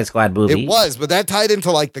Suicide Squad movie. It was, but that tied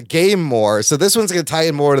into like the game more. So this one's going to tie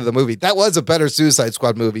in more to the movie. That was a better Suicide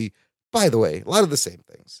Squad movie, by the way. A lot of the same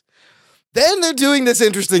things. Then they're doing this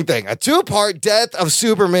interesting thing: a 2-part Death of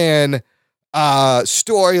Superman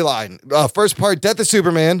storyline. First part, Death of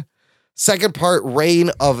Superman. Second part,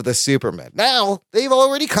 Reign of the Superman. Now they've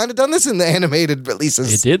already kind of done this in the animated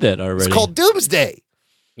releases. They did that already. It's called Doomsday.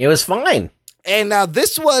 It was fine. And now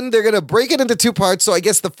this one, they're going to break it into 2 parts. So I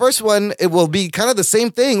guess the first one, it will be kind of the same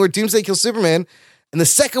thing where Doomsday kills Superman. And the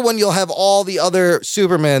second one, you'll have all the other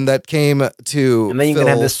Supermen that came to And then you can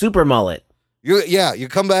have the super mullet. You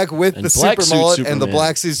come back with And the black super mullet suit and the Superman.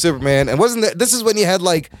 black suit Superman. And wasn't that, this is when you had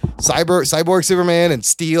like Cyborg Superman and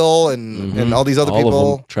Steel and all these other All of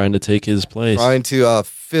people them trying to take his place. trying to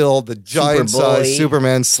fill the giant size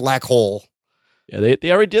Superman slack hole. Yeah,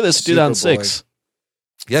 they already did this in 2006.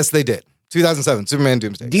 Yes, they did. 2007, Superman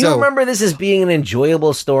Doomsday. Do you remember this as being an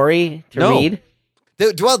enjoyable story to read?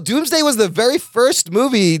 Well, Doomsday was the very first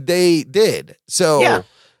movie they did. So Yeah.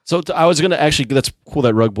 So I was going to actually, that's cool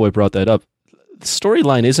that Rug Boy brought that up. The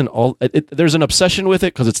storyline isn't all, there's an obsession with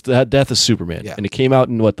it because it's the death of Superman. Yeah. And it came out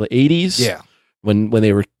in what, the 80s? Yeah. When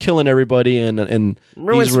they were killing everybody and Remember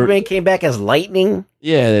when Superman came back as lightning?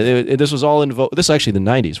 Yeah, this was all in this is actually the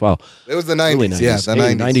 90s. Wow. It was the 90s. Early Yeah, the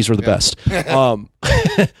 90s. 90s were the best.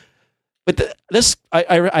 But this,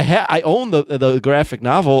 I own the graphic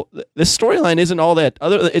novel. This storyline isn't all that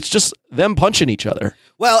other. It's just them punching each other.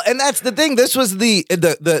 Well, and that's the thing. This was the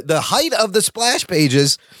height of the splash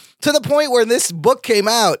pages, to the point where this book came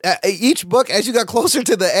out. Each book, as you got closer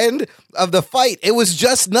to the end of the fight, it was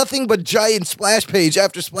just nothing but giant splash page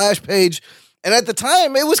after splash page. And at the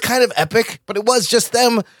time, it was kind of epic, but it was just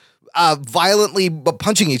them violently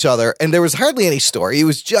punching each other, and there was hardly any story. It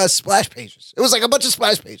was just splash pages. It was like a bunch of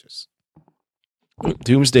splash pages.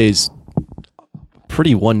 Doomsday's a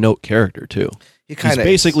pretty one-note character too. He's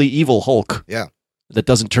basically evil Hulk. Yeah, that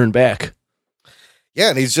doesn't turn back. Yeah,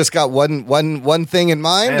 and he's just got one thing in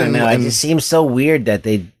mind. I don't know. It just seems so weird that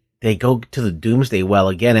they go to the Doomsday well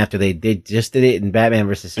again after they just did it in Batman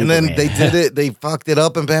versus Superman. And then they did it, they fucked it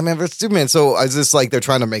up in Batman versus Superman. So is this like they're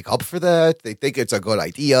trying to make up for that? They think it's a good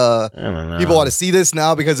idea. I don't know. People want to see this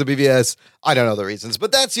now because of BVS. I don't know the reasons.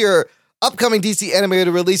 But that's your upcoming DC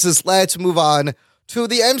animated releases. Let's move on to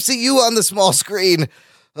the MCU on the small screen.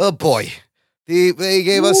 Oh boy. They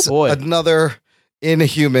gave us another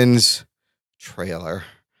Inhumans trailer.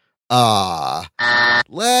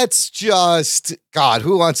 Let's just, God,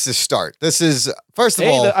 who wants to start? This is, first of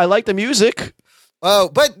all, I like the music. Oh,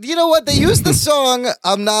 but you know what? They used the song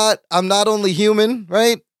I'm not only human,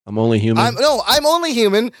 right? I'm only human. I'm only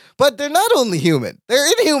human, but they're not only human. They're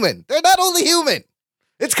inhuman. They're not only human.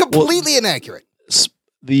 It's completely inaccurate.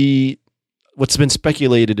 What's been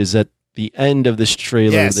speculated is that the end of this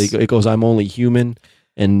trailer, it goes, I'm only human.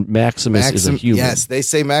 And Maximus is a human. Yes, they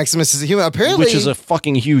say Maximus is a human. Apparently, which is a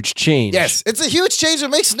fucking huge change. Yes, it's a huge change. It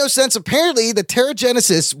makes no sense. Apparently, the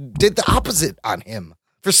Terrigenesis did the opposite on him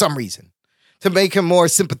for some reason to make him more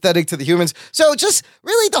sympathetic to the humans. So just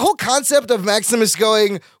really the whole concept of Maximus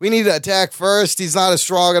going, we need to attack first. He's not a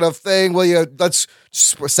strong enough thing. Let's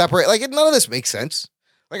separate. Like, none of this makes sense.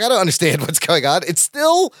 Like, I don't understand what's going on. It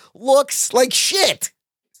still looks like shit.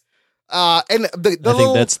 And I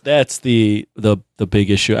think that's the big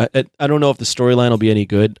issue. I don't know if the storyline will be any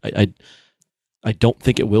good. I don't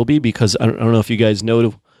think it will be because I don't know if you guys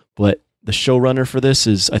know, but the showrunner for this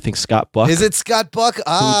is, I think, Scott Buck. Is it Scott Buck? Who did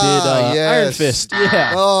yes. Iron Fist?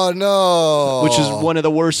 Yeah. Oh no. Which is one of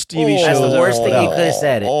the worst TV shows. That's the worst thing you could have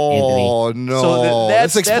said, Anthony. Oh no. So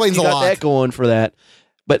this explains you a got lot. that going for that.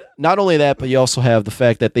 But not only that, but you also have the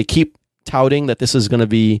fact that they keep touting that this is going to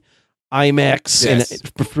be IMAX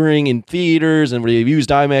and preferring in theaters, and where they've used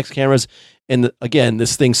IMAX cameras, And again,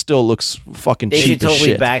 this thing still looks fucking They cheap should as totally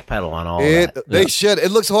shit. backpedal on all They that. should.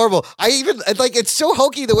 It looks horrible. It's so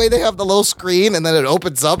hokey the way they have the little screen and then it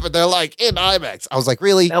opens up and they're like in IMAX. I was like,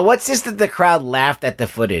 really? Now, what's this that the crowd laughed at the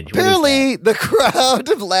footage? What is Apparently, the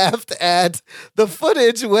crowd laughed at the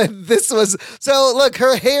footage when this was. So look,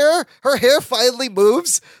 her hair finally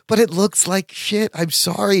moves, but it looks like shit. I'm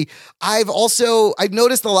sorry. I've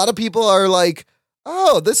noticed a lot of people are like,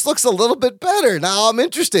 oh, this looks a little bit better. Now I'm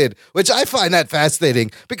interested, which I find that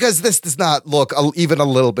fascinating because this does not look even a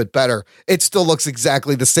little bit better. It still looks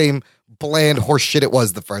exactly the same bland horse shit it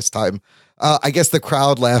was the first time. I guess the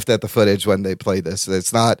crowd laughed at the footage when they played this.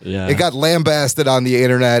 It's not, It got lambasted on the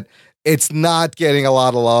internet. It's not getting a lot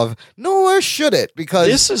of love, nor should it, because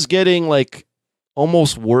this is getting like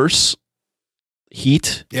almost worse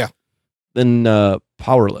heat than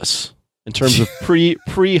Powerless in terms of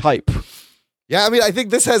pre-hype. Yeah, I mean, I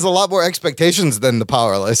think this has a lot more expectations than the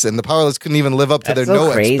Powerless, and the Powerless couldn't even live up to That's their so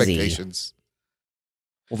no crazy. expectations.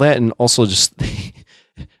 Well, that and also just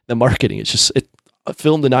the marketing. It's just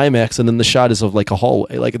filmed in IMAX, and then the shot is of like a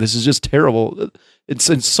hallway. Like, this is just terrible.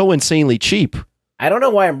 It's so insanely cheap. I don't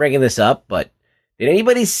know why I'm bringing this up, but did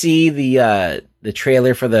anybody see the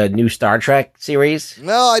trailer for the new Star Trek series?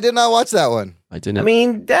 No, I did not watch that one. I didn't. I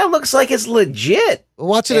mean, that looks like it's legit. We'll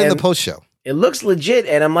watch it in the post show. It looks legit,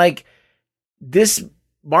 and I'm like, this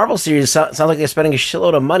Marvel series sounds like they're spending a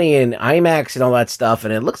shitload of money in IMAX and all that stuff,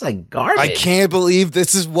 and it looks like garbage. I can't believe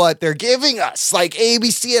this is what they're giving us, like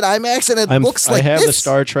ABC and IMAX, and it looks like I have this. the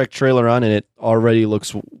Star Trek trailer on, and it already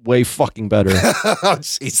looks way fucking better. Oh,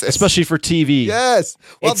 Jesus. Especially for TV. Yes.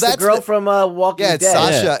 Well, it's the girl from Walking Dead. Dead.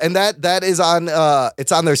 Sasha, and that is on.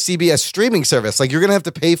 It's on their CBS streaming service. Like, you're gonna have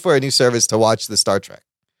to pay for a new service to watch the Star Trek.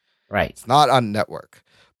 Right. It's not on network.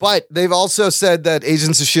 But they've also said that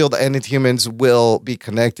Agents of S.H.I.E.L.D. and Inhumans will be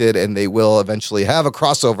connected and they will eventually have a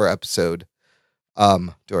crossover episode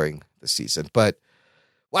during the season. But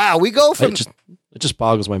wow, we go from... It just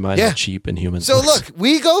boggles my mind how cheap Inhumans So looks. look,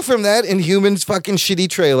 we go from that Inhumans fucking shitty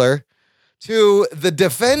trailer to the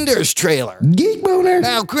Defenders trailer. Geek boner.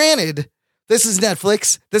 Now, granted, this is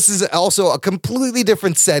Netflix. This is also a completely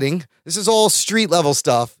different setting. This is all street level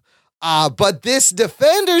stuff. But this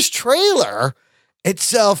Defenders trailer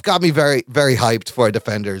itself got me very, very hyped for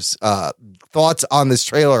Defenders. Thoughts on this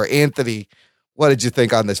trailer, Anthony? What did you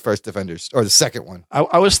think on this first Defenders or the second one?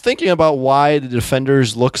 I was thinking about why the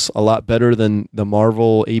Defenders looks a lot better than the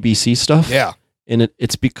Marvel ABC stuff. Yeah. And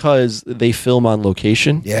it's because they film on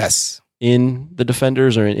location. Yes. In the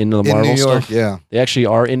Defenders or in the Marvel New York, stuff. yeah. They actually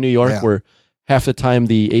are in New York where half the time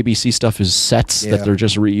the ABC stuff is sets Yeah. that they're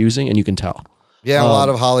just reusing and you can tell. Yeah, a lot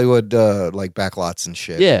of Hollywood like backlots and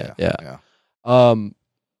shit. Yeah.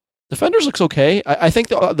 Defenders looks okay. I think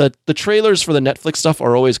the trailers for the Netflix stuff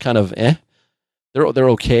are always kind of They're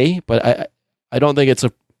okay, but I don't think it's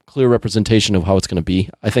a clear representation of how it's going to be.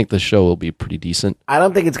 I think the show will be pretty decent. I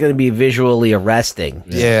don't think it's going to be visually arresting.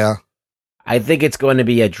 Yeah. I think it's going to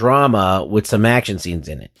be a drama with some action scenes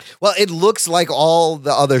in it. Well, it looks like all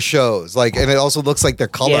the other shows, like, and it also looks like they're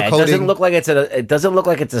color It coding. doesn't look like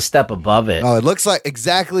it's a step above it. No, it looks like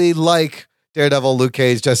exactly like Daredevil, Luke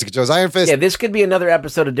Cage, Jessica Jones, Iron Fist. Yeah, this could be another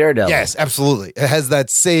episode of Daredevil. Yes, absolutely. It has that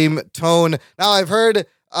same tone. Now, I've heard,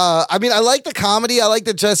 I like the comedy. I like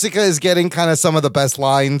that Jessica is getting kind of some of the best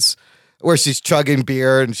lines where she's chugging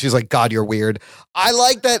beer and she's like, God, you're weird. I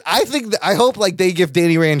like that. I hope like they give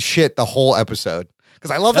Danny Rand shit the whole episode.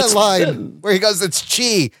 Because I love that line where he goes, it's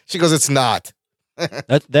chi. She goes, it's not.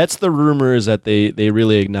 That's the rumor is that they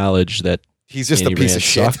really acknowledge that he's just Danny a piece Rand of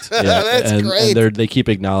shit. sucked. That's great. And they keep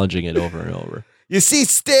acknowledging it over and over. You see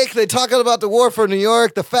Stick, they're talking about the war for New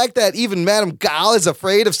York. The fact that even Madame Gao is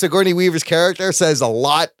afraid of Sigourney Weaver's character says a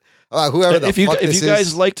lot about whoever the If you fuck this guys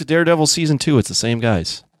is. liked Daredevil season 2, it's the same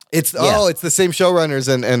guys. It's the same showrunners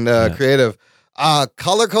and creative.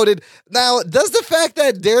 Color coded. Now, does the fact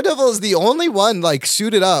that Daredevil is the only one like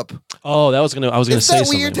suited up? Oh, I was gonna say Is that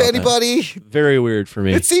something weird to about anybody? that. Very weird for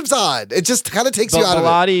me. It seems odd. It just kind of takes you out of it.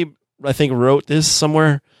 Bellotti, I think, wrote this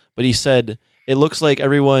somewhere, but he said it looks like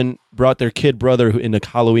everyone brought their kid brother in a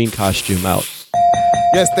Halloween costume out.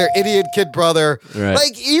 Yes, their idiot kid brother. Right.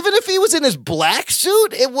 Like, even if he was in his black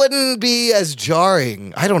suit, it wouldn't be as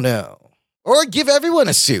jarring. I don't know. Or give everyone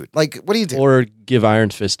a suit. Like, what do you do? Or give Iron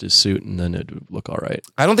Fist his suit, and then it would look all right.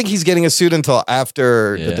 I don't think he's getting a suit until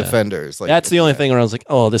after the Defenders. Like, that's the only thing where I was like,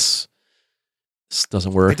 oh, this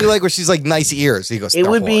doesn't work. I do like where she's like nice ears. He goes, It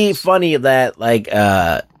would be funny that like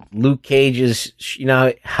Luke Cage's, you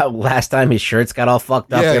know how last time his shirts got all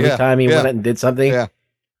fucked up every time he went out and did something? Yeah.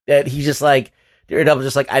 That he's just like, Daredevil's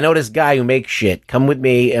just like, I know this guy who makes shit. Come with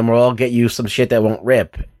me and we'll all get you some shit that won't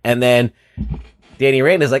rip. And then Danny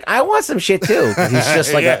Rand is like, I want some shit too. 'Cause he's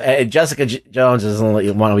just like, Jessica Jones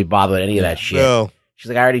doesn't want to be bothered with any of that shit. No. She's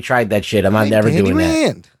like, I already tried that shit. I'm not never Danny doing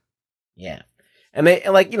Rand. that. Yeah. And they,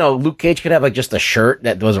 like, Luke Cage could have like just a shirt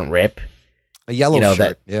that doesn't rip. A yellow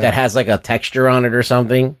shirt. That has like a texture on it or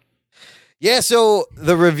something. Yeah, so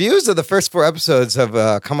the reviews of the first 4 episodes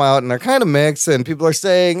have come out and they're kind of mixed, and people are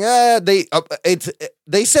saying they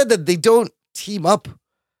said that they don't team up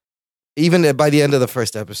even by the end of the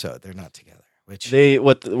first episode. They're not together. Which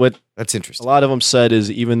that's interesting. A lot of them said is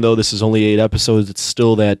even though this is only 8 episodes, it's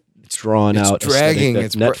still that it's drawn out, dragging.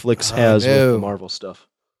 That Netflix has with the Marvel stuff.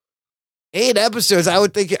 8 episodes, I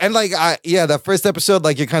would think, and like, that first episode,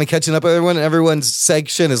 like you're kind of catching up with everyone, and everyone's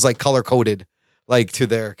section is like color coded, like to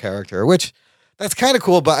their character, which that's kind of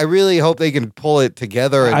cool. But I really hope they can pull it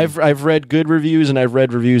together. And I've read good reviews, and I've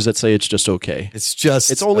read reviews that say it's just okay.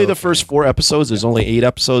 It's only the first 4 episodes. There's only 8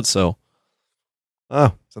 episodes, so.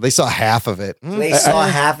 Oh, so they saw half of it. They saw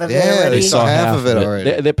half of it. Yeah, already? they saw half of it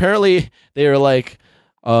already. They apparently they were like,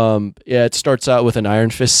 it starts out with an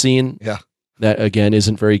Iron Fist scene. Yeah. That again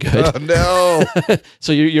isn't very good. Oh no!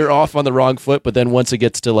 So you're off on the wrong foot, but then once it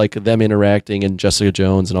gets to like them interacting and Jessica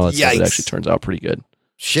Jones and all that stuff, it actually turns out pretty good.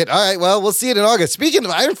 Shit! All right, well, we'll see it in August. Speaking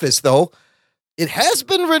of Iron Fist, though, it has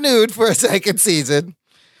been renewed for a second season.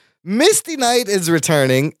 Misty Knight is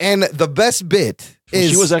returning, and the best bit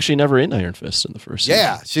is she was actually never in Iron Fist in the first season.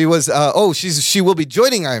 Yeah, she was. She will be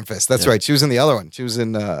joining Iron Fist. That's right. She was in the other one. She was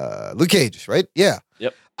in Luke Cage, right? Yeah.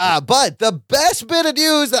 Yep. But the best bit of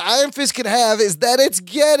news that Iron Fist can have is that it's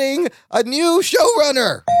getting a new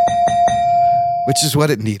showrunner, which is what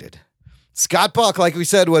it needed. Scott Buck, like we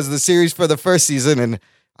said, was the series for the first season, and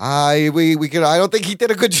I don't think he did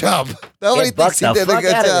a good job. Nobody thinks he did a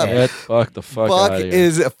good job. Get Buck the fuck Buck out of here.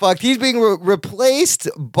 is fucked. He's being replaced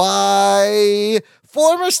by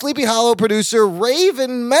former Sleepy Hollow producer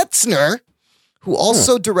Raven Metzner, who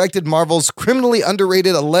also directed Marvel's criminally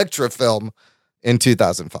underrated Elektra film in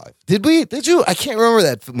 2005. Did you? I can't remember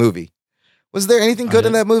that movie. Was there anything good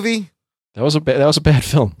in that movie? That was a bad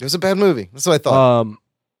film. It was a bad movie. That's what I thought.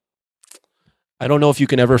 I don't know if you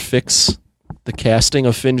can ever fix the casting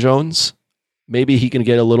of Finn Jones. Maybe he can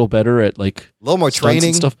get a little better at like a little more training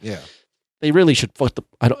and stuff. Yeah. They really should put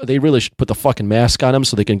the fucking mask on him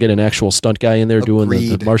so they can get an actual stunt guy in there doing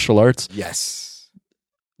the martial arts. Yes.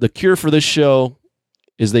 The cure for this show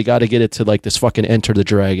is they got to get it to like this fucking Enter the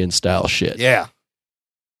Dragon style shit. Yeah.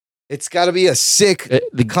 It's got to be a sick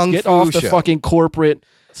kung get fu off the show. fucking corporate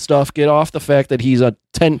stuff. Get off the fact that he's a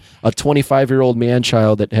 25-year-old man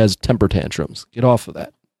child that has temper tantrums. Get off of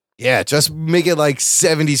that. Yeah, just make it like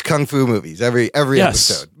 70s kung fu movies every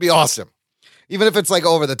episode. Be awesome. Even if it's like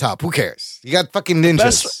over the top, who cares? You got fucking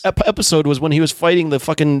ninjas. The best episode was when he was fighting the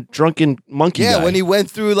fucking drunken monkey guy. Yeah, when he went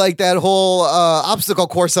through like that whole obstacle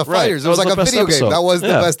course of fighters. It was like a video game. That was the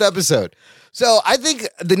best episode. So I think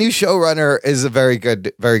the new showrunner is a very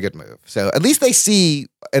good move. So at least they see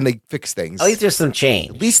and they fix things. At least there's some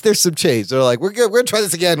change. At least there's some change. They're like, we're gonna try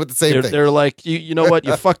this again with the same thing. They're like, you know what?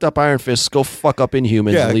 You fucked up Iron Fist. Go fuck up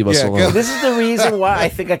Inhumans and leave us alone. This is the reason why I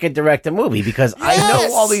think I could direct a movie, because I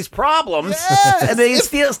know all these problems, and they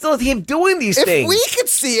still keep doing these things. If we could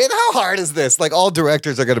see it, how hard is this? Like, all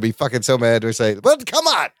directors are going to be fucking so mad or say, but come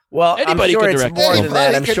on. Well, Anybody I'm sure can it's direct more it. than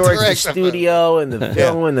that. I'm sure it's the studio and the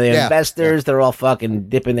film and the investors. They're all fucking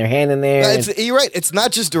dipping their hand in there. You're right. It's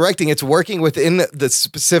not just directing. It's working within the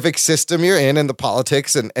specific system you're in and the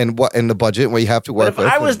politics and the budget where you have to work. But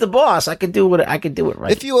if I was the boss, I could do it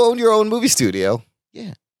right. If you own your own movie studio,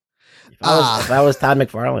 yeah. If I was Todd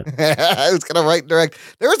McFarlane, I was gonna write and direct.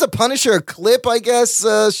 There was a Punisher clip, I guess,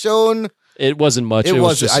 shown. It wasn't much. It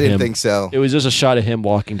was just I didn't him. think so. It was just a shot of him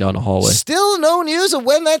walking down a hallway. Still no news of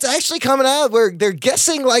when that's actually coming out. Where they're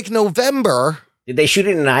guessing like November. Did they shoot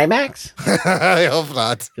it in IMAX? I hope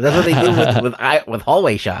not. That's what they do with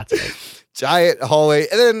hallway shots. Giant hallway.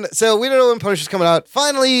 And then, so we don't know when Punisher's coming out.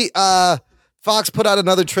 Finally, Fox put out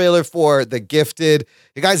another trailer for The Gifted.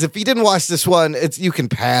 You guys, if you didn't watch this one, you can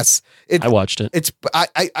pass. I watched it.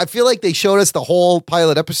 I feel like they showed us the whole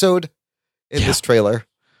pilot episode in this trailer.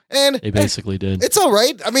 And they basically did. It's all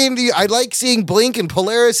right. I mean, I like seeing Blink and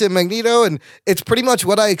Polaris and Magneto, and it's pretty much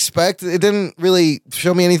what I expect. It didn't really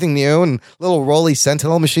show me anything new, and little rolly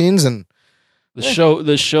Sentinel machines. And the show,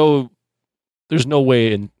 there's no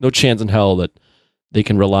way and no chance in hell that they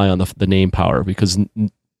can rely on the name power, because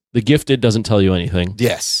The Gifted doesn't tell you anything.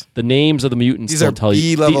 Yes. The names of the mutants don't tell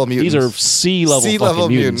you. B-level mutants. These are C-level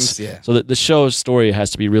mutants. Yeah. So the show's story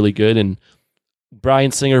has to be really good, and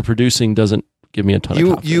Bryan Singer producing doesn't give me a ton of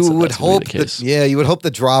confidence. You would that's gonna be hope the case. you would hope the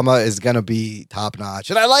drama is going to be top notch.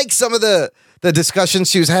 And I like some of the discussions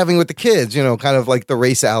she was having with the kids, kind of like the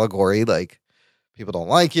race allegory, like People don't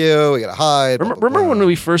like you. We gotta hide. Remember when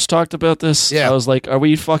we first talked about this? Yeah. I was like, are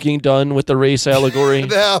we fucking done with the race allegory?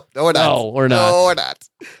 No, we're not. No, we're not. No, we're not.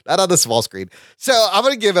 Not on the small screen. So I'm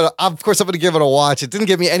going to give it, of course, I'm going to give it a watch. It didn't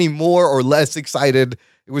get me any more or less excited.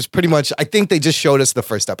 It was pretty much, I think they just showed us the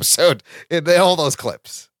first episode in all those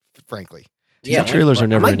clips, frankly. Yeah, trailers are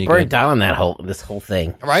never any burnt good. down on this whole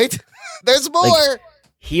thing. Right? There's more. Like,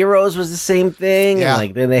 Heroes was the same thing. Yeah.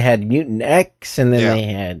 Like then they had Mutant X, and then they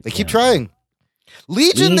had. They keep trying.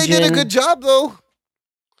 Legion, they did a good job, though.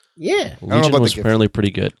 Yeah. Legion was apparently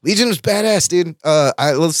pretty good. Legion was badass, dude.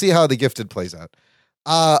 Let's see how The Gifted plays out.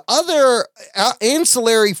 Other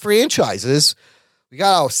ancillary franchises, we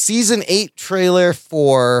got a season 8 trailer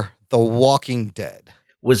for The Walking Dead.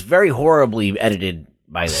 Was very horribly edited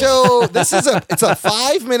by them. So it's a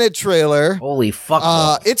 5-minute trailer. Holy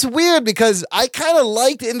fuck. It's weird because I kind of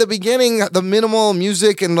liked in the beginning the minimal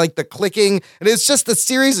music and like the clicking, and it's just a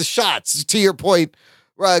series of shots, to your point,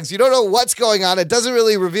 Ruggs. You don't know what's going on. It doesn't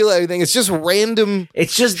really reveal anything. It's just random.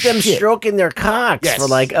 It's just them shit. stroking their cocks Yes. for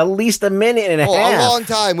like at least a minute and a half. A long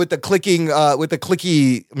time with the clicking, with the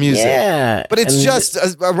clicky music. Yeah. But it's and just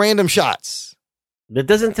a random shots. It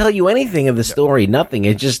doesn't tell you anything of the story. Nothing.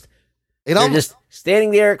 It's just they're just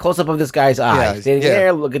standing there, close up of this guy's eye. Standing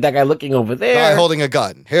there, look at that guy looking over there. Guy holding a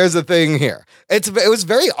gun. Here's the thing here. It was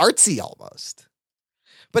very artsy almost.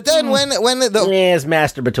 But then when it's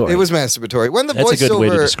masturbatory. It was masturbatory. When the That's a good way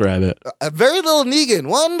to voiceover, describe it. a very little Negan,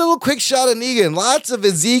 one little quick shot of Negan, lots of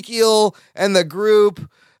Ezekiel and the group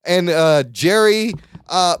and Jerry.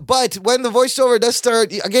 But when the voiceover does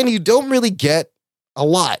start, again, you don't really get a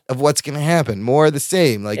lot of what's going to happen. More of the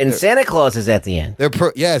same. Like and Santa Claus is at the end.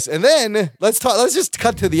 Yes, and then let's just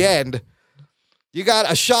cut to the end. You got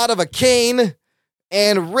a shot of a Kane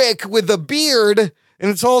and Rick with a beard, and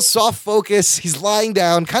it's all soft focus. He's lying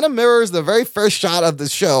down, kind of mirrors the very first shot of the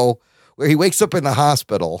show where he wakes up in the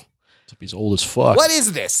hospital. He's old as fuck. What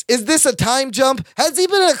is this? Is this a time jump? Has he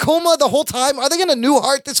been in a coma the whole time? Are they going to new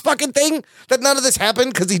heart this fucking thing? That none of this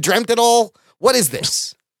happened because he dreamt it all? What is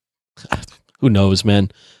this? Who knows,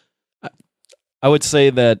 man? I would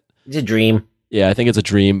say that it's a dream. Yeah, I think it's a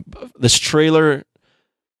dream. This trailer,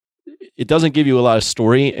 it doesn't give you a lot of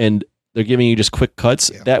story, and they're giving you just quick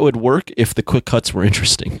cuts. Yeah. That would work if the quick cuts were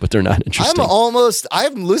interesting, but they're not interesting.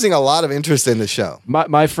 I'm losing a lot of interest in the show.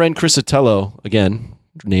 My friend Chris Otello, again,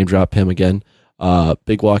 name drop him again,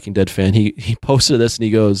 big Walking Dead fan. He posted this and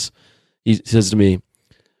he says to me,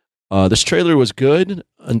 this trailer was good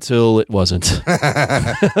until it wasn't.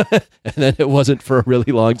 And then it wasn't for a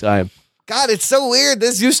really long time. God, it's so weird.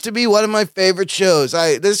 This used to be one of my favorite shows.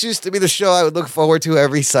 This used to be the show I would look forward to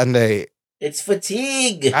every Sunday. It's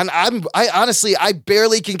fatigue. And I honestly, I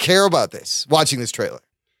barely can care about this, watching this trailer.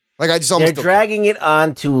 Like I just almost They're dragging it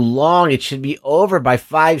on too long. It should be over by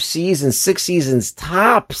 5 seasons, 6 seasons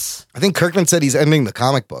tops. I think Kirkman said he's ending the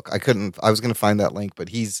comic book. I was going to find that link, but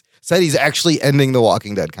he's said he's actually ending the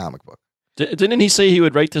Walking Dead comic book. Didn't he say he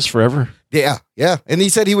would write this forever? Yeah. And he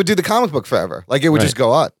said he would do the comic book forever. Like it would just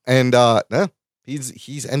go on. And no,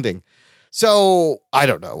 he's ending. So I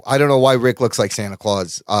don't know. I don't know why Rick looks like Santa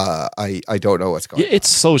Claus. I don't know what's going on. It's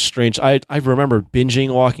so strange. I remember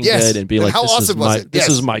binging Walking Dead and being like, how awesome was it? This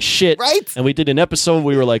is my shit. Right? And we did an episode.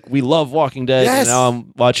 We were like, we love Walking Dead. Yes. And now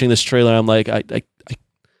I'm watching this trailer. I'm like, I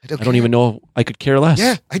don't even know I could care less.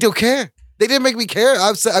 Yeah, I don't care. They didn't make me care.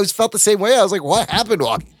 I was felt the same way. I was like, what happened to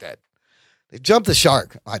Walking Dead? They jumped the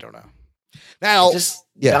shark. I don't know. Now,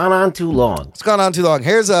 gone on too long. It's gone on too long.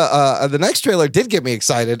 Here's the next trailer did get me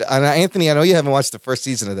excited. And Anthony, I know you haven't watched the first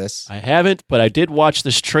season of this. I haven't, but I did watch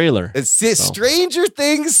this trailer. It's Stranger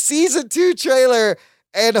Things season 2 trailer.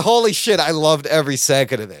 And holy shit, I loved every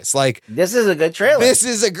second of this. Like, this is a good trailer. This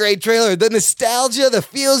is a great trailer. The nostalgia, the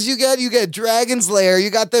feels you get Dragon's Lair. You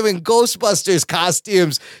got them in Ghostbusters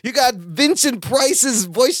costumes. You got Vincent Price's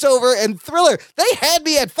voiceover and Thriller. They had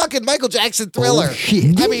me at fucking Michael Jackson Thriller. Oh,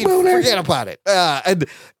 shit. I mean, forget about it.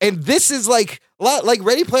 And this is like a lot, like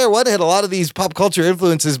Ready Player One had a lot of these pop culture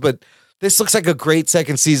influences, but this looks like a great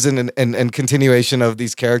second season and continuation of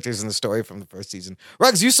these characters in the story from the first season.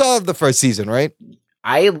 Ruggs, you saw the first season, right?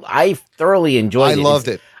 I thoroughly enjoyed it. I loved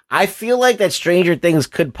it. I feel like that Stranger Things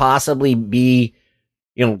could possibly be,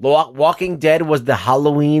 Walking Dead was the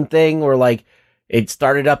Halloween thing where like it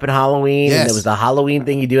started up in Halloween and it was the Halloween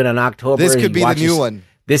thing you do it in October. This could be the new one.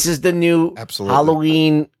 This is the new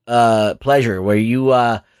Halloween pleasure where you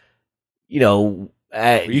you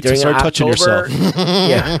during start touching October, yourself.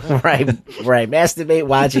 Yeah, right. Masturbate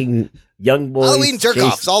watching young boys. Halloween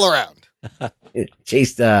jerk-offs all around.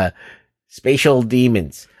 Chased spatial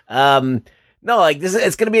demons. No, like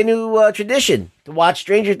it's going to be a new tradition to watch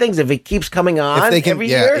Stranger Things if it keeps coming on if they can, every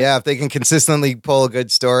year. Yeah, if they can consistently pull a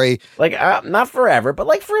good story. Like, not forever, but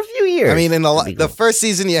like for a few years. I mean, in the first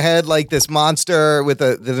season, you had like this monster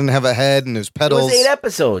that didn't have a head and there's petals. It was 8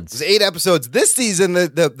 episodes. It was 8 episodes. This season,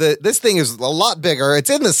 this thing is a lot bigger.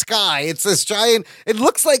 It's in the sky. It's this giant. It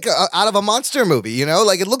looks like out of a monster movie. You know,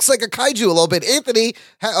 like it looks like a kaiju a little bit. Anthony,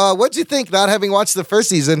 what'd you think? Not having watched the first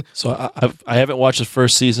season. So I haven't watched the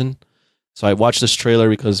first season. So I watched this trailer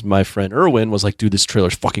because my friend Erwin was like, dude, this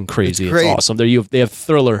trailer's fucking crazy. It's awesome. They have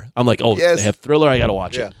Thriller. I'm like, oh, yes. They have Thriller? I got to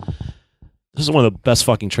watch it. This is one of the best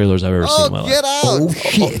fucking trailers I've ever seen in my life. Get out. Oh,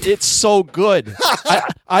 shit. It's so good.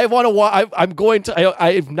 I want to watch. I'm going to.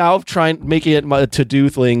 I'm now trying making it my to-do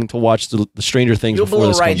thing to watch the Stranger Things before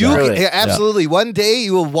this comes out. Yeah, absolutely. One day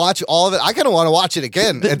you will watch all of it. I kind of want to watch it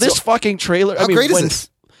again. This fucking trailer. How great is this?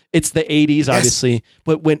 It's the 80s, obviously.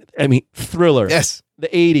 But Thriller. Yes. The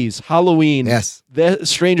 80s, Halloween, the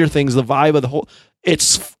Stranger Things, the vibe of the whole,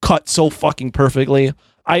 it's cut so fucking perfectly.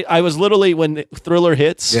 I was literally, when Thriller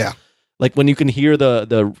hits, like when you can hear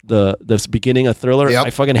the beginning of Thriller, I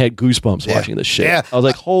fucking had goosebumps watching this shit. I was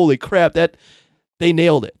like, holy crap, they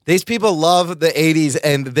nailed it. These people love the 80s,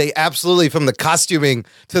 and they absolutely, from the costuming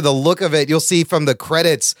to the look of it, you'll see from the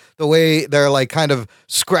credits, the way they're like kind of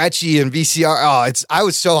scratchy and VCR. I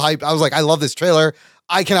was so hyped. I was like, I love this trailer.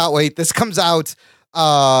 I cannot wait. This comes out.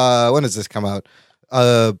 When does this come out?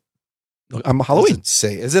 Halloween.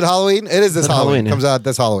 Is it Halloween? It is this Halloween. It comes out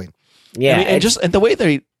this Halloween. Yeah, and the way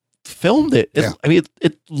they filmed it.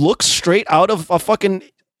 It looks straight out of a fucking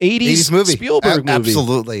 80s movie. Spielberg movie.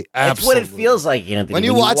 Absolutely. It's what it feels like, Anthony. When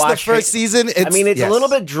you watch the first season, it's a little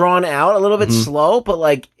bit drawn out, a little bit slow, but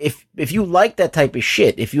like if you like that type of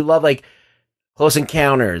shit, if you love like Close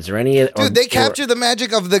Encounters or any... Dude, they capture the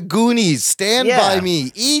magic of the Goonies, Stand By Me,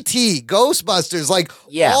 E.T., Ghostbusters, like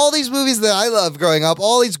all these movies that I loved growing up,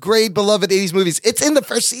 all these great beloved 80s movies. It's in the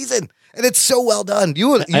first season, and it's so well done.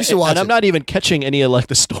 You should watch it. And I'm not even catching any of like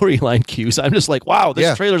the storyline cues. I'm just like, wow,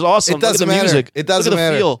 this trailer's awesome. It doesn't matter. Music. It doesn't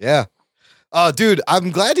matter. Feel. Yeah. Oh, dude,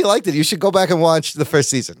 I'm glad you liked it. You should go back and watch the first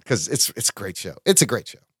season because it's a great show. It's a great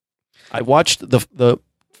show. I watched the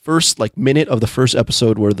first like minute of the first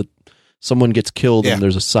episode where someone gets killed and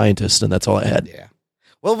there's a scientist, and that's all I had. Yeah.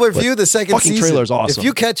 We'll review the second season. Fucking trailer's awesome. If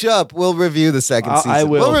you catch up, we'll review the second season. I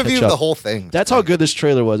will. We'll review the whole thing. That's how good this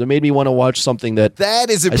trailer was. It made me want to watch something that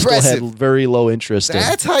is impressive. I still had very low interest in.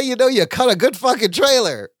 That's how you know you cut a good fucking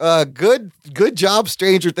trailer. Good job,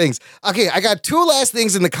 Stranger Things. Okay, I got two last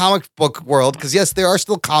things in the comic book world, because yes, there are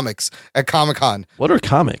still comics at Comic-Con. What are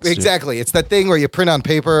comics? Exactly. It's that thing where you print on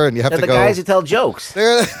paper and you have They're to go. the guys who tell jokes.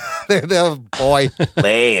 They're boy.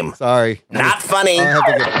 Lame. Sorry. Not funny.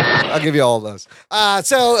 I'll give you all of those.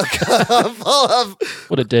 So full of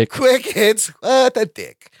what a dick. Quick hits. What a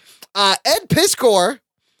dick. Ed Piskor,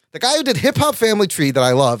 the guy who did Hip Hop Family Tree that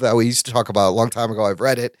I love, that we used to talk about a long time ago. I've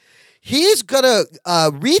read it. He's gonna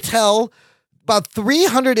retell about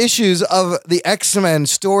 300 issues of the X-Men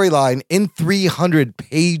storyline in 300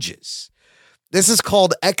 pages. This is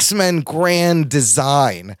called X-Men Grand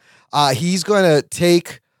Design. He's going to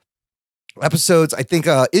take episodes, I think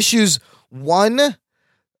issues 1,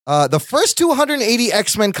 the first 280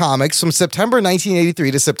 X-Men comics from September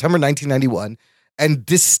 1983 to September 1991, and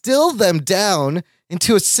distill them down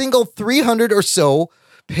into a single 300 or so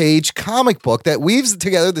page comic book that weaves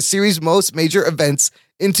together the series' most major events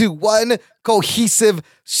into one cohesive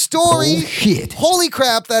story. Bullshit. Holy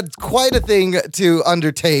crap, that's quite a thing to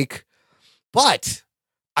undertake. But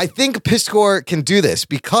I think Piskor can do this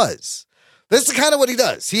because this is kind of what he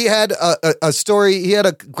does. He had a story, he had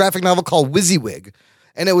a graphic novel called WYSIWYG,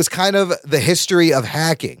 and it was kind of the history of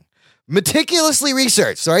hacking. Meticulously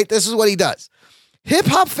researched, right? This is what he does. Hip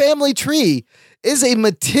Hop Family Tree is a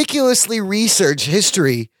meticulously researched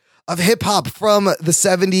history of hip hop from the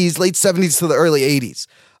 70s, late 70s to the early 80s.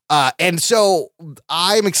 And so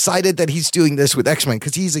I'm excited that he's doing this with X-Men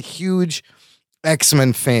because he's a huge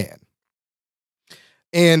X-Men fan.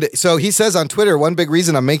 And so he says on Twitter, one big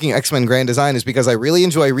reason I'm making X-Men Grand Design is because I really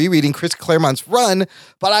enjoy rereading Chris Claremont's run,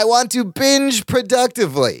 but I want to binge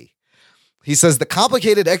productively. He says the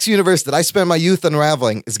complicated X universe that I spent my youth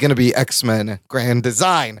unraveling is going to be X-Men Grand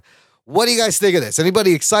Design. What do you guys think of this?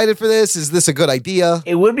 Anybody excited for this? Is this a good idea?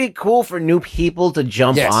 It would be cool for new people to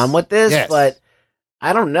jump on with this, but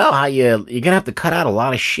I don't know how you're going to have to cut out a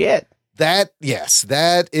lot of shit. That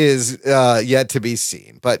is yet to be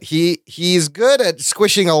seen. But he's good at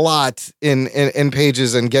squishing a lot in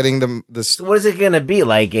pages and getting them. So what is it going to be?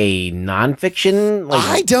 Like a nonfiction?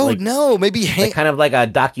 I don't know. Maybe kind of like a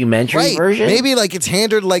documentary version. Maybe like it's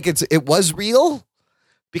handled like it was real.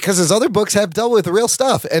 because his other books have dealt with real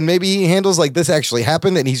stuff. And maybe he handles like this actually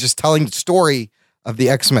happened and he's just telling the story of the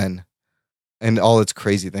X-Men and all its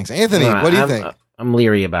crazy things. Anthony, what do you think? I'm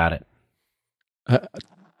leery about it.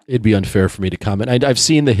 It'd be unfair for me to comment. I've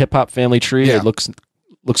seen the Hip Hop Family Tree. Yeah. It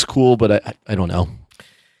looks cool, but I don't know.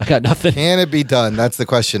 I got nothing. Can it be done? That's the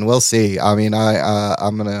question. We'll see. I mean,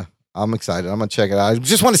 I'm excited. I'm gonna check it out. I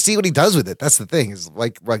just want to see what he does with it. That's the thing. Is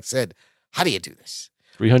like Ruck said, how do you do this?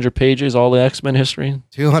 300 pages, all the X-Men history.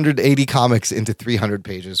 280 comics into 300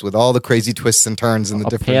 pages with all the crazy twists and turns and the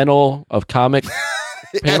different panel of comic.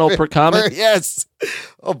 Panel per comic. Yes.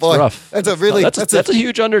 Oh boy, rough. That's a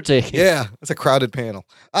huge undertaking. Yeah, that's a crowded panel.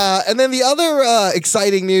 And then the other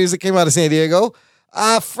exciting news that came out of San Diego.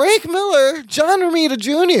 Frank Miller, John Romita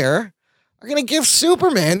Jr. are going to give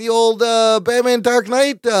Superman the old Batman Dark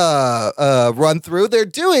Knight run through. They're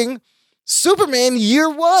doing Superman Year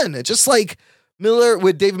One, just like Miller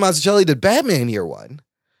with David Mazzucchelli did Batman Year One.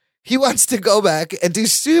 He wants to go back and do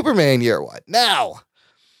Superman Year One. Now,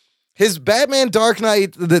 his Batman Dark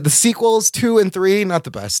Knight, the sequels 2 and 3, not the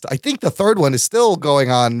best. I think the third one is still going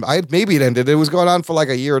on. Maybe it ended. It was going on for like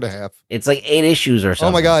a year and a half. It's like 8 issues or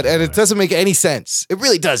something. Oh my God. And it doesn't make any sense. It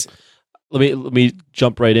really doesn't. Let me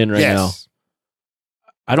jump right in now.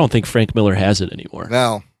 I don't think Frank Miller has it anymore.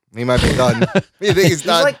 No, he might be done. You think he's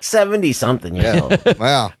done? He's like 70 something. Yeah.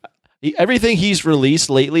 Wow. Everything he's released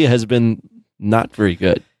lately has been not very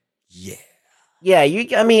good. Yeah,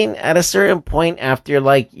 I mean, at a certain point after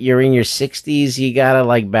like you're in your 60s, you gotta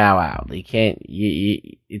like bow out. You can't.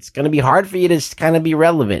 It's gonna be hard for you to kind of be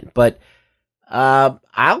relevant. But I'll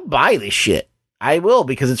buy this shit. I will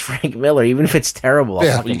because it's Frank Miller, even if it's terrible.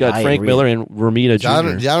 Yeah, you got Frank Miller and Romita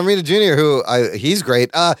Jr. John Romita Jr., who he's great.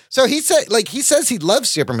 So he says he loves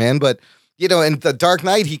Superman, but you know, in the Dark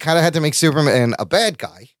Knight, he kind of had to make Superman a bad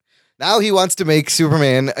guy. Now he wants to make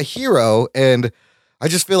Superman a hero, and I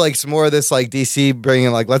just feel like some more of this, like DC bringing,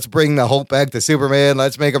 like, let's bring the hope back to Superman.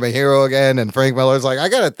 Let's make him a hero again. And Frank Miller's like, I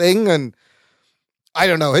got a thing, and I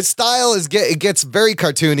don't know. His style it gets very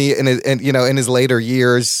cartoony, in his later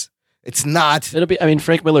years. It's not. It'll be. I mean,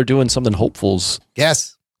 Frank Miller doing something hopeful's.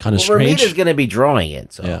 Yes. Kind of strange. Romita's going to be drawing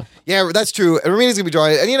it. So yeah, that's true. And Romita's going to be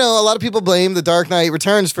drawing it. And, a lot of people blame The Dark Knight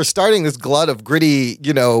Returns for starting this glut of gritty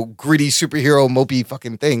superhero mopey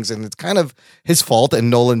fucking things. And it's kind of his fault and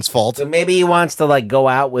Nolan's fault. So maybe he wants to like go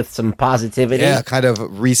out with some positivity. Yeah, kind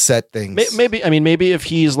of reset things. Maybe if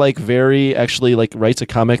he's like very actually like writes a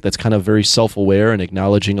comic that's kind of very self-aware and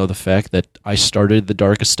acknowledging of the fact that I started the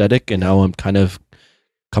dark aesthetic and now I'm kind of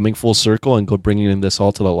coming full circle and bringing this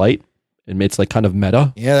all to the light. And it's like kind of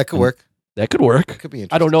meta. Yeah, that could work. That could work. Could be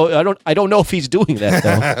I don't know. I don't know if he's doing that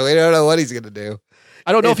though. We don't know what he's gonna do.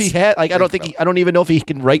 I don't know if he had. Like, I don't even know if he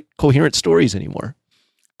can write coherent stories anymore.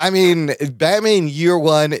 I mean, Batman Year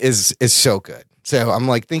One is so good. So I'm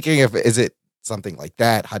like thinking, is it something like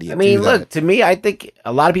that? How do you? Look, to me, I think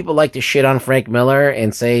a lot of people like to shit on Frank Miller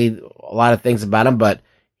and say a lot of things about him, but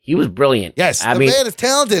he was brilliant. Yes, the man is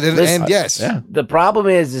talented, and yes, The problem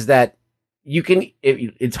is that.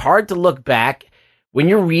 It's hard to look back when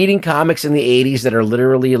you're reading comics in the 80s that are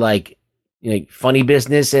literally like, funny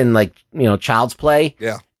business and like, child's play.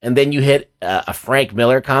 Yeah. And then you hit a Frank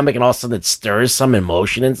Miller comic and all of a sudden it stirs some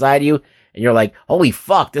emotion inside you. And you're like, holy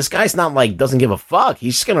fuck, this guy's not like, doesn't give a fuck.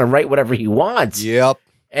 He's just going to write whatever he wants. Yep.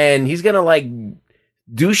 And he's going to like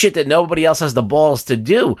do shit that nobody else has the balls to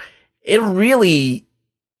do. It really,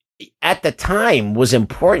 at the time, was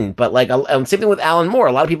important, but like same thing with Alan Moore.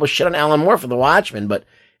 A lot of people shit on Alan Moore for The Watchmen, but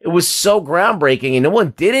it was so groundbreaking and no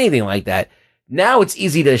one did anything like that. Now it's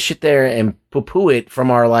easy to shit there and poo-poo it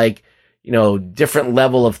from our like, different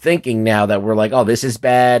level of thinking now that we're like, oh, this is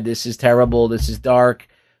bad, this is terrible, this is dark.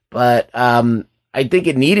 But I think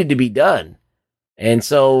it needed to be done. And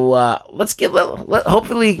so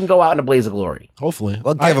hopefully he can go out in a blaze of glory. Hopefully.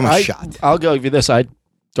 We'll give him a shot. I'll give you this.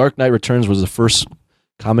 Dark Knight Returns was the first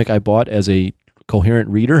comic I bought as a coherent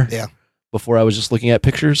reader. Yeah. Before I was just looking at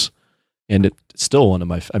pictures, and it's still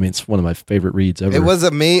it's one of my favorite reads ever. It was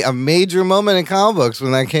a major moment in comic books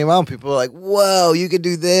when that came out. People were like, "Whoa, you could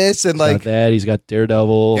do this!" And like that, he's got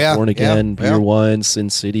Daredevil, Born Again, Year One,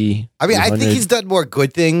 Sin City. I mean, 300. I think he's done more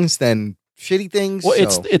good things than shitty things. Well,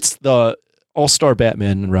 it's the All-Star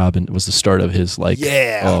Batman and Robin was the start of his like.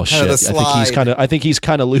 Yeah. Oh shit! I think he's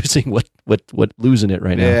kind of losing what losing it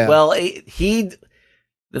right now. Yeah. Well,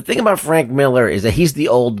 the thing about Frank Miller is that he's the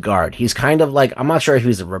old guard. He's kind of like, I'm not sure if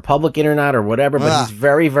he's a Republican or not or whatever, but he's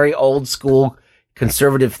very, very old school,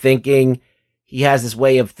 conservative thinking. He has this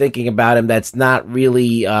way of thinking about him that's not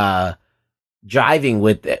really jiving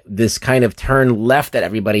with this kind of turn left that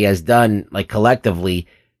everybody has done, like collectively.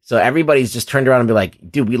 So everybody's just turned around and be like,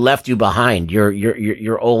 dude, we left you behind.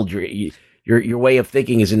 You're old. Your way of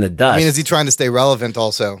thinking is in the dust. I mean, is he trying to stay relevant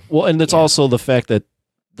also? Well, and it's also the fact that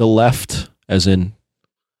the left, as in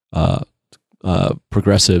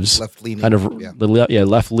progressives, left-leaning, kind of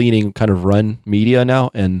left-leaning kind of run media now,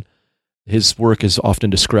 and his work is often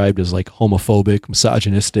described as like homophobic,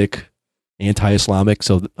 misogynistic, anti-Islamic.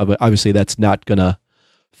 So obviously that's not gonna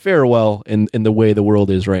fare well in the way the world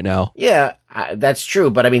is right now. Yeah, that's true.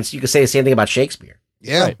 But I mean, so you could say the same thing about Shakespeare.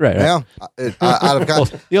 Yeah, right. Yeah. Out of well,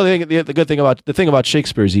 the good thing about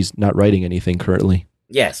Shakespeare is he's not writing anything currently.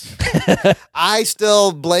 Yes. I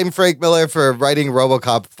still blame Frank Miller for writing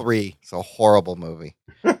RoboCop 3. It's a horrible movie.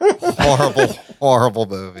 horrible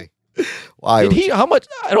movie. Why? Did he? How much?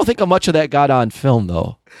 I don't think how much of that got on film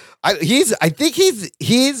though. I think he's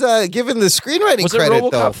given the screenwriting Was credit. it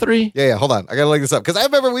RoboCop though. 3? Yeah. Hold on, I gotta look this up because I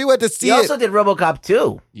remember we went to see He it. also did RoboCop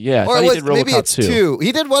 2. Yeah, Or I it thought was, he did RoboCop maybe it's 2.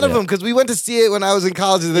 He did one of Yeah. them because we went to see it when I was in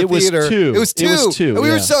college in the It was theater. 2. It was 2. It was 2, And we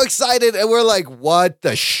were yeah. so excited, and we're like, "What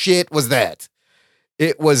the shit was that?"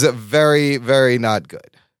 It was very, very not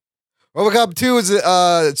good. RoboCop 2 is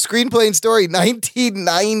a screenplay and story,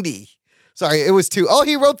 1990. Sorry, it was 2. Oh,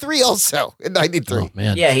 he wrote 3 also in 93. Oh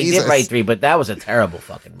man, Yeah, he Jesus. did write 3, but that was a terrible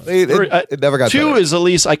fucking movie. It never got 2 better. is at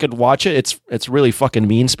least I could watch it. It's really fucking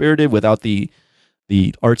mean spirited without the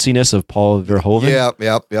artsiness of Paul Verhoeven.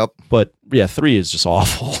 Yep. But yeah, 3 is just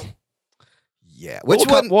awful. Yeah. Which RoboCop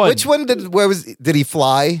one? 1. Which one did he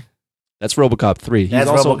fly? That's RoboCop 3. That's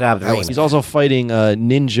RoboCop 3. He's also fighting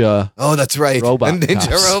Ninja. Oh, that's right. Robot A ninja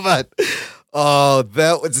cops. robot. Oh,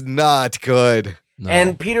 that was not good. No.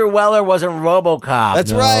 And Peter Weller wasn't RoboCop.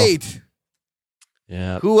 That's No. right.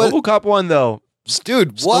 Yeah, Who was- RoboCop 1 though,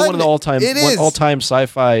 Dude, still one of the all-time it is. all-time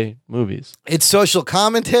sci-fi movies. It's social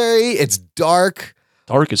commentary. It's dark.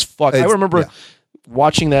 Dark as fuck. I It's- remember yeah.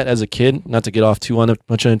 watching that as a kid. Not to get off too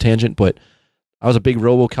much on a tangent, but I was a big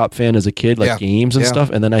RoboCop fan as a kid, like Yeah. games and Yeah. stuff.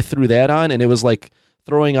 And then I threw that on, and it was like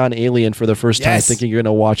throwing on Alien for the first time, Yes. thinking you're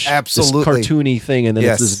gonna watch Absolutely. this cartoony thing, and then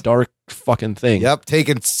Yes. it's this dark fucking thing. Yep,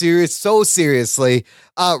 taken so seriously.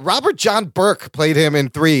 Robert John Burke played him in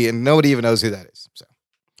 3, and nobody even knows who that is. So,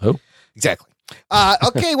 Who? Exactly.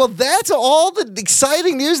 Okay, well, that's all the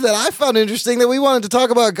exciting news that I found interesting that we wanted to talk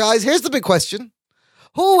about, guys. Here's the big question.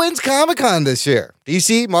 Who wins Comic-Con this year?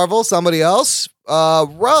 DC, Marvel, somebody else?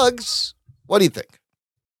 Ruggs, what do you think?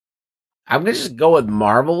 I'm going to just go with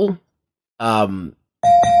Marvel.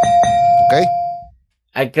 Okay.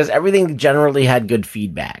 Because everything generally had good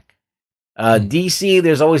feedback. DC,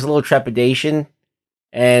 there's always a little trepidation,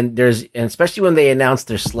 and especially when they announce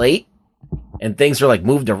their slate and things are like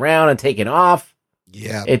moved around and taken off.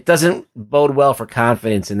 Yeah. It doesn't bode well for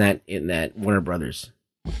confidence in that Warner Brothers.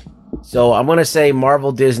 So I'm gonna say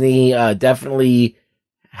Marvel Disney definitely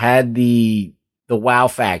had the wow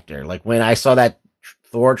factor. Like when I saw that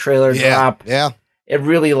Thor trailer drop, Yeah. it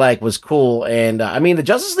really was cool. And I mean, the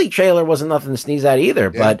Justice League trailer wasn't nothing to sneeze at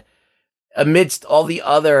either. Yeah. But amidst all the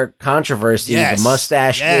other controversy, Yes. the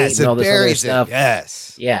mustache Yes, gate and all it this other buries it. stuff,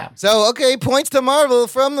 Yes. yeah. So, okay, points to Marvel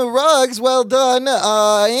from the Ruggs. Well done.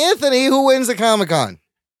 Anthony, who wins the Comic-Con?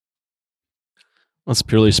 That's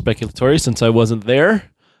purely speculatory since I wasn't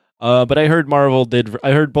there. But I heard Marvel did.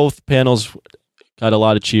 I heard both panels got a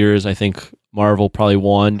lot of cheers. I think Marvel probably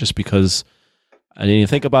won just because I didn't even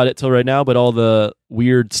think about it till right now. But all the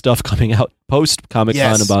weird stuff coming out post Comic-Con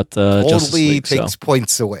Yes. about Justice Totally League. takes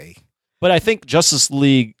points away. But I think Justice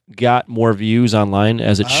League got more views online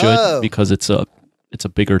as it Oh. should because it's a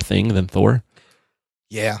bigger thing than Thor.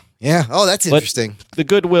 Yeah. Yeah. Oh, that's But interesting. the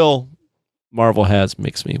goodwill Marvel has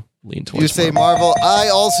makes me lean towards You say Marvel.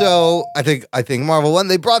 I think Marvel won.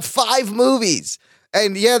 They brought 5 movies.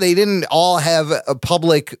 And yeah, they didn't all have a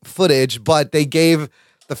public footage, but they gave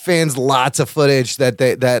the fans lots of footage that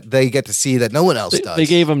they get to see that no one else does. They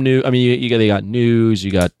gave them new. I mean, they got news.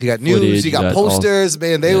 You got news, footage, you got all- posters,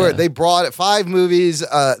 man. They brought 5 movies,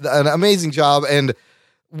 an amazing job, and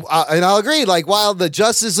I'll agree. Like while the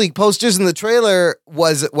Justice League posters in the trailer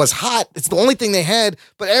was hot, it's the only thing they had,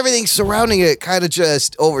 but everything surrounding it kind of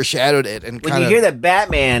just overshadowed it. And When kind you of hear that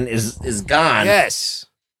Batman is gone, yes,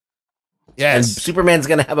 and Superman's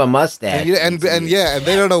gonna have a mustache, and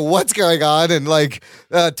they don't know what's going on, and like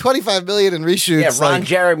 25 million in reshoots. yeah, Ron like,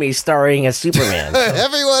 Jeremy starring as Superman.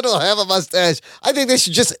 everyone will have a mustache. I think they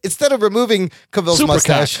should just, instead of removing Cavill's Super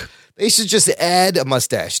mustache, cock. they should just add a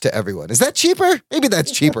mustache to everyone. Is that cheaper? Maybe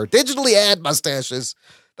that's cheaper. Digitally add mustaches.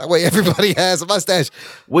 That way everybody has a mustache.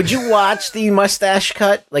 Would you watch the mustache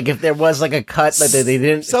cut? Like if there was like a cut, like they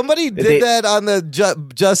didn't. Somebody did that on the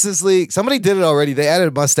Justice League. Somebody did it already. They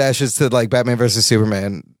added mustaches to like Batman versus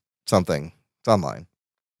Superman something. It's online.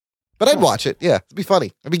 But I'd watch it. Yeah, it'd be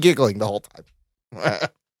funny. I'd be giggling the whole time.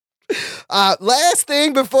 Last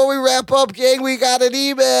thing before we wrap up, gang, we got an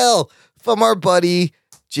email from our buddy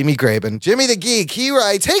Jimmy Graben. Jimmy the Geek. He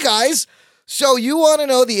writes, "Hey guys, so you want to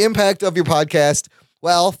know the impact of your podcast?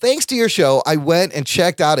 Well, thanks to your show, I went and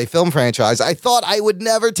checked out a film franchise I thought I would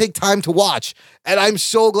never take time to watch, and I'm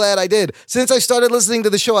so glad I did. Since I started listening to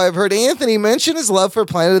the show, I've heard Anthony mention his love for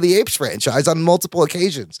Planet of the Apes franchise on multiple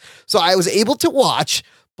occasions. So I was able to watch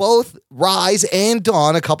both Rise and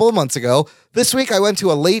Dawn a couple of months ago. This week, I went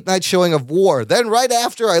to a late night showing of War. Then right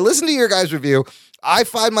after I listened to your guys' review, I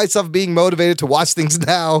find myself being motivated to watch things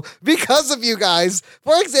now because of you guys.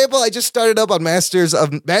 For example, I just started up on Master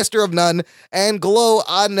of None and Glow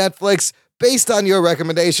on Netflix based on your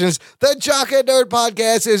recommendations. The Jock and Nerd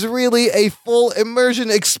podcast is really a full immersion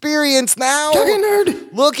experience now. Jock and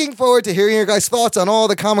Nerd. Looking forward to hearing your guys' thoughts on all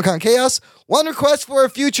the Comic-Con chaos. One request for a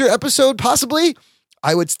future episode, possibly.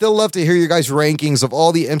 I would still love to hear your guys' rankings of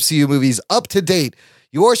all the MCU movies up to date.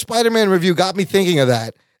 Your Spider-Man review got me thinking of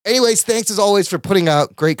that. Anyways, thanks as always for putting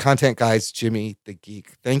out great content, guys. Jimmy the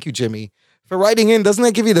Geek. Thank you, Jimmy, for writing in. Doesn't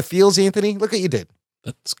that give you the feels, Anthony? Look what you did.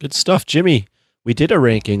 That's good stuff, Jimmy. We did a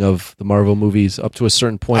ranking of the Marvel movies up to a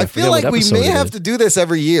certain point. I feel like we may have to do this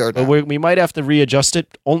every year. But we might have to readjust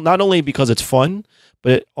it, not only because it's fun,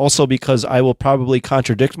 but also because I will probably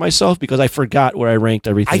contradict myself because I forgot where I ranked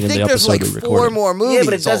everything in the episode we recorded. I think there's like 4 more movies. Yeah,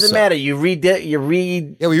 but it doesn't matter. You read. Yeah,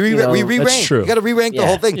 we re-rank. That's true. You got to re-rank the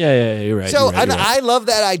whole thing. Yeah, you're right. So, you're right. I love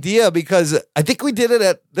that idea because I think we did it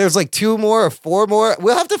at, there's like 2 more or 4 more.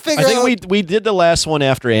 We'll have to figure out. I think we did the last one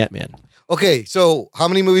after Ant-Man. Okay, so how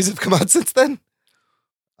many movies have come out since then?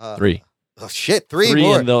 3. Oh shit, 3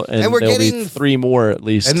 more. And we're getting 3 more at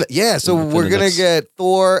least. And so we're going to get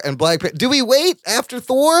Thor and Black Panther. Do we wait after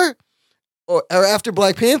Thor or after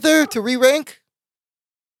Black Panther to re-rank?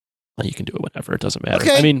 Well, you can do it whenever. It doesn't matter.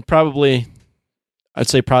 Okay. I mean, I'd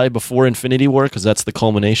say probably before Infinity War because that's the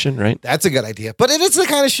culmination, right? That's a good idea. But it is the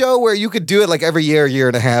kind of show where you could do it like every year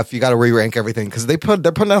and a half. You got to re-rank everything because they're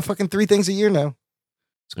putting out fucking 3 things a year now.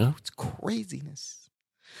 It's craziness.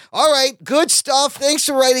 All right, good stuff. Thanks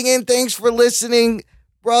for writing in. Thanks for listening.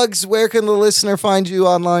 Ruggs, where can the listener find you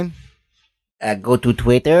online? Go to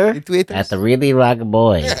Twitter at the Really Rock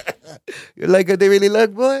Boy. You're like a Really Rock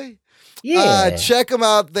Boy? Yeah. Check them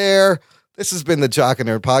out there. This has been the Jock and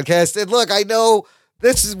Nerd podcast. And look, I know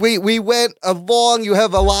this is we went along. You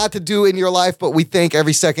have a lot to do in your life, but we thank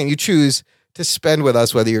every second you choose to spend with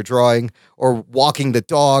us, whether you're drawing or walking the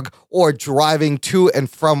dog or driving to and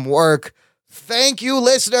from work. Thank you,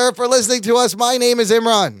 listener, for listening to us. My name is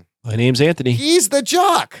Imran. My name's Anthony. He's the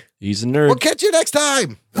Jock. He's a nerd. We'll catch you next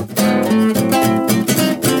time.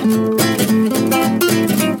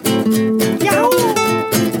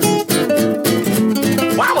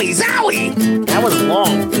 Wowie zowie! That was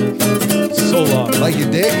long. So long. Like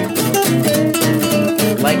your dick?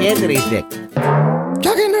 Like Anthony's dick.